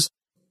he was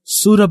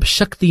Surabh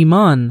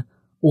Shaktiman,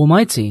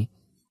 Almighty,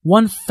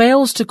 one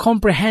fails to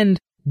comprehend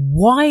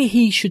why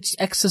he should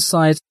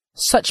exercise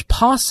such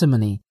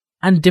parsimony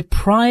and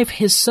deprive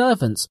his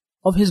servants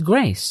of his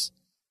grace.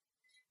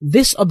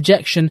 This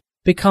objection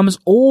becomes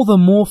all the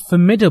more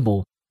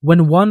formidable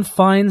when one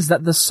finds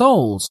that the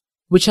souls,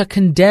 which are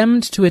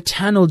condemned to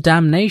eternal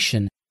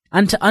damnation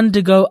and to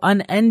undergo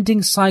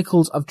unending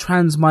cycles of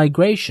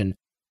transmigration,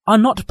 are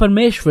not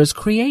Parmeshwar's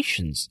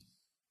creations.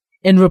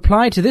 In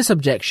reply to this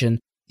objection,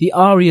 the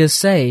Aryas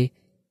say,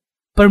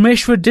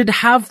 Parmeshwar did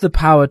have the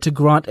power to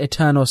grant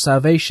eternal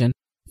salvation,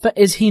 for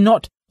is he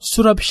not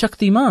Surabh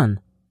Shaktiman?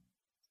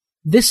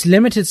 This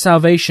limited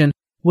salvation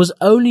was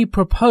only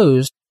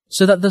proposed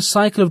so that the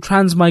cycle of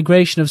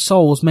transmigration of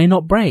souls may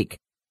not break.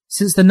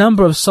 Since the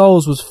number of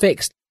souls was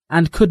fixed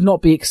and could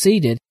not be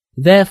exceeded,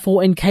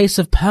 therefore in case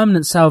of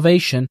permanent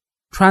salvation,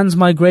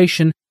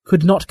 transmigration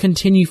could not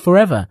continue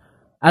forever,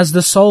 as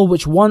the soul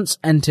which once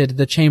entered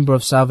the chamber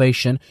of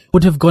salvation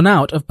would have gone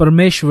out of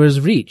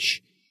Parmeshwar's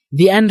reach.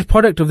 The end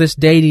product of this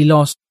daily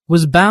loss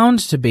was bound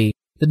to be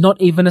that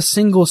not even a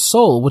single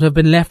soul would have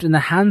been left in the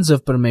hands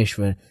of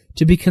Parameshwar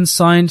to be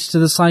consigned to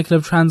the cycle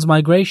of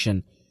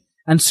transmigration,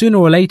 and sooner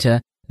or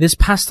later this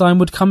pastime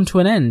would come to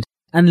an end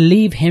and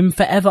leave him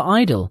forever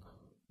idle.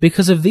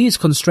 Because of these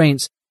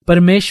constraints,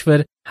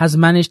 Parameshwar has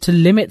managed to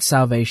limit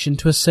salvation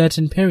to a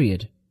certain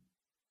period.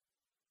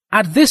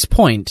 At this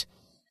point,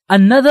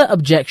 another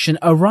objection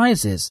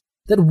arises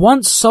that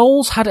once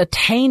souls had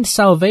attained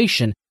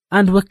salvation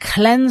and were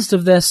cleansed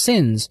of their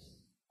sins,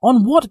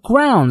 on what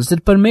grounds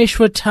did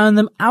Parameshwar turn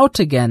them out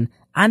again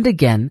and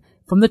again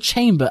from the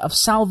chamber of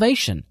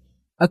salvation?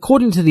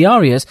 According to the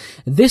Aryas,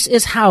 this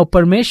is how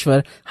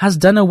Parameshwar has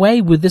done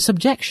away with this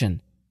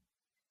objection.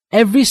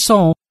 Every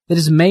soul that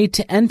is made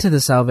to enter the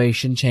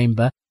salvation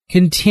chamber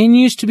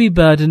continues to be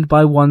burdened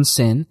by one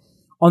sin,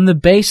 on the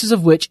basis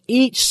of which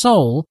each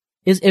soul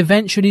is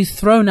eventually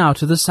thrown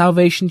out of the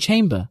salvation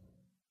chamber.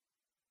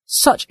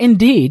 Such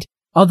indeed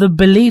are the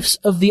beliefs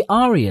of the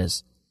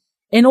Aryas.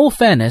 In all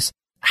fairness,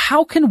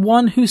 how can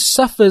one who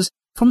suffers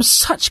from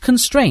such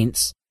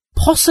constraints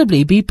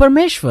possibly be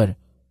Parameshwar?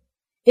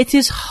 It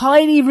is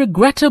highly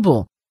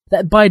regrettable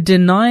that by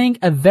denying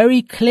a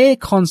very clear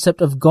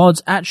concept of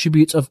God's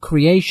attributes of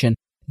creation,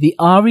 the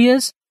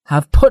Aryas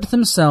have put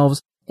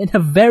themselves in a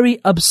very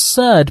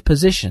absurd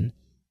position,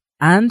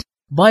 and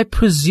by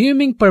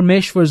presuming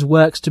Parameshwar's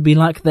works to be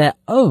like their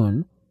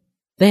own,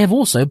 they have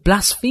also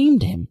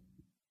blasphemed him.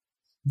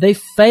 They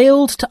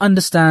failed to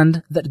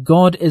understand that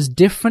God is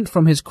different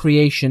from his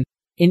creation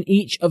in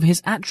each of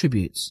his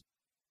attributes.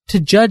 To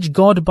judge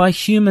God by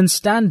human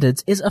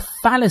standards is a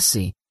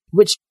fallacy,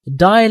 which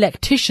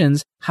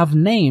dialecticians have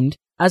named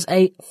as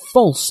a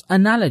false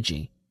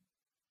analogy.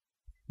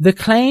 The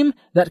claim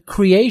that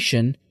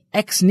creation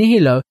ex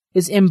nihilo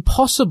is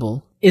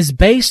impossible is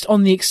based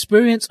on the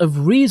experience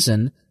of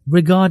reason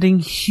regarding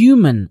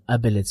human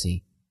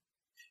ability.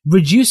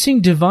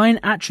 Reducing divine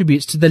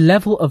attributes to the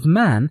level of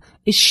man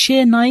is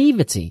sheer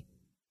naivety.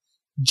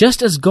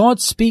 Just as God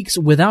speaks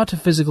without a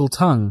physical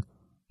tongue,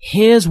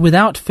 hears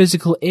without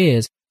physical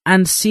ears,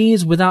 and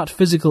sees without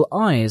physical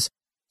eyes,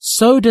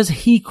 so does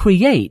he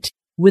create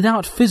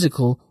without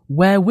physical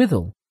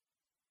wherewithal.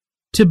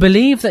 To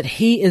believe that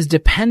he is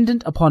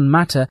dependent upon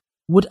matter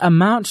would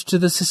amount to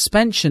the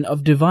suspension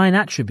of divine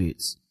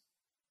attributes.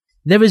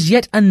 There is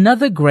yet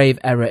another grave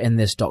error in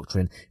this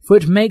doctrine, for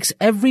it makes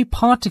every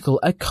particle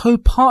a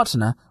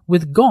co-partner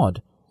with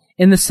God,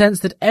 in the sense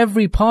that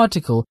every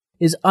particle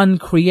is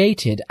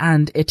uncreated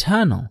and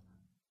eternal.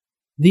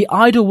 The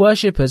idol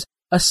worshippers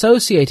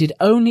associated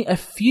only a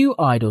few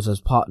idols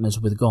as partners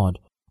with God,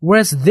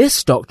 whereas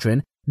this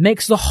doctrine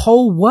makes the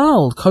whole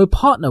world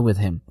co-partner with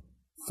him.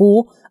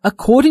 For,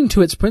 according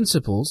to its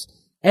principles,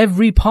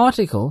 every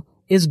particle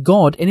is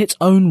God in its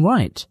own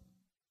right.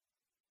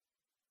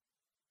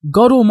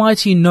 God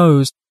Almighty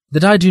knows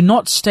that I do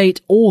not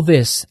state all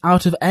this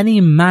out of any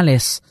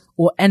malice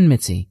or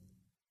enmity.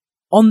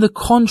 On the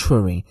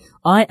contrary,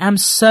 I am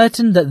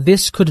certain that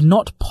this could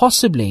not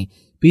possibly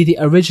be the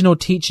original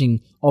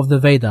teaching of the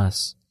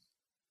Vedas.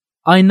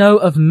 I know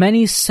of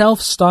many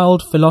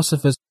self-styled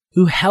philosophers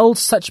who held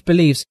such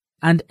beliefs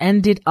and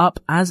ended up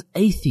as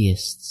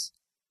atheists.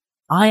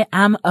 I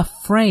am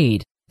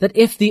afraid that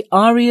if the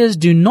Aryas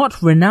do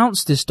not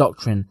renounce this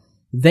doctrine,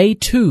 they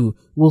too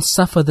will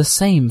suffer the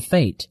same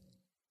fate.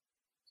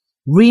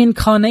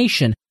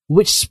 Reincarnation,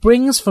 which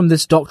springs from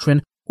this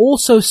doctrine,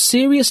 also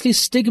seriously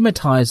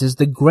stigmatizes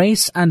the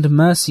grace and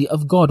mercy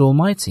of God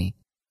Almighty.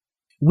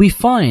 We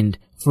find,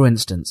 for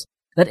instance,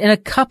 that in a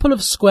couple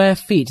of square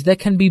feet there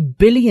can be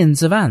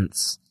billions of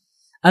ants.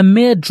 A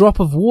mere drop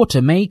of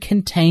water may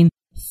contain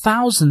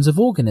thousands of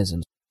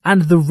organisms,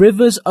 and the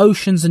rivers,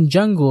 oceans, and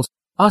jungles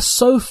are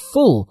so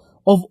full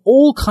of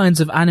all kinds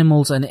of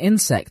animals and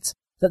insects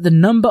that the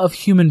number of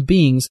human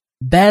beings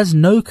bears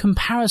no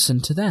comparison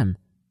to them.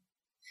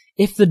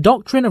 If the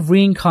doctrine of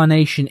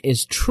reincarnation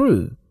is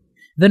true,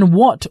 then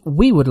what,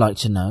 we would like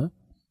to know,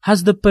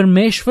 has the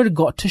Parameshwar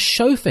got to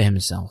show for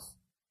himself?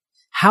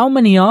 How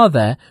many are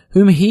there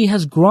whom he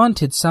has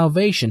granted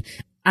salvation,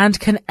 and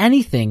can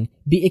anything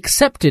be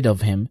accepted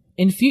of him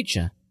in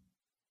future?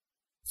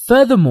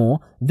 Furthermore,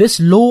 this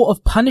law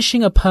of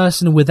punishing a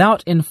person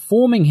without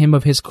informing him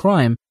of his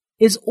crime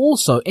is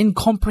also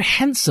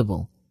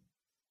incomprehensible.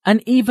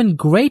 An even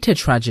greater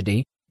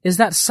tragedy is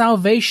that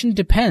salvation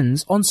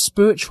depends on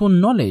spiritual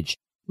knowledge,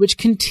 which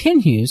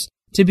continues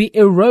to be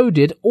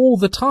eroded all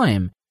the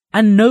time,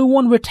 and no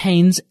one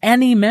retains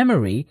any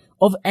memory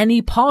of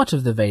any part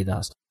of the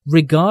Vedas,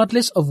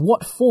 regardless of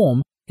what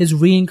form his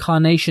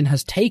reincarnation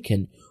has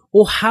taken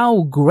or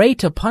how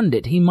great a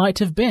pundit he might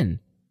have been.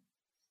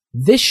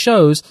 This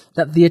shows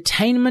that the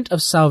attainment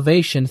of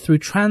salvation through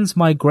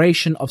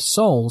transmigration of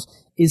souls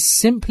is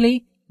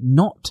simply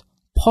not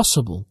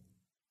possible.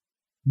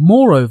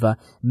 Moreover,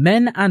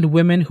 men and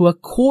women who are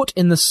caught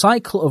in the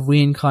cycle of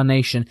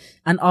reincarnation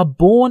and are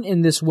born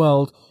in this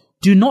world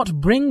do not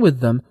bring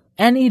with them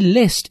any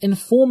list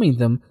informing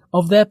them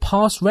of their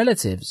past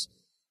relatives,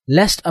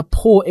 lest a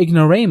poor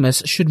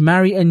ignoramus should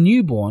marry a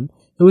newborn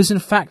who is in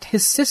fact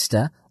his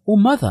sister or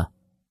mother.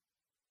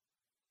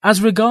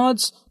 As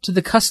regards to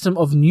the custom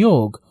of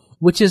Nyog,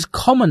 which is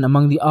common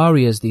among the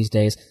Aryas these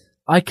days,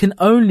 I can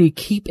only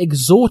keep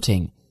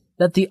exhorting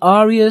that the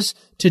Aryas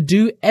to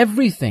do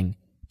everything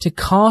to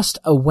cast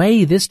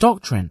away this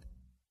doctrine.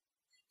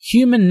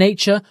 Human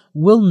nature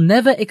will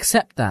never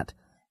accept that,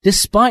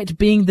 despite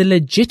being the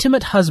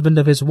legitimate husband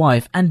of his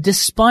wife and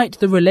despite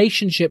the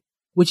relationship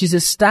which is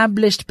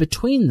established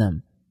between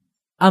them.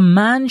 A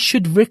man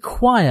should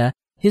require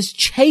his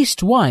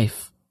chaste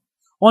wife,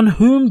 on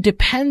whom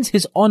depends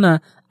his honor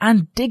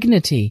and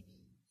dignity,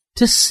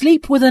 to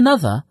sleep with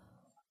another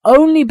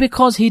only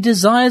because he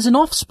desires an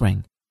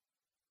offspring.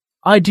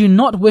 I do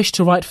not wish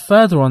to write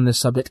further on this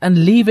subject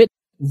and leave it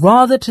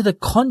rather to the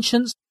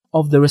conscience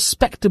of the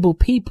respectable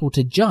people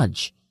to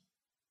judge.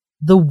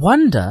 The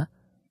wonder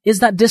is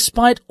that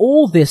despite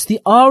all this, the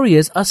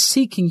Aryas are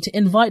seeking to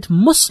invite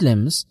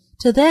Muslims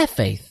to their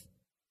faith.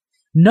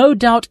 No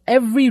doubt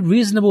every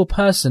reasonable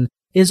person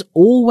is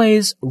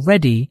always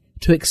ready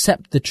to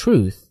accept the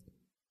truth,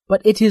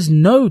 but it is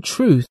no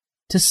truth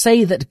to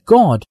say that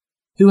God,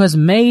 who has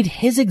made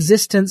his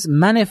existence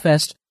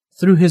manifest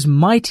through his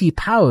mighty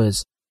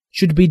powers,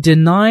 should be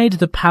denied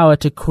the power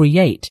to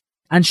create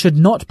and should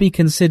not be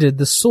considered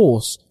the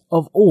source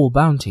of all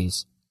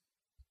bounties.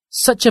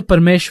 Such a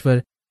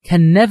Parmeshwar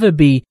can never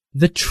be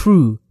the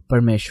true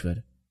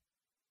Parmeshwar.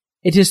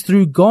 It is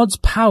through God's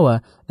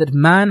power that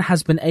man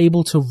has been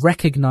able to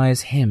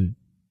recognize him.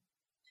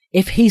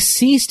 If he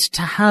ceased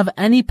to have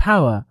any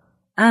power,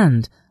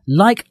 and,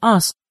 like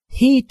us,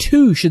 he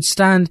too should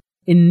stand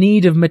in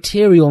need of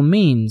material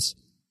means,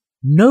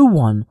 no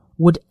one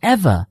would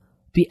ever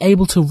be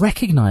able to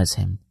recognize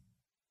him.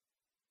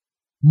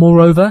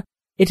 Moreover,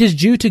 it is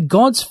due to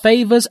God's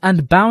favors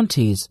and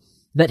bounties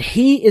that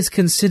he is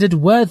considered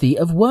worthy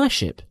of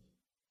worship.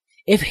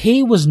 If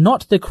he was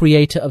not the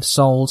creator of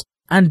souls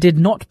and did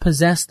not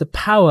possess the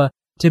power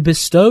to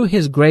bestow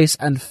his grace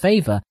and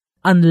favor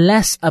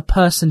unless a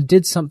person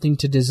did something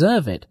to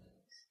deserve it,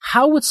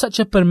 how would such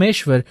a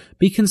Parmeshwar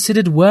be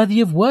considered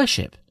worthy of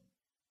worship?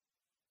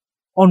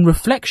 On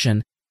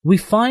reflection, we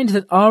find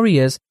that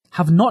Aryas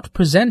have not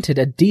presented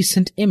a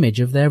decent image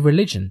of their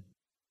religion.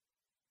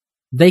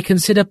 They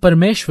consider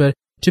Parmeshwar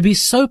to be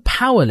so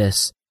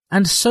powerless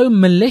and so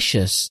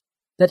malicious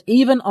that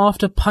even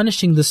after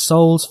punishing the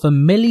souls for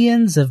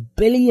millions of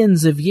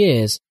billions of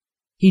years,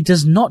 he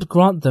does not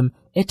grant them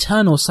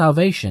eternal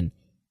salvation,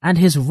 and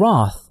his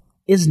wrath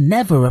is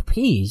never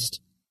appeased.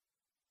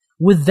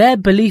 With their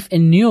belief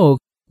in Nyog,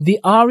 the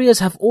Aryas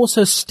have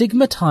also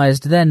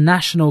stigmatized their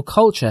national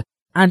culture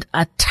and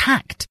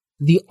attacked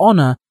the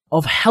honor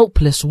of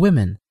helpless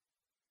women.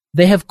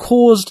 They have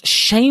caused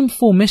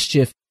shameful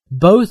mischief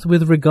both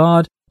with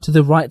regard to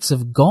the rights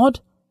of God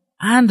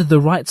and the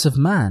rights of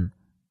man.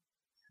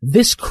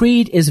 This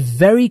creed is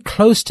very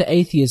close to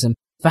atheism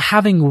for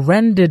having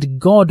rendered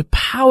God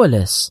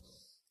powerless,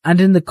 and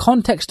in the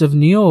context of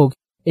Nyog,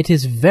 it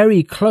is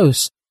very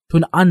close to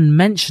an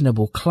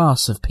unmentionable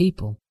class of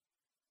people.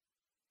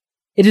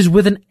 It is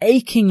with an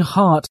aching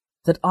heart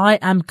that I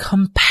am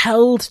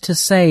compelled to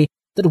say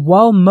that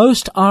while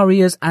most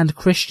Aryas and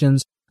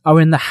Christians are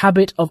in the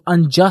habit of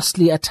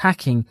unjustly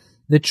attacking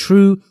the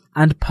true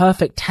and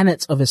perfect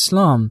tenets of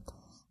Islam,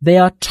 they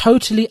are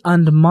totally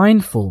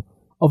unmindful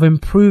of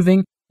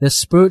improving the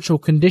spiritual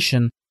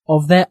condition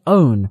of their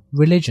own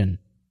religion.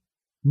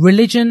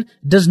 Religion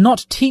does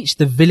not teach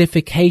the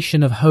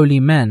vilification of holy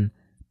men,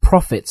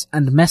 prophets,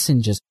 and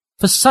messengers,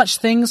 for such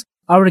things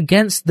are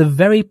against the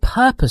very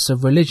purpose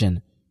of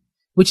religion,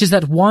 which is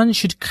that one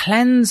should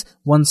cleanse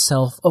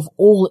oneself of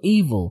all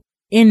evil,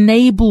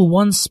 enable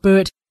one's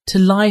spirit to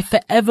lie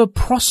forever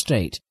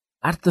prostrate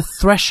at the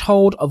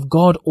threshold of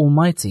God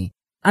Almighty,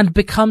 and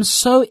become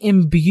so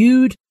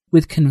imbued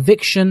with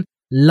conviction,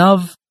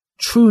 love,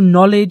 true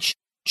knowledge,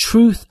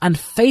 truth, and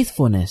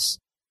faithfulness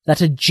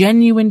that a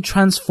genuine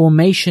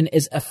transformation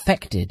is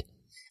effected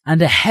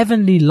and a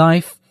heavenly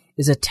life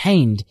is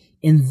attained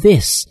in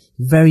this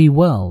very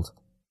world.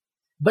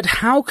 But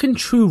how can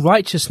true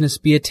righteousness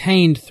be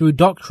attained through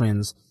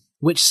doctrines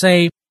which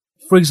say,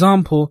 for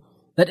example,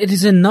 that it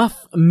is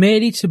enough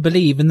merely to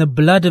believe in the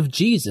blood of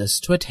Jesus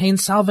to attain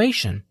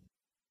salvation?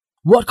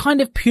 What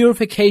kind of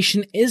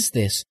purification is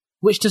this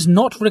which does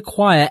not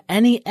require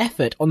any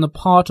effort on the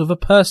part of a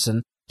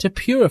person to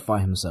purify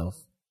himself?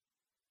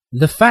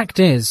 The fact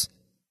is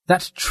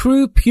that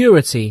true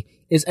purity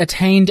is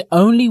attained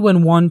only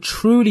when one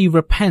truly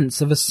repents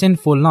of a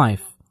sinful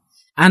life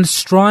and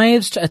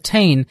strives to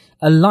attain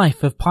a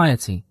life of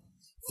piety,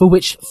 for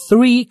which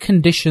 3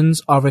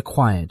 conditions are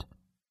required.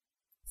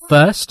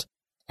 First,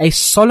 a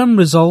solemn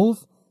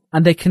resolve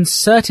and a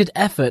concerted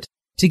effort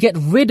to get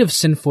rid of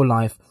sinful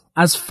life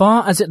as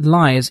far as it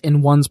lies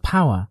in one's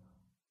power.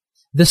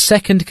 The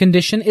second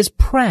condition is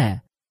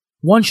prayer.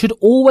 One should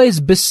always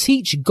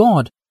beseech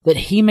God that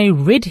he may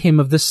rid him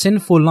of the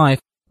sinful life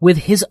with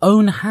his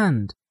own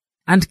hand,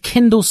 and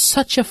kindle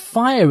such a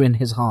fire in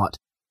his heart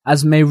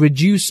as may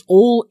reduce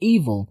all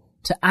evil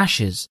to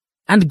ashes,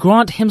 and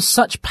grant him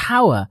such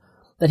power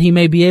that he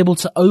may be able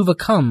to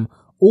overcome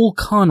all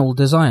carnal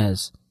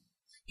desires.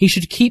 He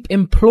should keep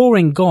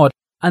imploring God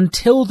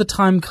until the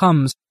time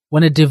comes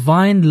when a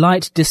divine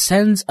light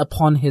descends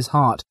upon his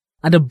heart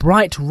and a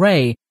bright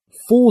ray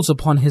falls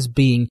upon his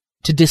being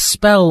to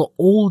dispel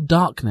all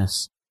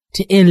darkness,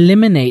 to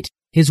eliminate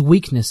his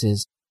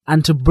weaknesses,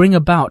 and to bring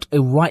about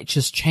a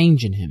righteous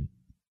change in him.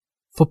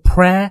 For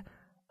prayer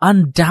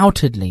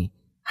undoubtedly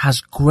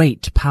has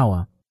great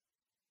power.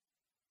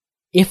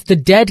 If the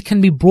dead can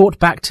be brought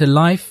back to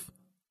life,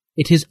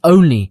 it is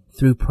only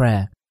through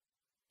prayer.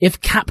 If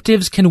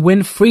captives can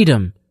win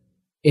freedom,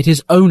 it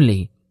is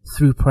only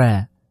through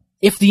prayer.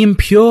 If the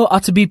impure are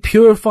to be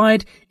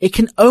purified, it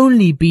can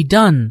only be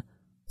done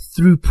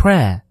through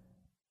prayer.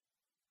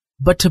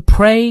 But to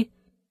pray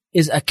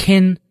is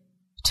akin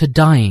to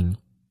dying.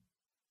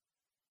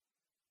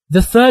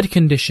 The third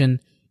condition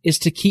is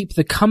to keep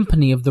the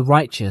company of the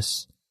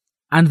righteous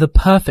and the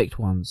perfect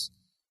ones,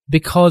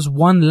 because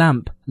one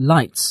lamp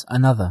lights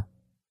another.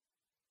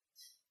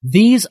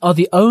 These are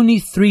the only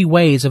three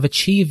ways of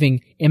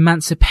achieving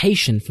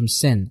emancipation from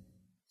sin.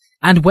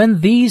 And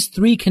when these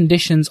three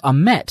conditions are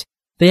met,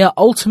 they are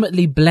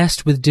ultimately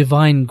blessed with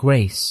divine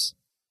grace.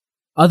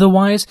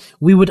 Otherwise,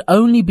 we would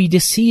only be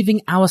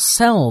deceiving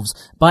ourselves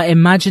by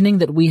imagining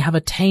that we have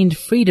attained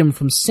freedom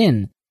from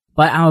sin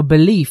by our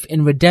belief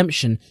in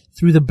redemption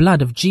through the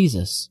blood of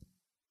Jesus.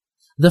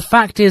 The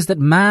fact is that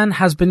man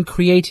has been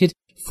created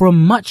for a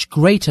much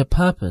greater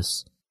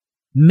purpose.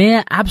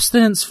 Mere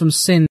abstinence from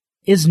sin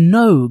is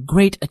no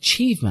great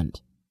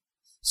achievement.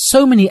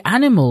 So many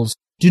animals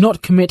do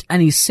not commit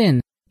any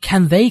sin.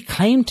 Can they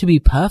claim to be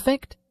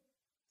perfect?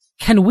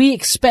 Can we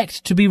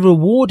expect to be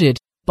rewarded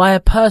by a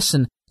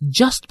person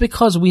just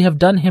because we have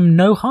done him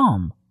no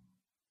harm?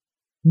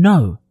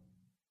 No.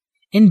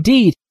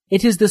 Indeed,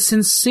 it is the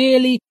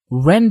sincerely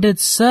rendered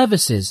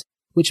services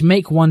which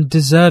make one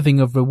deserving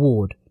of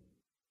reward.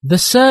 The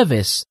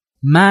service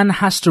man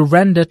has to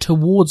render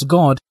towards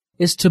God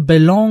is to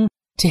belong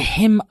to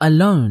him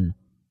alone,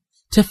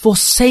 to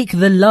forsake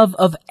the love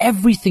of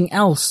everything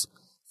else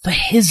for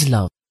his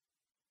love,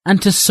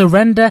 and to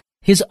surrender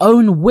his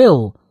own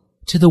will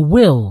to the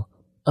will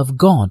of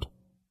God.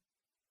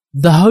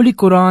 The Holy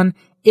Quran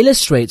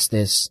illustrates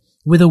this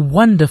with a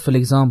wonderful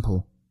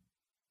example.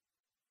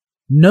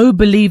 No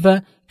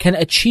believer can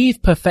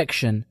achieve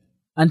perfection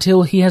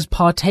until he has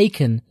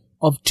partaken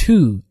of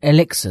two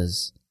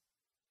elixirs.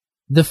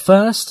 The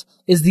first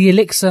is the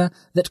elixir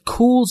that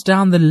cools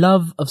down the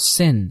love of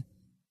sin,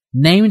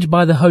 named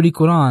by the Holy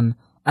Quran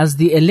as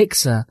the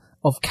elixir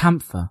of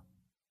camphor.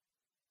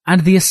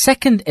 And the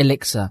second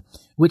elixir,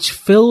 which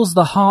fills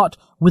the heart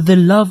with the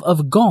love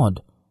of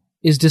God,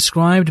 is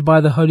described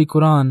by the Holy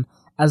Quran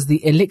as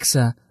the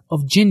elixir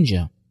of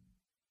ginger.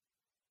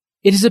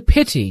 It is a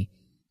pity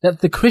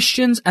that the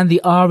Christians and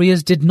the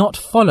Aryas did not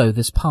follow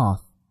this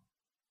path.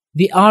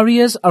 The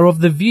Aryas are of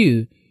the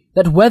view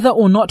that whether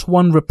or not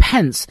one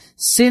repents,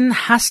 sin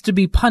has to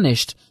be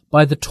punished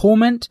by the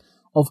torment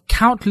of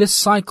countless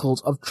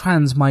cycles of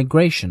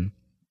transmigration.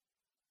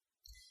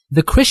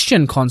 The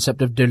Christian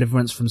concept of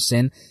deliverance from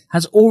sin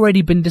has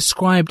already been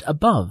described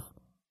above.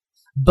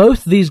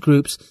 Both these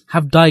groups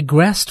have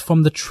digressed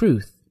from the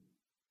truth.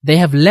 They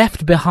have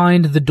left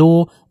behind the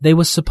door they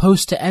were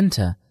supposed to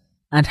enter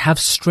and have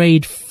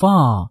strayed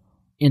far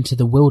into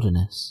the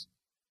wilderness.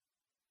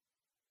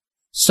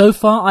 So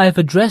far I have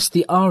addressed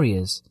the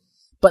Aryas,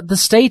 but the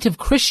state of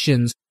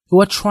Christians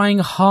who are trying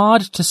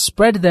hard to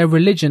spread their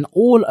religion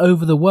all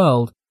over the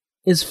world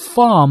is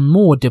far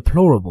more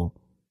deplorable.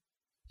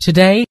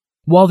 Today,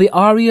 while the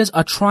Aryas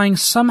are trying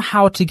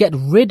somehow to get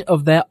rid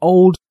of their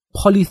old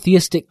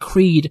polytheistic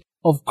creed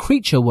of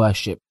creature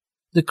worship,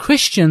 the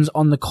Christians,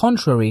 on the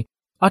contrary,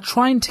 are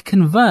trying to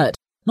convert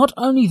not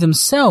only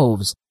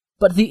themselves,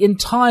 but the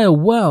entire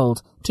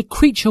world to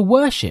creature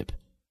worship.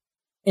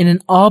 In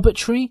an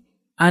arbitrary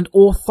and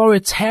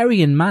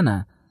authoritarian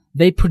manner,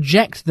 they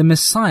project the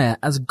Messiah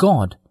as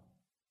God.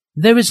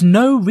 There is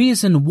no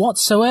reason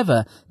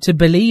whatsoever to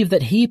believe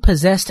that he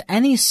possessed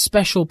any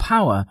special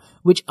power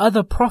which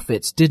other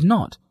prophets did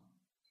not.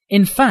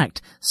 In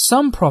fact,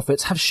 some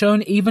prophets have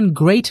shown even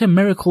greater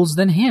miracles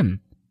than him.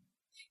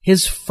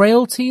 His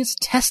frailties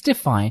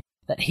testify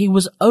that he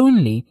was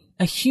only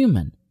a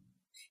human.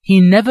 He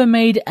never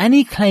made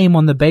any claim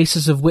on the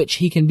basis of which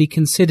he can be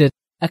considered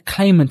a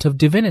claimant of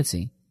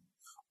divinity.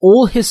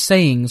 All his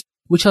sayings,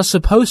 which are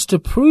supposed to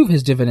prove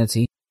his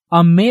divinity,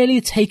 are merely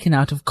taken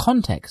out of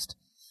context.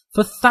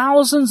 For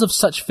thousands of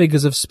such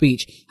figures of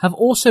speech have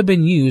also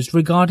been used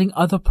regarding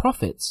other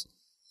prophets,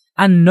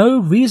 and no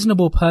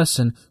reasonable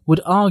person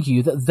would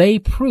argue that they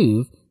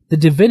prove the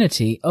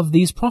divinity of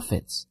these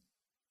prophets.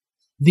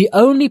 The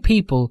only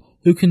people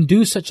who can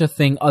do such a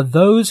thing are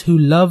those who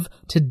love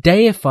to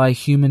deify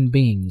human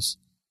beings.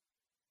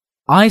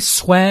 I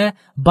swear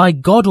by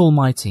God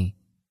Almighty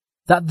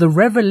that the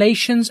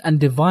revelations and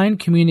divine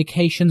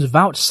communications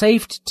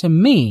vouchsafed to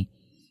me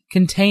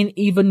contain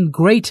even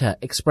greater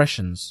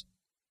expressions.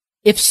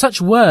 If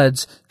such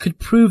words could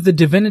prove the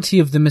divinity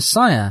of the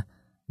Messiah,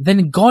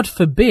 then God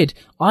forbid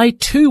I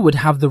too would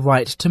have the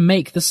right to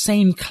make the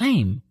same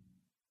claim.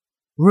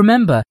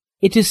 Remember,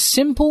 it is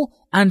simple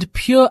and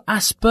pure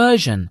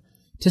aspersion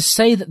to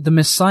say that the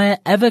Messiah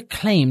ever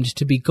claimed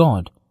to be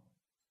God.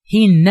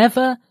 He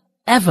never,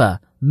 ever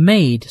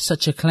made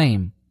such a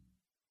claim.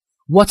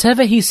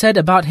 Whatever he said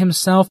about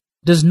himself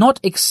does not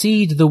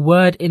exceed the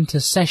word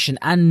intercession,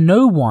 and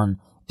no one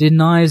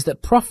denies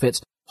that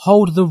prophets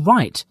hold the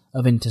right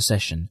of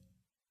intercession.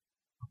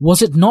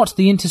 Was it not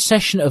the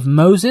intercession of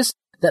Moses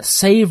that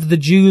saved the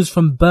Jews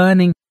from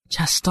burning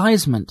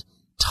chastisement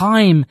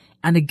time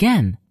and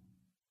again?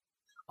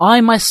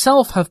 I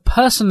myself have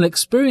personal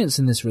experience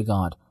in this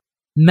regard.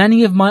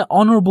 Many of my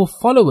honorable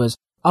followers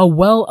are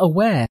well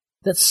aware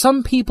that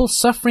some people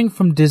suffering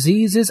from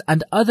diseases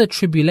and other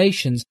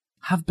tribulations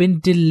have been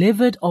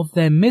delivered of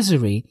their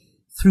misery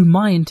through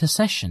my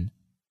intercession,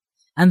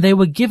 and they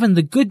were given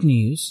the good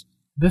news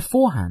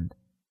beforehand.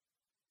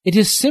 It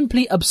is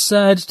simply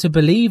absurd to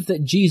believe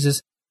that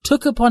Jesus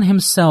took upon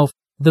himself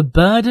the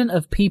burden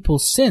of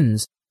people's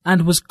sins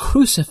and was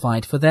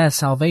crucified for their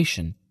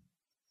salvation.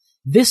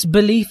 This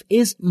belief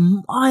is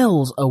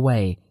miles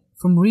away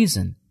from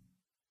reason.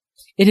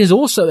 It is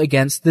also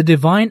against the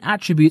divine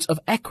attributes of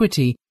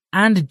equity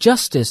and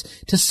justice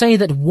to say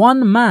that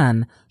one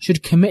man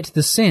should commit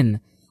the sin,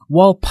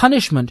 while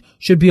punishment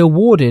should be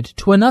awarded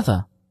to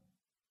another.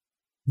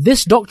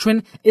 This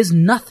doctrine is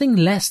nothing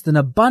less than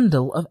a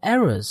bundle of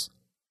errors.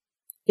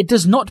 It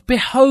does not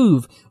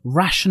behove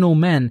rational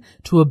men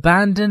to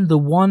abandon the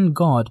one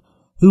God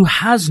who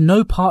has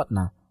no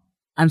partner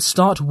and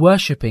start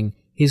worshipping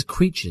his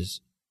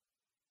creatures.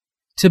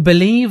 To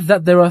believe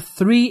that there are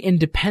three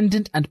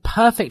independent and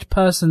perfect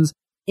persons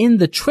in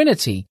the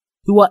Trinity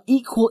who are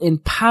equal in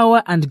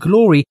power and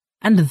glory,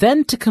 and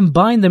then to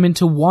combine them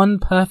into one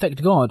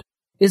perfect God,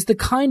 is the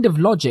kind of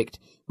logic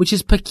which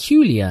is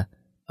peculiar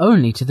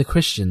only to the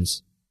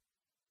Christians.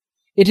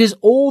 It is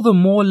all the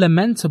more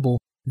lamentable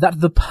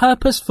that the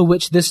purpose for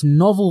which this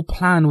novel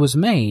plan was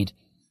made,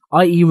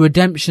 i.e.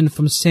 redemption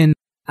from sin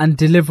and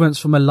deliverance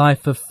from a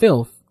life of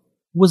filth,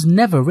 was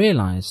never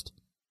realized.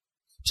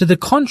 To the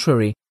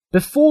contrary,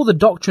 before the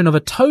doctrine of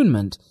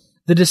atonement,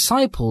 the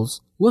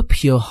disciples were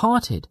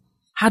pure-hearted,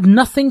 had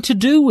nothing to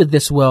do with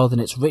this world and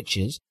its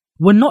riches,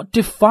 were not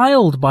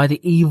defiled by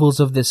the evils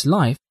of this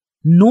life,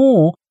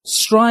 nor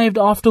strived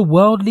after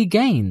worldly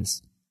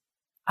gains.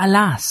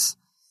 Alas,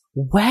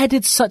 where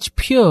did such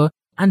pure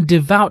and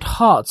devout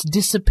hearts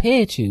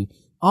disappear to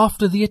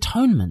after the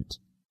atonement?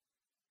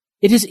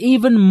 It is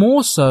even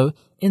more so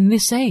in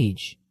this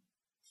age.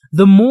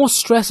 The more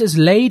stress is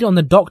laid on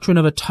the doctrine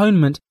of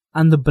atonement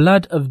and the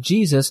blood of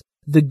Jesus,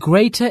 the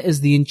greater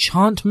is the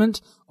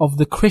enchantment of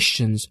the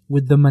Christians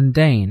with the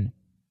mundane.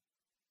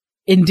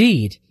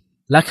 Indeed,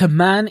 like a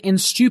man in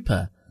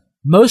stupor,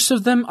 most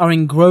of them are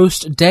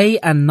engrossed day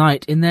and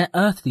night in their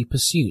earthly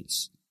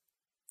pursuits.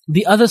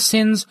 The other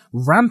sins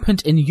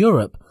rampant in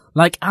Europe,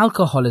 like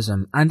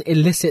alcoholism and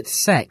illicit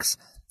sex,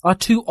 are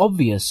too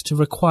obvious to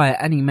require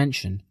any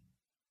mention.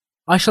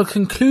 I shall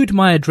conclude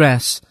my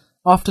address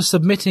after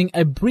submitting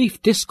a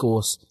brief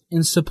discourse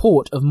in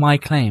support of my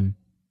claim.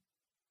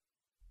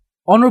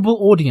 Honourable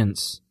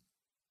audience,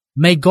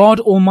 may God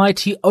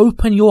Almighty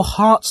open your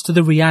hearts to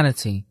the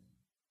reality,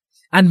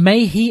 and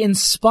may He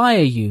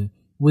inspire you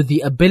with the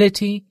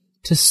ability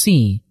to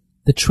see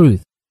the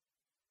truth.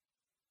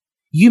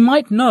 You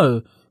might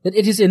know that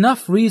it is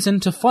enough reason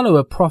to follow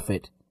a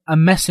prophet, a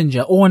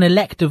messenger, or an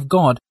elect of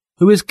God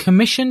who is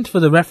commissioned for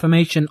the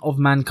reformation of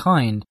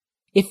mankind,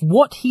 if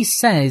what he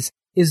says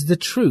is the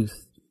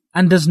truth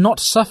and does not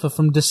suffer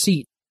from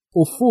deceit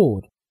or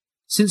fraud,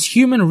 since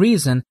human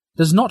reason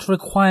does not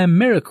require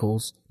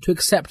miracles to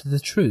accept the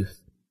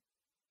truth.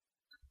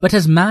 But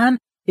as man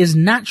is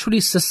naturally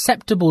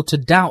susceptible to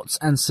doubts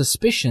and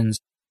suspicions,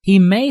 he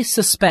may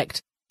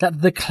suspect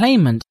that the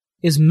claimant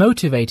is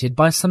motivated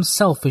by some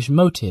selfish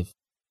motive,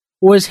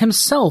 or is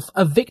himself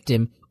a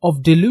victim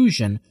of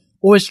delusion,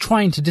 or is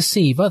trying to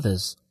deceive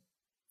others.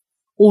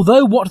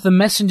 Although what the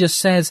messenger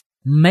says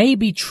may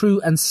be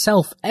true and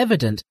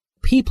self-evident,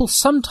 people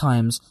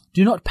sometimes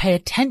do not pay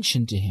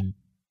attention to him,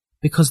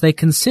 because they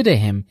consider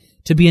him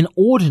to be an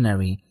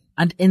ordinary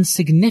and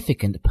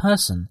insignificant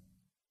person.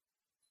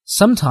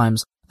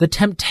 Sometimes the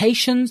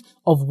temptations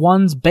of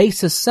one's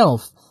baser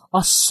self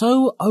are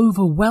so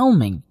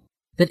overwhelming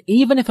that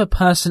even if a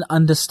person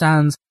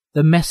understands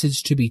the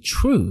message to be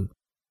true,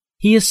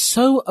 he is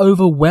so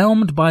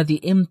overwhelmed by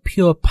the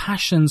impure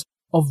passions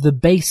of the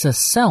baser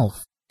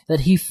self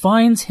that he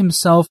finds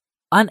himself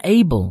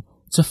unable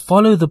to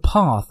follow the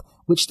path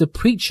which the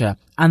preacher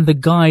and the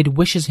guide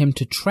wishes him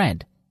to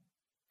tread,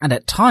 and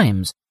at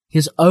times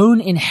his own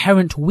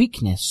inherent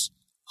weakness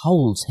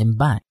holds him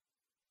back.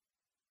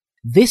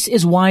 This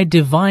is why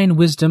divine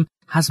wisdom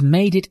has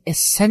made it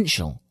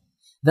essential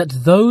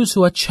that those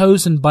who are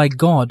chosen by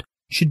God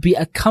should be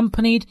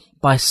accompanied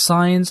by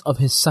signs of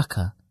his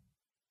succor.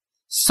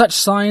 Such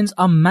signs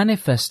are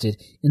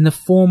manifested in the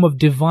form of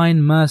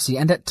divine mercy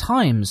and at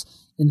times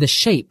in the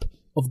shape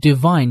of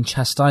divine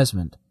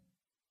chastisement.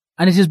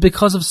 And it is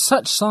because of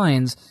such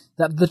signs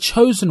that the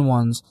chosen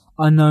ones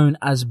are known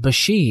as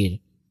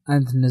Bashir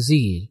and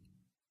Nazir.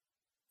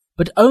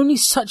 But only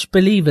such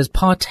believers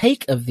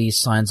partake of these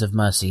signs of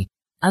mercy,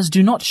 as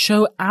do not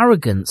show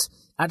arrogance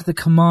at the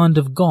command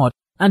of God,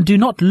 and do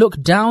not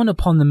look down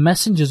upon the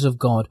messengers of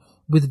God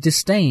with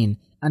disdain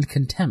and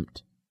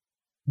contempt.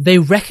 They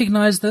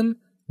recognize them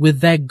with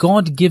their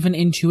God-given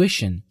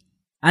intuition,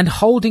 and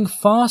holding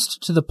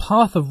fast to the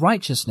path of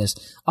righteousness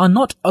are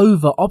not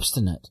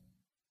over-obstinate,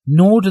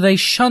 nor do they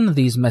shun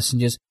these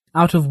messengers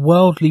out of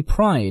worldly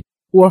pride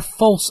or a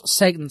false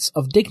sense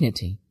of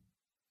dignity.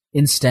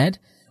 Instead,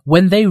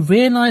 when they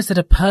realize that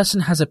a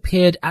person has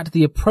appeared at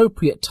the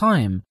appropriate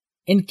time,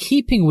 in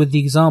keeping with the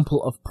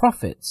example of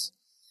prophets,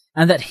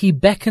 and that he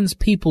beckons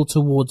people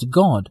towards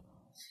God,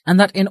 and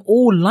that in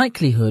all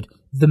likelihood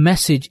the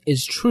message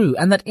is true,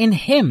 and that in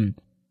him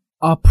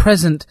are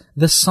present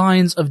the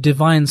signs of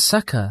divine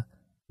succor,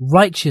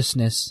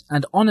 righteousness,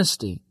 and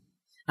honesty,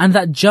 and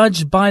that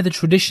judged by the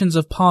traditions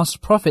of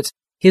past prophets,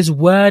 his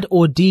word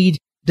or deed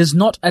does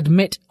not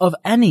admit of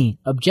any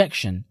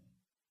objection,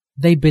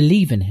 they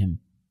believe in him.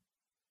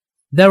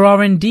 There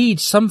are indeed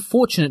some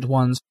fortunate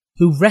ones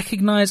who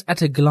recognize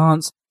at a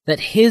glance that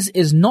his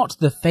is not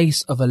the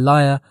face of a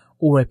liar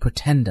or a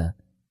pretender.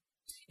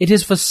 It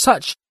is for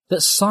such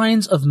that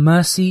signs of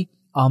mercy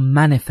are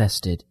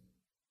manifested.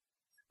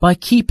 By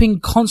keeping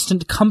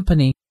constant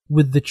company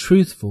with the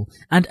truthful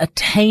and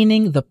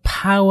attaining the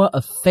power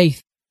of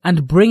faith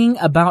and bringing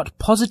about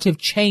positive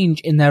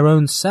change in their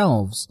own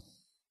selves,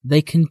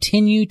 they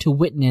continue to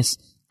witness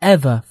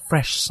ever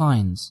fresh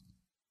signs.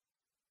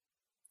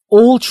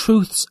 All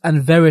truths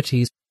and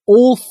verities,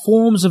 all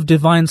forms of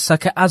divine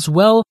succor, as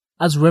well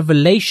as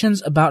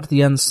revelations about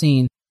the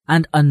unseen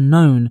and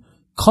unknown,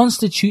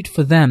 constitute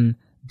for them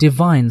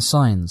divine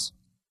signs.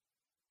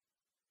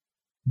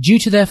 Due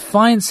to their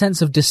fine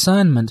sense of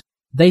discernment,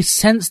 they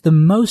sense the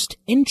most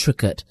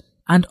intricate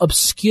and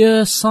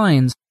obscure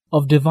signs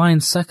of divine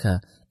succor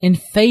in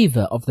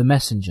favor of the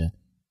messenger,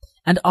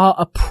 and are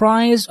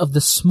apprised of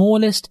the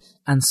smallest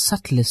and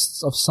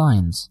subtlest of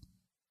signs.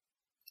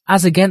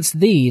 As against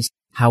these,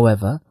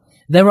 however,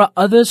 there are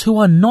others who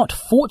are not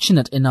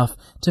fortunate enough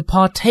to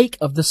partake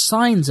of the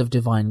signs of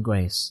divine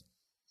grace.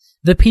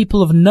 The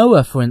people of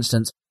Noah, for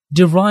instance,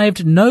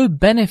 derived no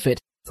benefit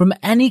from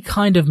any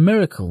kind of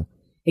miracle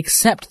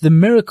except the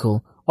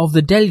miracle of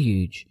the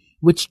deluge,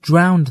 which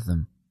drowned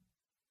them.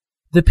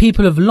 The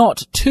people of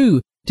Lot,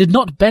 too, did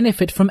not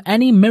benefit from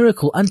any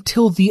miracle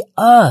until the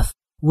earth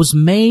was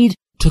made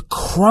to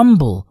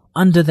crumble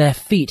under their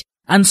feet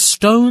and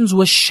stones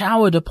were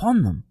showered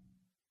upon them.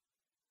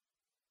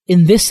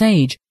 In this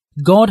age,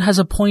 God has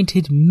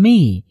appointed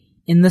me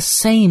in the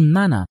same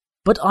manner,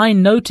 but I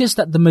notice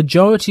that the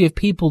majority of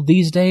people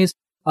these days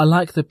are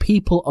like the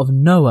people of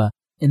Noah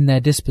in their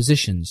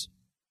dispositions.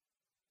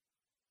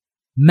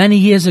 Many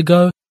years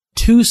ago,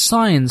 2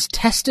 signs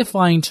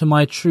testifying to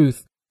my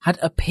truth had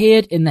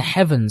appeared in the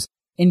heavens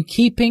in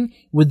keeping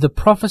with the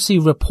prophecy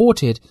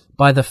reported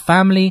by the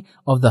family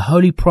of the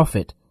Holy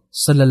Prophet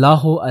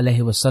sallallahu alaihi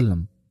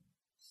wasallam.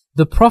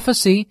 The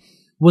prophecy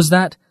was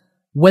that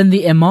when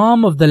the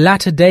Imam of the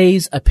latter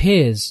days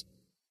appears,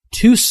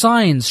 2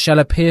 signs shall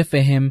appear for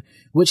him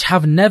which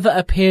have never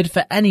appeared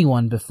for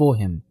anyone before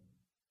him.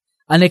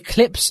 An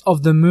eclipse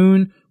of the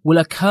moon will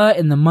occur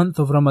in the month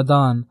of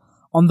Ramadan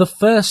on the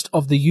first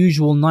of the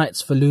usual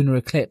nights for lunar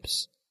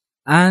eclipse,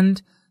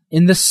 and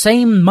in the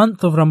same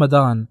month of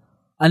Ramadan,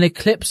 an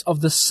eclipse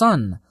of the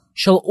sun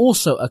shall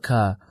also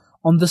occur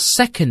on the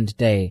second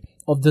day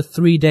of the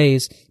 3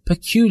 days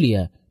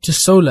peculiar to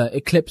solar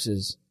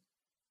eclipses.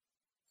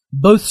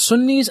 Both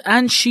Sunnis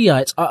and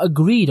Shiites are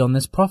agreed on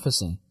this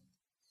prophecy.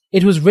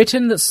 It was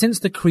written that since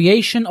the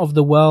creation of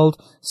the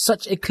world,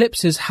 such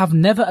eclipses have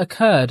never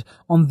occurred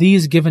on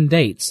these given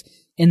dates,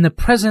 in the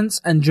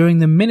presence and during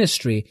the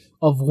ministry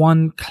of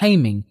one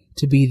claiming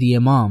to be the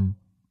Imam.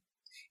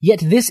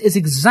 Yet this is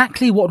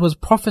exactly what was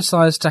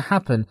prophesied to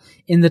happen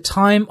in the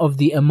time of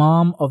the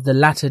Imam of the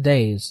latter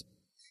days,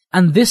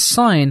 and this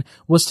sign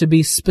was to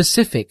be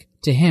specific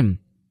to him.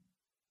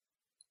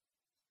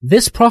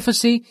 This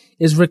prophecy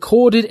is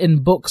recorded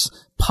in books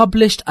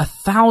published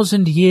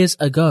 1,000 years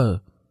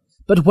ago,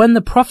 but when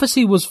the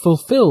prophecy was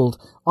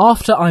fulfilled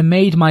after I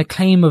made my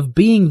claim of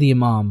being the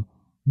Imam,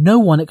 no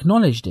one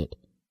acknowledged it,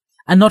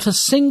 and not a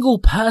single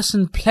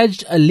person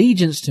pledged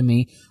allegiance to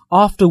me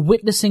after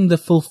witnessing the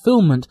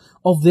fulfillment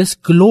of this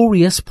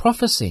glorious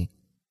prophecy.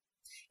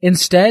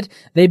 Instead,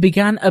 they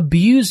began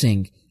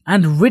abusing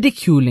and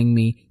ridiculing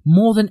me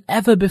more than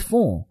ever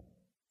before.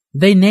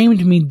 They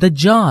named me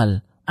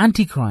Dajjal,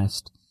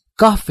 Antichrist,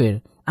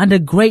 Kafir, and a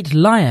great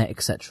liar,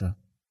 etc.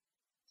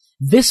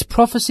 This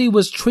prophecy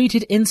was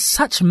treated in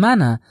such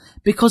manner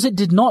because it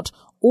did not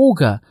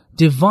augur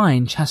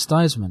divine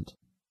chastisement.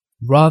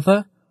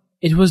 Rather,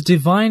 it was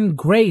divine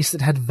grace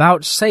that had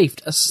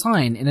vouchsafed a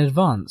sign in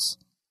advance.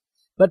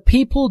 But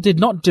people did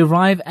not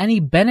derive any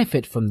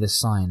benefit from this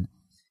sign,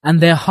 and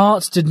their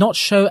hearts did not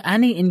show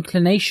any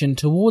inclination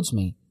towards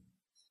me,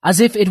 as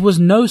if it was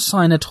no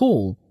sign at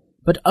all,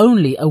 but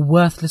only a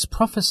worthless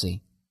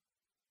prophecy.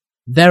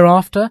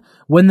 Thereafter,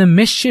 when the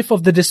mischief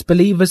of the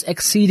disbelievers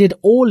exceeded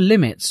all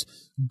limits,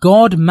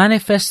 God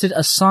manifested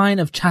a sign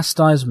of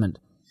chastisement,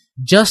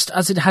 just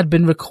as it had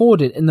been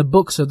recorded in the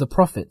books of the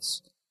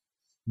prophets.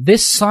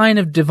 This sign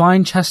of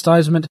divine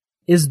chastisement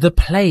is the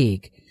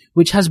plague,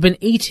 which has been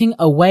eating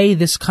away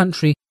this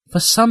country for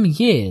some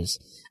years,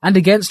 and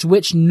against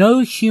which no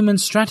human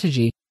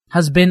strategy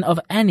has been of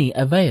any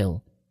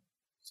avail.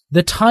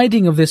 The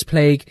tiding of this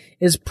plague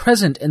is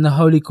present in the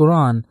Holy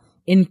Quran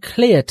in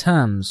clear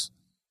terms.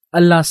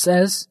 Allah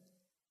says,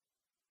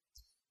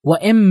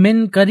 وَإِن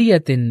مِّن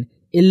قَرِيَةٍ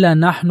إِلَّا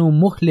نَحْنُ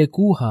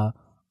مُهْلِكُوهَا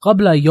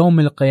قَبْلَ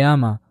يَوْمِ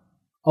الْقِيَامَةِ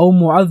أَوْ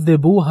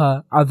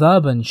مُعَذِّبُوهَا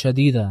عَذَابًا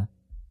شَدِيدًا.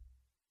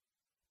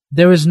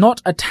 There is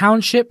not a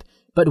township,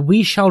 but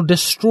we shall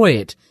destroy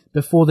it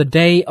before the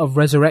day of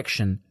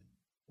resurrection,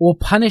 or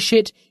punish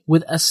it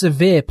with a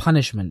severe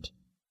punishment.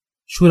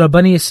 Surah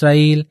Bani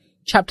Israel,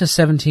 chapter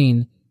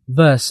 17,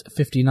 verse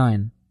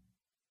 59.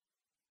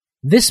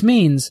 This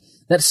means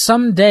that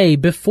some day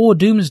before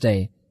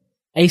doomsday,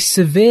 a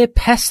severe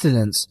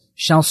pestilence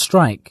shall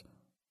strike,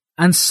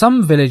 and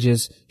some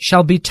villages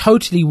shall be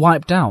totally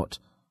wiped out,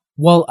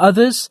 while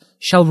others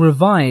shall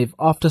revive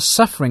after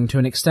suffering to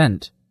an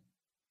extent.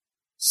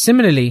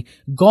 Similarly,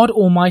 God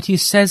Almighty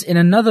says in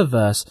another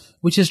verse,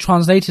 which is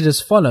translated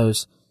as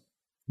follows,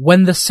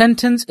 "When the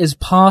sentence is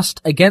passed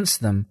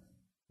against them,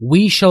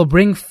 we shall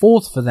bring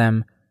forth for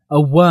them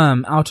a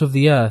worm out of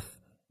the earth,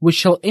 which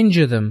shall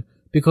injure them,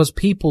 because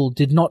people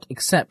did not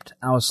accept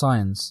our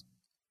signs."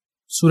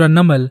 Surah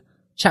Naml,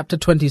 chapter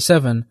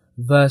 27,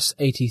 verse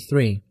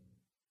 83.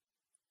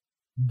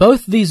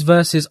 Both these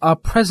verses are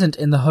present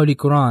in the Holy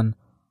Quran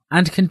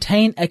and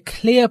contain a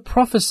clear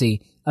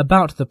prophecy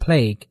about the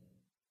plague,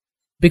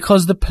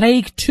 because the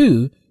plague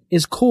too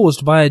is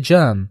caused by a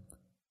germ,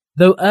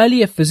 though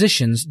earlier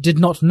physicians did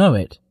not know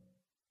it.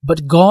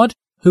 But God,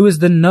 who is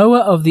the knower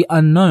of the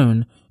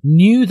unknown,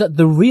 knew that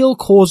the real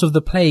cause of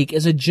the plague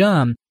is a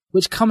germ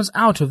which comes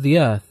out of the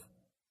earth.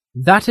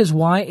 That is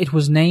why it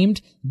was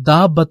named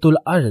Dabbatul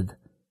Ard,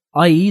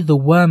 i.e. the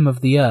worm of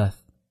the earth.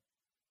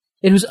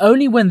 It was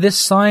only when this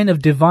sign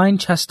of divine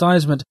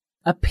chastisement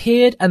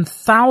appeared and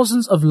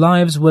thousands of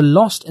lives were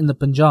lost in the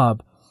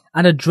Punjab,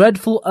 and a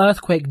dreadful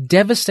earthquake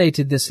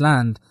devastated this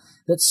land,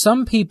 that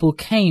some people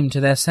came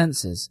to their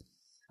senses,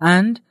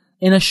 and,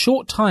 in a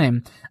short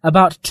time,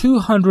 about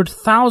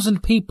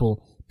 200,000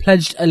 people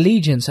pledged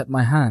allegiance at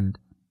my hand,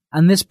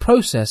 and this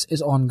process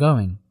is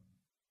ongoing.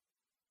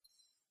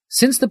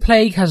 Since the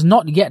plague has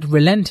not yet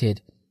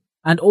relented,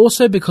 and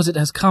also because it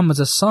has come as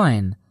a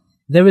sign,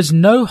 there is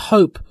no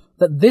hope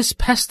that this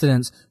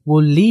pestilence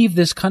will leave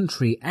this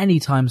country any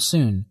time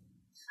soon,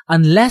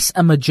 unless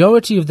a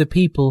majority of the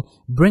people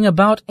bring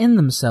about in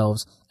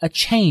themselves a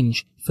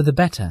change for the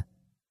better.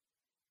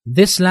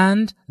 This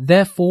land,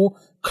 therefore,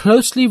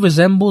 closely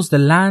resembles the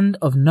land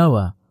of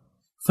Noah,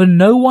 for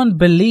no one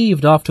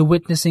believed after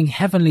witnessing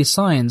heavenly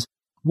signs,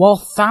 while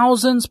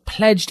thousands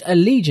pledged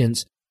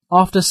allegiance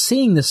after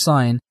seeing the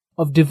sign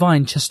of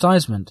divine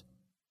chastisement.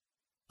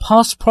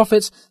 Past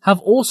prophets have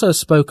also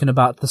spoken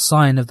about the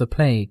sign of the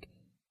plague.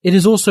 It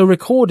is also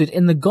recorded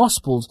in the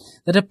Gospels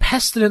that a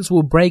pestilence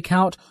will break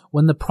out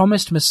when the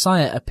promised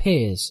Messiah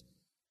appears.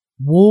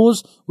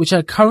 Wars which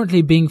are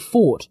currently being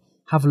fought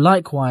have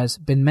likewise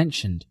been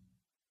mentioned.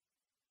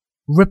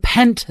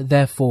 Repent,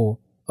 therefore,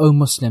 O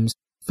Muslims,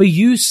 for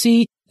you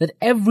see that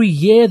every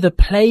year the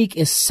plague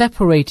is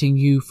separating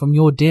you from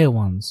your dear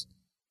ones.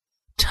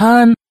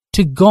 Turn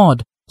to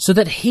God so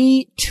that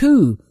He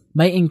too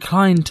may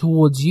incline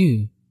towards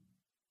you.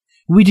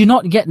 We do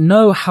not yet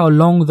know how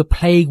long the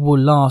plague will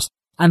last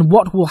and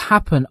what will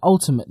happen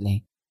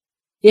ultimately.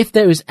 If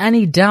there is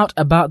any doubt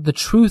about the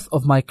truth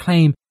of my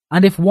claim,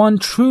 and if one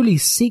truly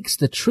seeks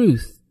the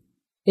truth,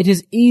 it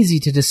is easy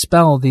to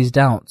dispel these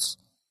doubts,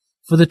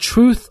 for the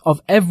truth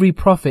of every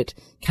prophet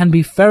can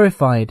be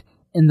verified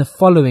in the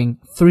following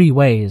 3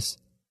 ways.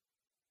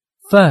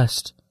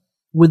 First,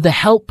 with the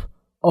help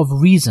of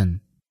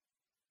reason.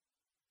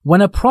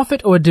 When a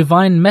prophet or a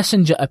divine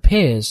messenger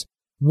appears,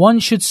 one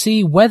should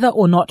see whether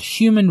or not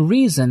human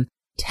reason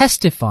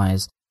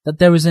testifies that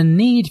there is a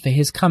need for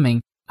his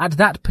coming at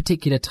that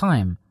particular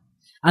time,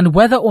 and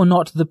whether or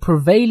not the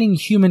prevailing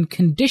human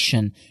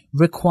condition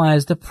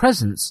requires the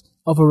presence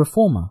of a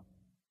reformer.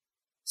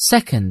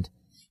 Second,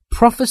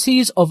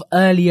 prophecies of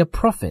earlier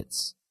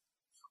prophets.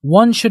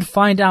 One should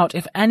find out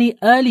if any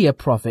earlier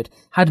prophet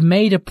had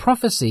made a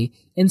prophecy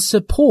in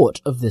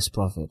support of this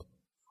prophet,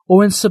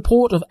 or in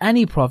support of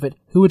any prophet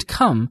who would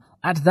come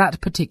at that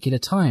particular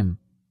time.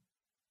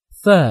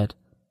 Third,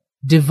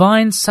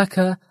 divine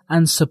succor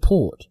and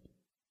support.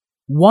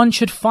 One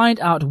should find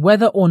out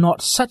whether or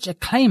not such a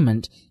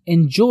claimant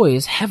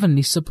enjoys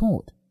heavenly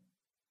support.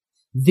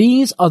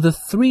 These are the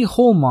 3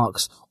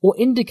 hallmarks or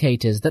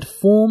indicators that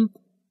form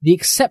the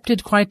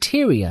accepted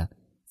criteria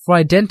for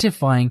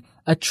identifying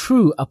a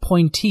true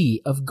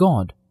appointee of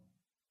God.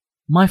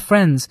 My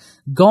friends,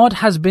 God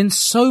has been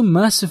so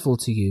merciful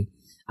to you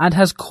and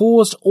has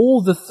caused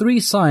all the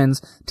 3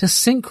 signs to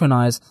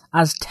synchronize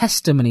as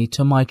testimony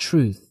to my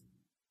truth.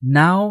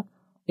 Now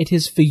it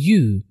is for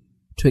you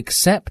to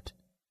accept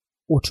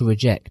or to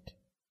reject.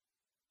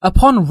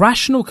 Upon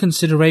rational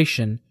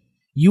consideration,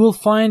 you will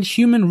find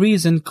human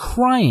reason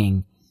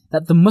crying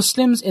that the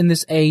Muslims in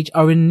this age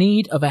are in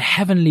need of a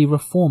heavenly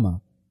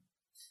reformer.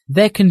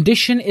 Their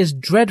condition is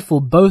dreadful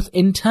both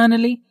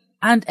internally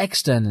and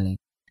externally,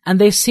 and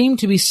they seem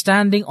to be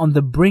standing on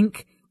the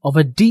brink of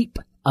a deep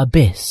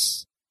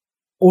abyss,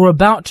 or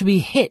about to be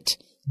hit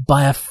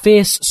by a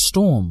fierce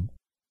storm.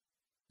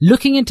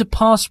 Looking into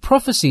past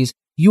prophecies,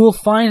 you will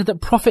find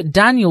that Prophet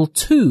Daniel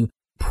too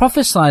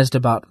prophesied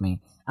about me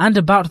and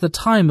about the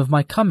time of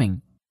my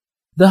coming.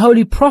 The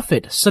Holy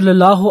Prophet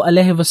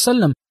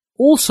ﷺ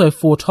also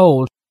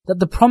foretold that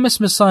the promised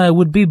Messiah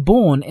would be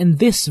born in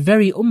this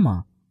very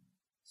ummah.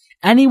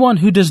 Anyone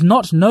who does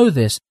not know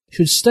this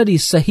should study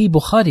Sahih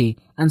Bukhari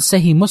and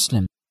Sahih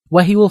Muslim,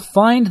 where he will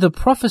find the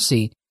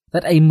prophecy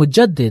that a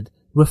mujaddid,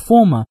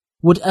 reformer,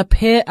 would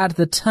appear at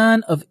the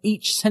turn of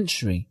each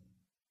century.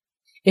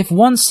 If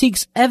one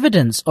seeks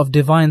evidence of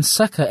divine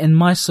succor in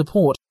my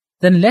support,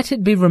 then let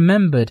it be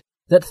remembered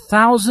that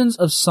thousands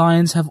of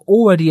signs have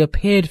already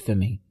appeared for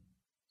me.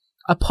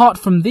 Apart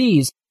from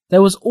these,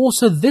 there was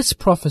also this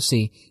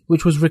prophecy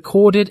which was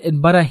recorded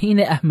in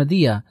Barahin-e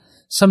Ahmadiyya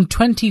some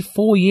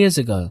 24 years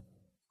ago,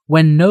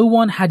 when no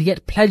one had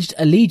yet pledged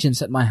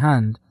allegiance at my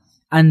hand,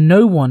 and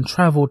no one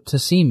travelled to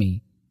see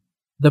me.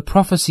 The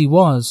prophecy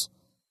was,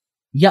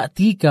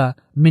 Ya'tika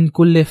min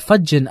kulli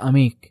fajjin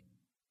amik,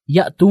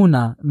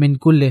 Ya'tuna min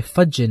kulli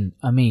fajjin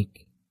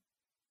amik.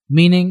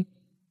 Meaning,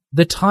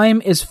 the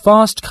time is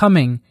fast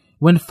coming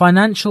when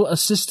financial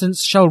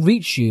assistance shall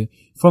reach you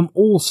from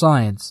all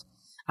sides,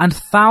 and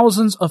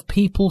thousands of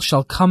people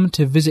shall come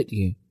to visit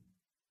you.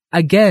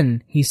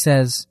 Again, he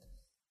says,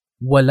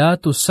 وَلَا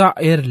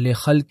تُسَعِّرْ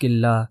لِخَلْقِ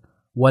اللَّهِ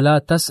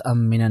وَلَا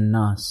تَسْأَمْ مِنَ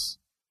النَّاسِ.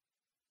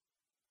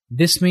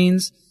 This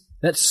means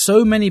that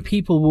so many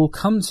people will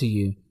come to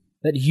you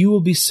that you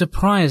will be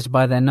surprised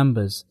by their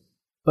numbers,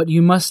 but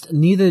you must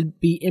neither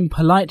be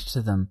impolite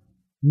to them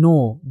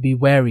nor be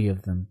wary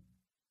of them.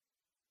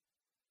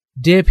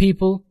 Dear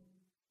people,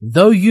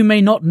 though you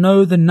may not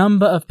know the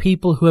number of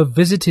people who have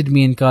visited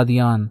me in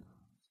Qadian,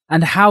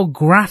 and how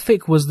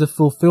graphic was the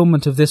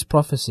fulfillment of this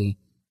prophecy,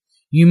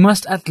 you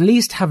must at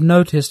least have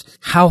noticed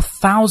how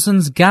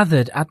thousands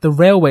gathered at the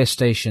railway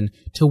station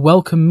to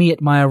welcome me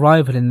at my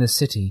arrival in this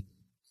city,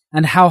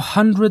 and how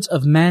hundreds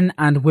of men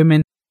and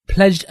women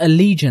pledged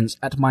allegiance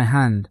at my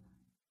hand.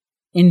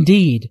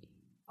 Indeed,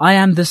 I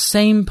am the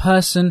same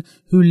person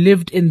who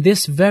lived in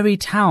this very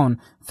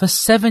town for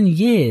 7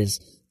 years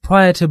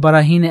prior to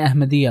Barahin-e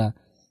Ahmadiyya,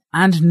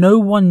 and no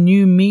one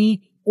knew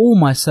me or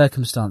my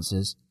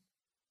circumstances.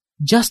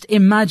 Just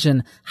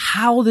imagine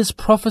how this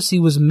prophecy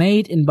was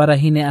made in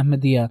Barahin-e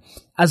Ahmadiyya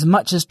as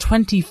much as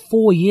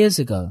 24 years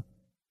ago,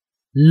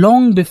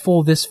 long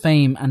before this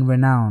fame and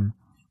renown,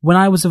 when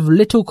I was of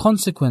little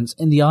consequence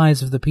in the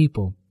eyes of the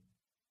people.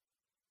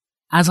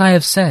 As I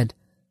have said,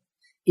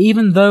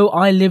 even though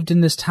I lived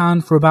in this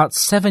town for about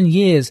 7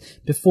 years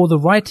before the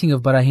writing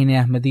of Barahin-e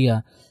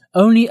Ahmadiyya,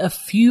 only a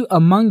few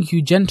among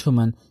you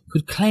gentlemen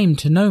could claim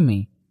to know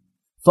me,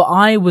 for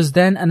I was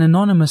then an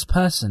anonymous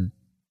person,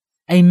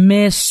 a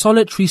mere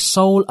solitary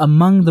soul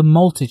among the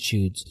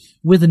multitudes,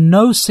 with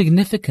no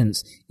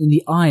significance in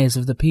the eyes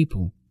of the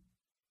people.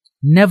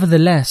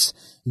 Nevertheless,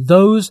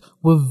 those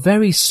were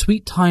very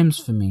sweet times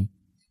for me,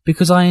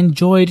 because I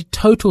enjoyed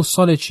total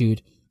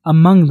solitude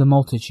among the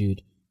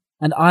multitude,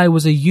 and I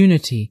was a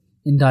unity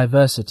in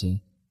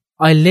diversity.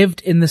 I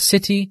lived in the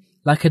city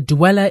like a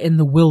dweller in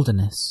the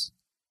wilderness.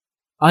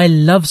 I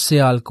love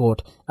Sialkot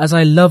as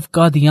I love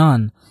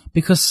Qadian,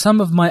 because some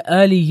of my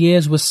early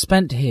years were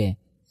spent here,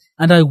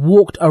 and I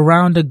walked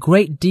around a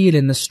great deal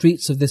in the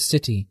streets of this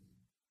city.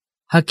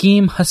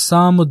 Hakim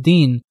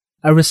Hassamuddin,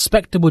 a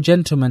respectable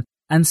gentleman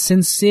and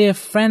sincere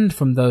friend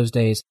from those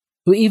days,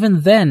 who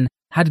even then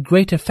had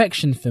great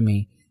affection for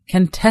me,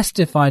 can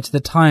testify to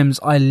the times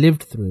I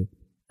lived through,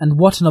 and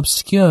what an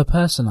obscure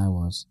person I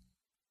was.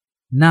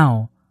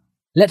 Now,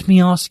 let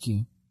me ask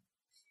you,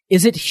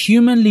 is it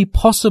humanly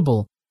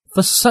possible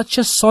for such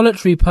a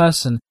solitary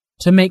person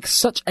to make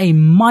such a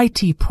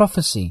mighty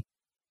prophecy,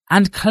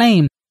 and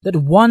claim that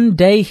one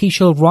day he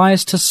shall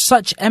rise to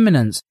such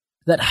eminence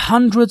that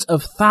hundreds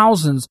of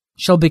thousands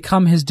shall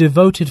become his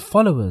devoted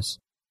followers?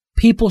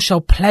 People shall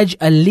pledge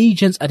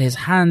allegiance at his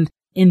hand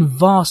in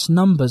vast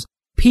numbers.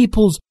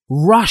 People's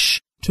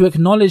rush to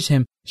acknowledge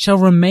him shall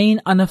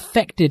remain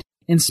unaffected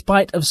in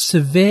spite of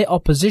severe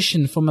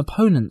opposition from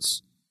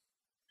opponents.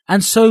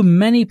 And so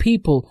many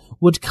people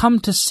would come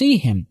to see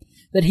him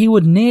that he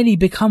would nearly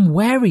become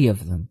wary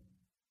of them.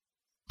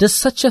 Does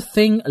such a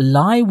thing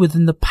lie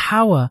within the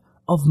power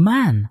of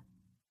man?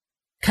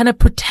 Can a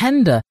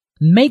pretender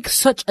make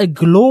such a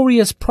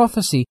glorious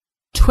prophecy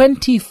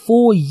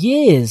 24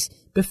 years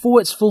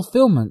before its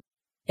fulfillment,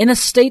 in a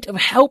state of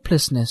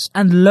helplessness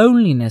and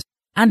loneliness,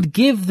 and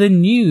give the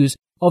news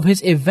of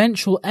his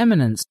eventual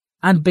eminence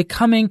and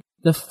becoming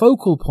the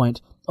focal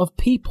point of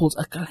people's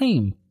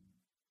acclaim?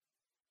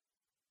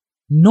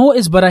 Nor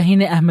is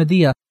Barahin-e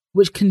Ahmadiyya,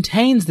 which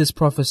contains this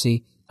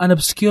prophecy, an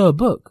obscure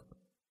book.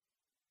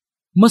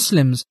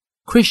 Muslims,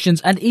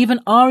 Christians, and even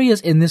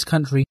Aryas in this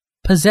country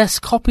possess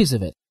copies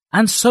of it,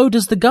 and so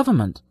does the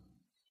government.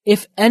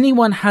 If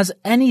anyone has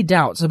any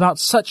doubts about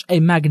such a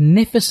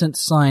magnificent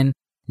sign,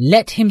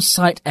 let him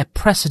cite a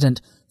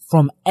precedent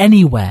from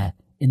anywhere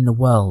in the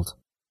world.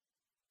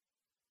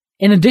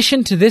 In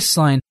addition to this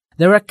sign,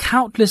 there are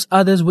countless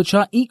others which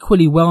are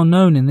equally well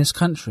known in this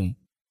country.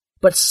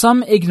 But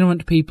some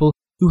ignorant people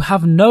who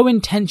have no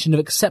intention of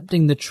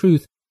accepting the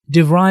truth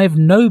derive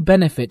no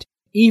benefit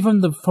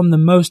even from the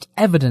most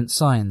evident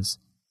signs,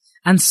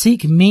 and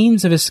seek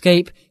means of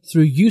escape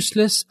through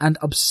useless and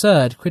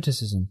absurd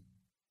criticism.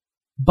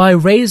 By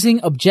raising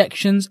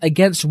objections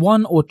against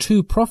one or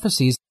two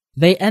prophecies,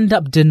 they end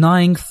up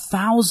denying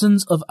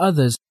thousands of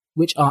others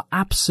which are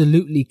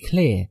absolutely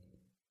clear.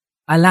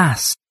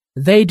 Alas,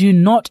 they do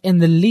not in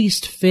the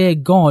least fear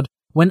God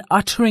when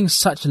uttering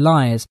such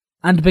lies,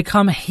 and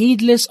become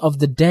heedless of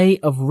the day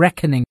of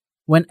reckoning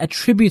when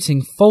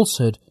attributing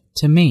falsehood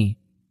to me.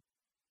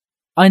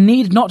 I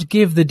need not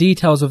give the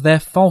details of their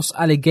false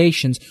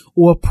allegations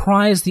or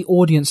apprise the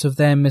audience of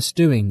their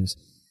misdoings.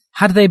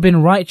 Had they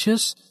been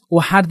righteous,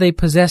 or had they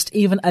possessed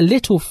even a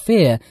little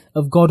fear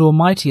of God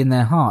Almighty in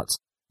their hearts,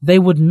 they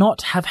would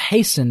not have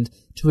hastened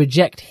to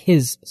reject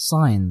His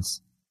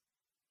signs.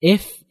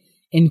 If,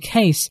 in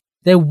case,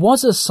 there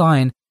was a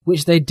sign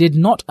which they did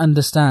not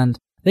understand,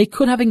 they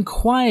could have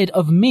inquired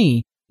of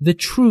me the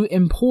true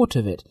import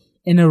of it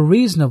in a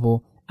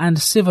reasonable and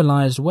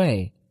civilized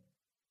way.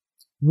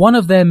 One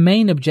of their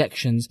main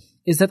objections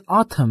is that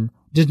Atham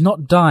did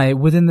not die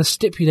within the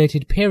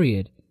stipulated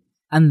period,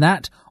 and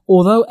that,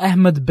 although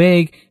Ahmad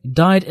Beg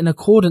died in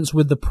accordance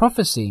with the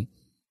prophecy,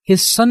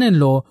 his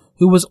son-in-law,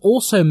 who was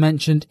also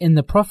mentioned in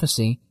the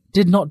prophecy,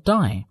 did not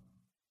die.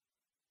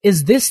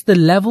 Is this the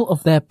level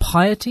of their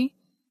piety,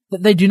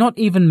 that they do not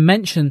even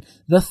mention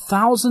the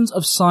thousands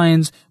of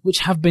signs which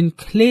have been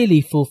clearly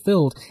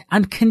fulfilled,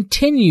 and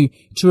continue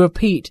to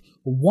repeat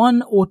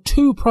one or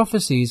two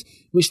prophecies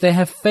which they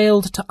have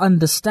failed to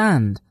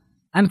understand,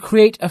 and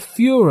create a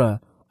furor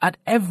at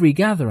every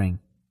gathering?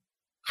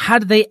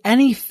 Had they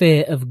any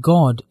fear of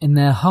God in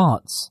their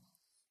hearts,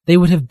 they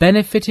would have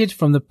benefited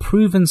from the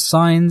proven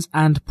signs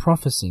and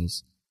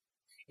prophecies.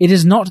 It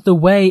is not the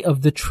way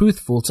of the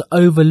truthful to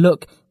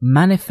overlook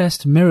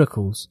manifest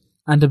miracles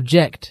and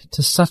object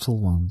to subtle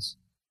ones.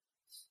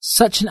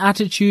 Such an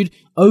attitude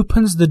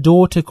opens the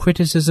door to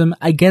criticism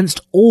against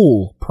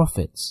all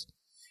prophets,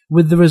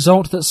 with the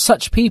result that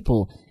such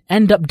people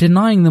end up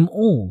denying them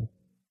all.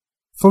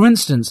 For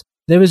instance,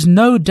 there is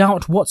no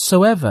doubt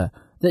whatsoever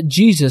that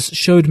Jesus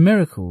showed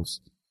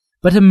miracles,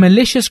 but a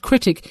malicious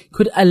critic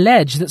could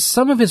allege that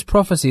some of his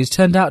prophecies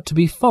turned out to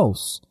be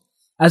false,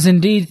 as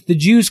indeed the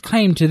Jews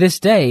claim to this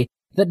day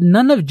that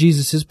none of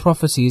Jesus'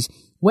 prophecies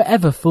were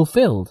ever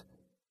fulfilled.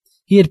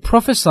 He had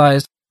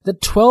prophesied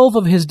that 12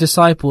 of his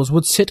disciples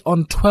would sit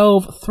on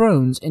 12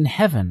 thrones in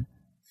heaven,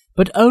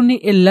 but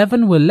only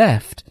 11 were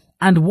left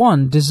and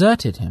one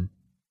deserted him.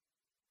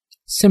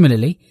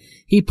 Similarly,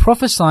 he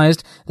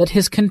prophesied that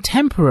his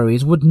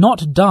contemporaries would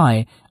not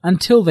die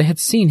until they had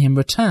seen him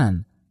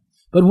return.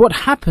 But what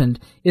happened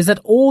is that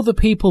all the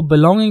people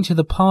belonging to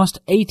the past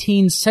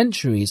 18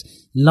 centuries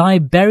lie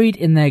buried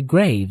in their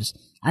graves,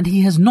 and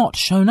he has not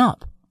shown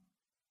up.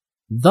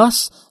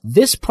 Thus,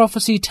 this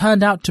prophecy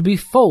turned out to be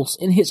false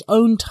in his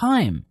own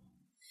time.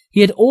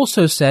 He had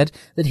also said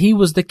that he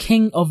was the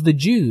king of the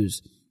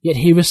Jews, yet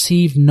he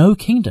received no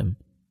kingdom.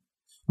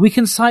 We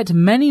can cite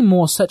many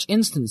more such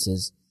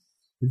instances.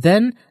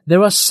 Then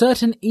there are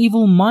certain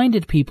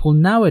evil-minded people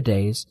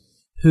nowadays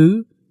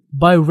who,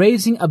 by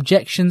raising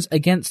objections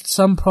against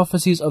some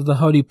prophecies of the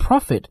Holy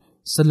Prophet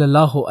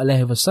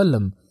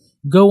ﷺ,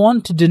 go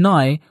on to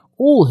deny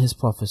all his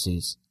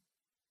prophecies.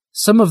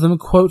 Some of them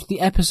quote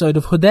the episode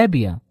of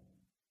Hudaybiyah.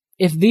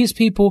 If these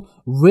people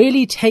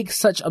really take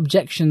such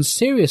objections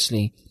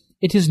seriously,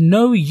 it is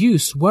no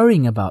use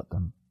worrying about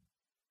them.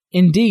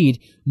 Indeed,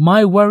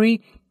 my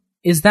worry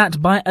is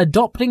that by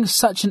adopting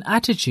such an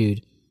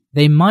attitude,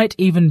 they might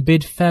even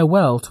bid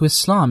farewell to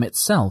Islam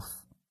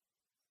itself.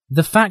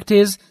 The fact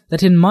is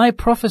that in my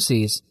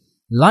prophecies,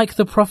 like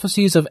the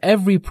prophecies of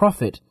every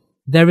prophet,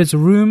 there is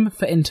room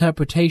for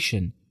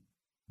interpretation.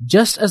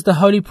 Just as the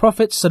Holy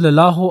Prophet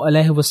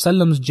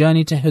ﷺ's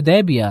journey to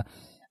Hudaybiyah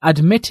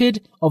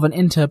admitted of an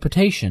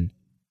interpretation.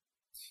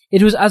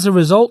 It was as a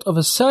result of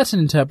a certain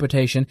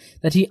interpretation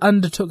that he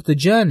undertook the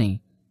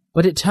journey,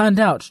 but it turned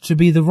out to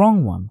be the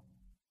wrong one.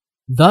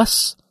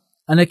 Thus,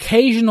 an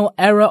occasional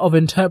error of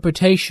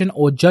interpretation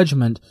or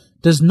judgment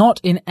does not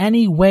in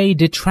any way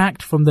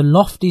detract from the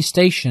lofty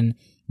station,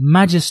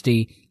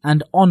 majesty,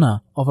 and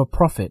honor of a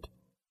prophet.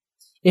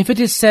 If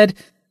it is said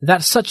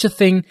that such a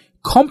thing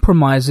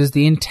compromises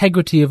the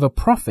integrity of a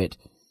prophet,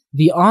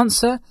 the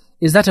answer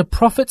is that a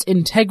prophet's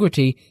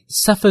integrity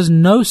suffers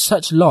no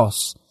such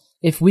loss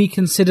if we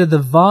consider the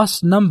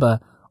vast number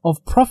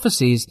of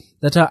prophecies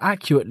that are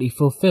accurately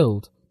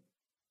fulfilled.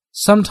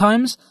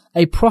 Sometimes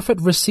a prophet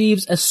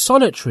receives a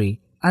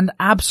solitary and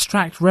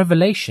abstract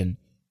revelation,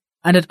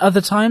 and at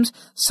other times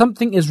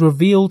something is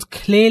revealed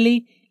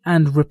clearly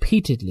and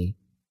repeatedly.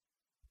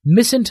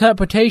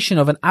 Misinterpretation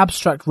of an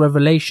abstract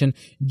revelation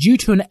due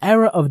to an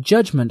error of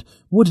judgment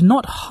would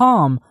not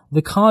harm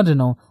the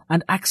cardinal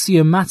and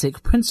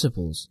axiomatic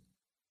principles.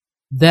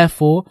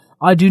 Therefore,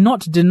 I do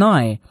not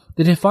deny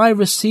that if I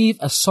receive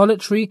a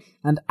solitary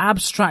and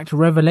abstract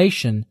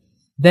revelation,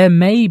 there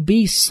may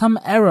be some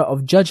error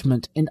of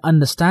judgment in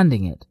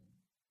understanding it.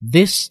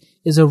 This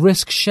is a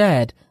risk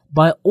shared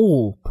by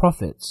all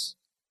prophets.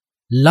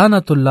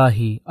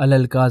 Lanatullahi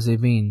alal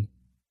kazibin.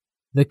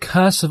 The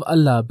curse of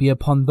Allah be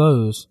upon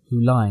those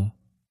who lie.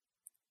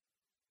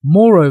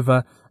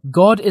 Moreover,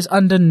 God is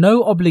under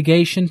no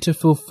obligation to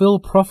fulfill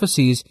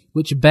prophecies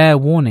which bear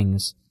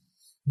warnings.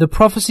 The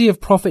prophecy of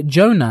Prophet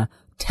Jonah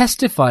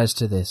testifies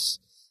to this,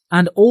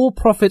 and all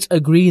prophets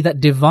agree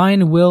that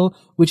divine will,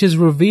 which is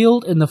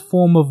revealed in the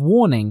form of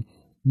warning,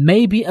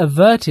 may be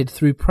averted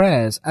through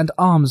prayers and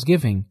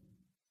almsgiving.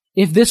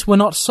 If this were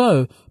not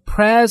so,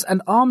 prayers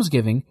and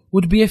almsgiving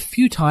would be a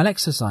futile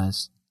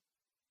exercise.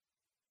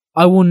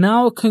 I will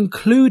now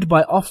conclude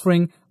by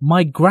offering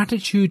my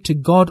gratitude to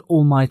God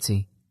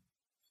Almighty,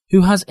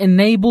 who has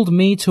enabled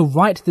me to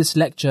write this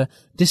lecture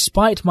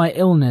despite my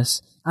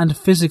illness and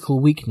physical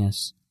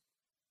weakness.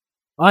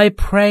 I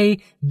pray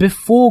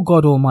before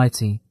God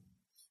Almighty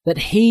that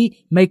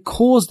He may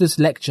cause this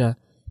lecture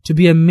to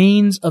be a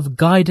means of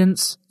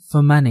guidance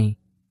for many.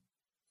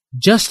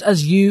 Just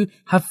as you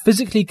have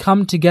physically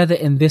come together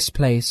in this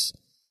place,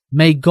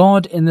 may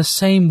God in the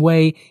same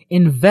way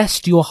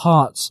invest your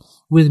hearts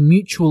with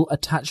mutual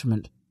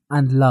attachment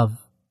and love,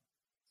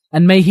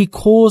 and may He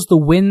cause the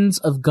winds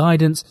of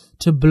guidance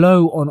to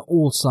blow on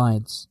all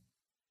sides.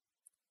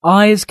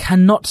 Eyes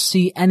cannot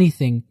see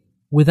anything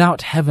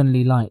without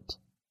heavenly light.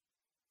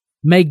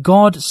 May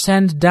God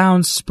send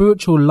down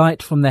spiritual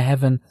light from the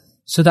heaven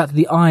so that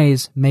the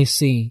eyes may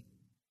see.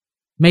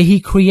 May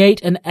He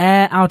create an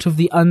air out of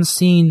the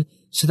unseen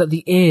so that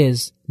the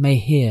ears may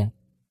hear.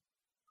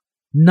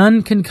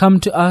 None can come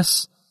to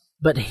us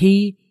but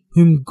He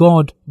whom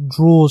God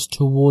draws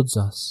towards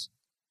us.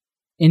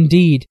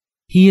 Indeed,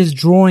 He is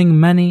drawing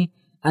many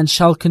and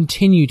shall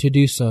continue to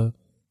do so,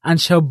 and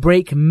shall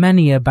break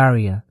many a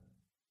barrier.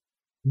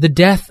 The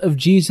death of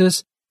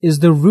Jesus is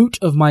the root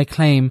of my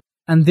claim,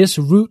 and this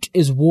root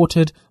is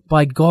watered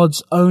by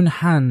God's own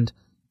hand,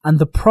 and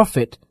the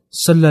Prophet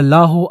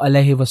sallallahu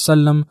alaihi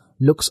wasallam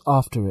looks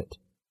after it.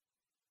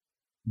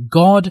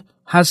 God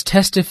has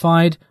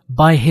testified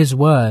by His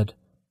word,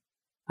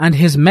 and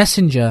His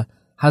messenger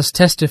has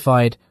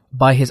testified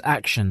by his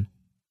action,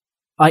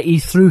 i.e.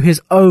 through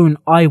his own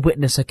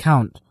eyewitness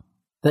account,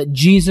 that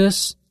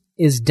Jesus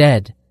is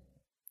dead,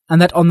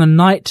 and that on the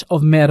night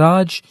of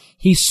Mi'raj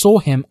he saw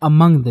Him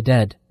among the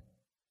dead.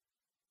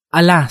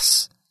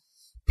 Alas,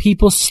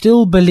 people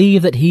still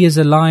believe that He is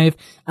alive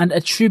and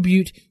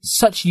attribute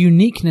such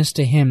uniqueness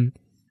to Him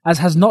as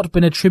has not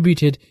been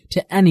attributed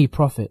to any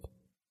prophet.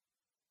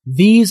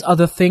 These are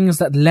the things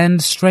that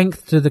lend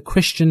strength to the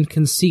Christian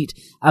conceit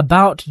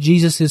about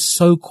Jesus'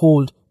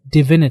 so-called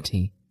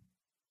divinity.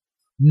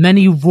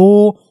 Many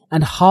raw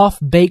and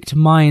half-baked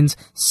minds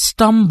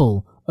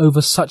stumble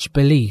over such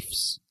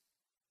beliefs.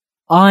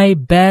 I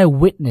bear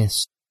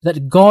witness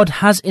that God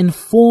has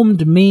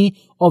informed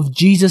me of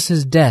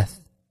Jesus' death.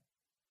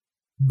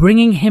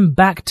 Bringing Him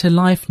back to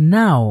life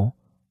now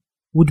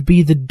would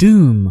be the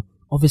doom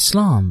of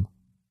Islam.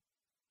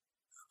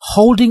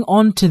 Holding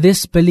on to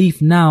this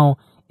belief now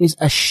is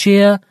a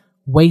sheer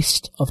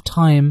waste of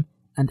time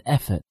and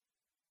effort.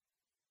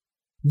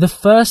 The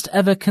first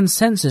ever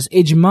consensus,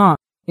 ijma',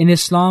 in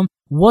Islam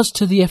was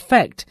to the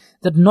effect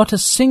that not a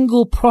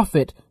single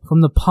prophet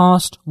from the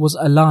past was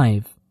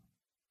alive.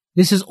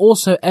 This is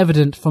also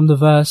evident from the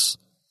verse,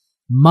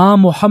 مَا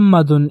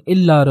مُحَمَّدٌ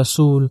إِلَّا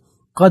رَسُولٌ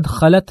قَدْ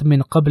خَلَتْ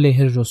مِنْ قَبْلِهِ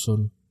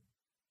الرُّسُلُ.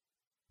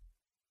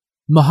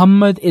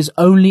 Muhammad is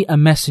only a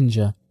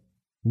messenger.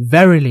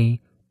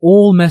 Verily,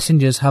 all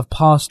messengers have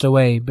passed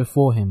away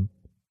before him.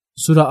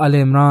 Surah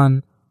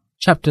Al-Imran,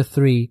 chapter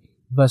 3,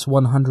 verse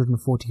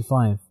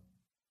 145.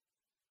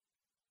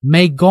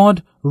 May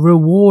God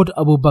reward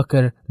Abu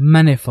Bakr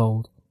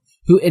manifold,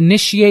 who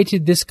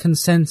initiated this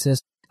consensus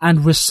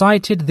and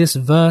recited this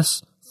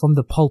verse from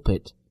the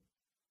pulpit.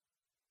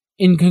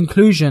 In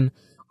conclusion,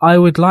 I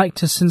would like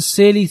to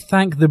sincerely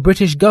thank the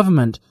British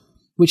government,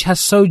 which has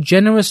so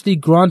generously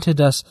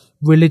granted us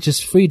religious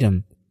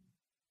freedom.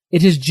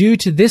 It is due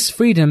to this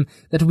freedom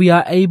that we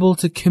are able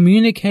to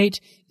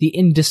communicate the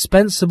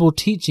indispensable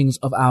teachings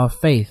of our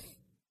faith.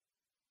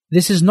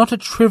 This is not a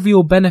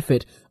trivial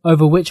benefit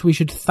over which we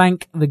should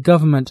thank the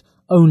government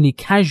only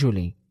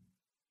casually.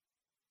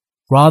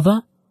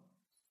 Rather,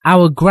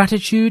 our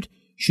gratitude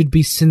should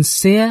be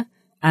sincere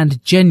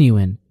and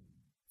genuine.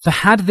 For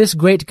had this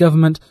great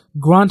government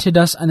granted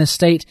us an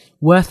estate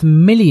worth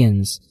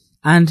millions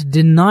and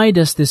denied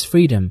us this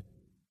freedom,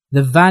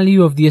 the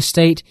value of the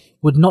estate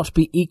would not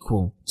be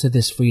equal to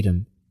this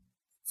freedom.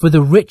 For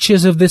the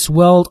riches of this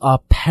world are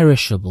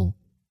perishable,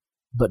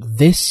 but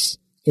this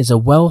is a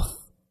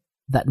wealth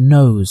that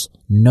knows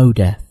no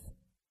death.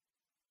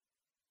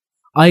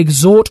 I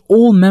exhort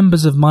all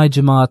members of my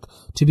Jamaat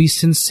to be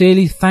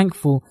sincerely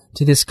thankful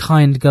to this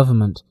kind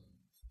government,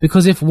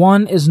 because if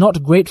one is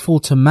not grateful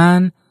to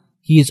man,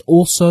 he is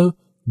also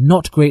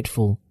not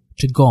grateful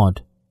to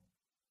God.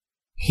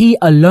 He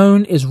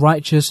alone is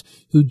righteous,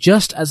 who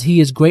just as he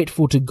is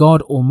grateful to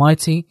God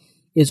Almighty,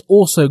 is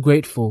also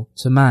grateful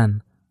to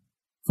man.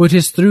 For it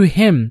is through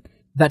him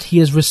that he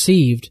has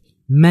received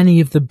many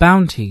of the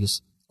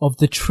bounties of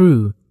the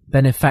true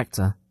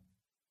benefactor.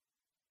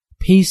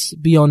 Peace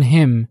be on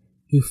him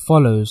who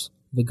follows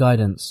the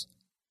guidance.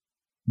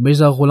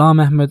 Mirza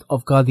Ghulam Ahmad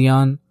of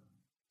Qadian,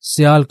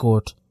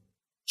 Sialkot,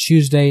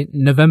 Tuesday,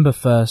 November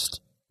 1st,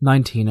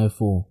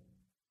 1904.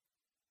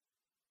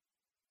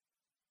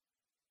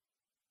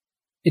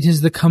 It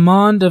is the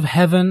command of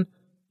heaven,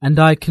 and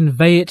I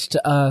convey it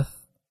to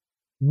earth.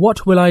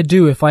 What will I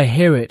do if I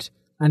hear it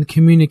and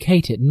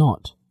communicate it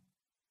not?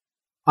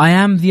 I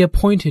am the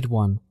appointed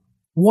one.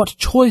 What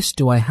choice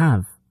do I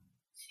have?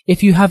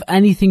 If you have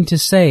anything to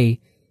say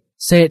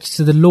it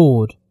to the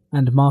Lord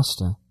and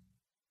Master.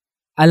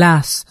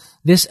 Alas,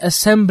 this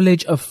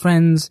assemblage of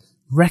friends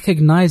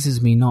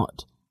recognizes me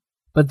not,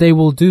 but they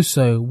will do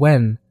so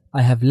when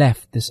I have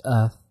left this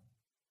earth.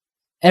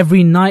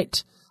 Every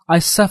night I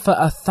suffer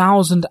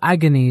 1,000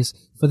 agonies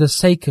for the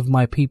sake of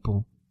my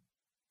people.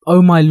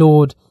 O my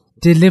Lord,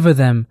 deliver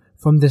them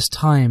from this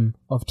time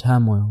of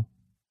turmoil.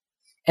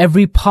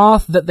 Every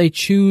path that they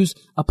choose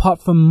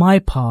apart from my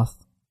path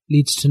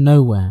leads to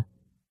nowhere.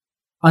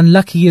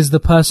 Unlucky is the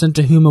person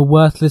to whom a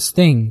worthless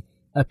thing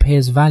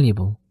appears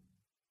valuable.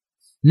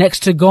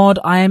 Next to God,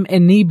 I am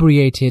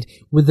inebriated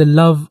with the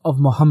love of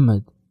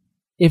Muhammad.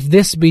 If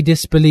this be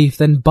disbelief,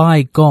 then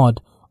by God,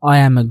 I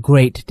am a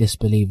great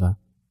disbeliever.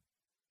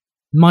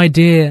 My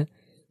dear,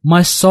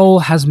 my soul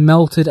has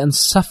melted and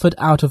suffered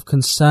out of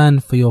concern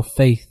for your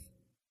faith.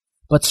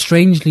 But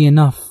strangely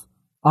enough,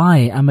 I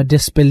am a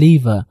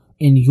disbeliever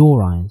in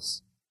your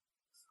eyes.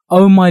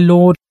 O my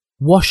Lord,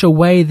 wash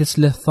away this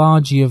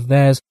lethargy of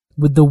theirs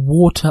with the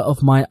water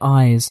of my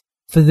eyes,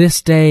 for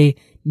this day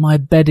my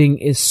bedding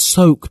is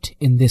soaked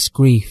in this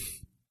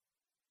grief.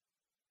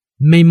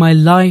 May my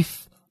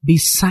life be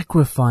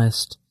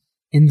sacrificed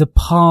in the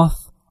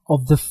path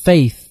of the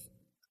faith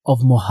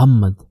of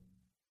Muhammad.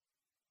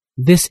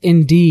 This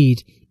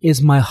indeed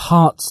is my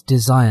heart's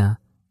desire,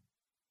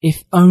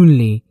 if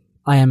only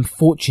I am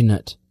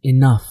fortunate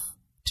enough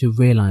to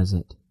realize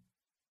it.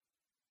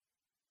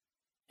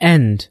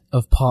 End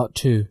of part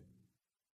 2.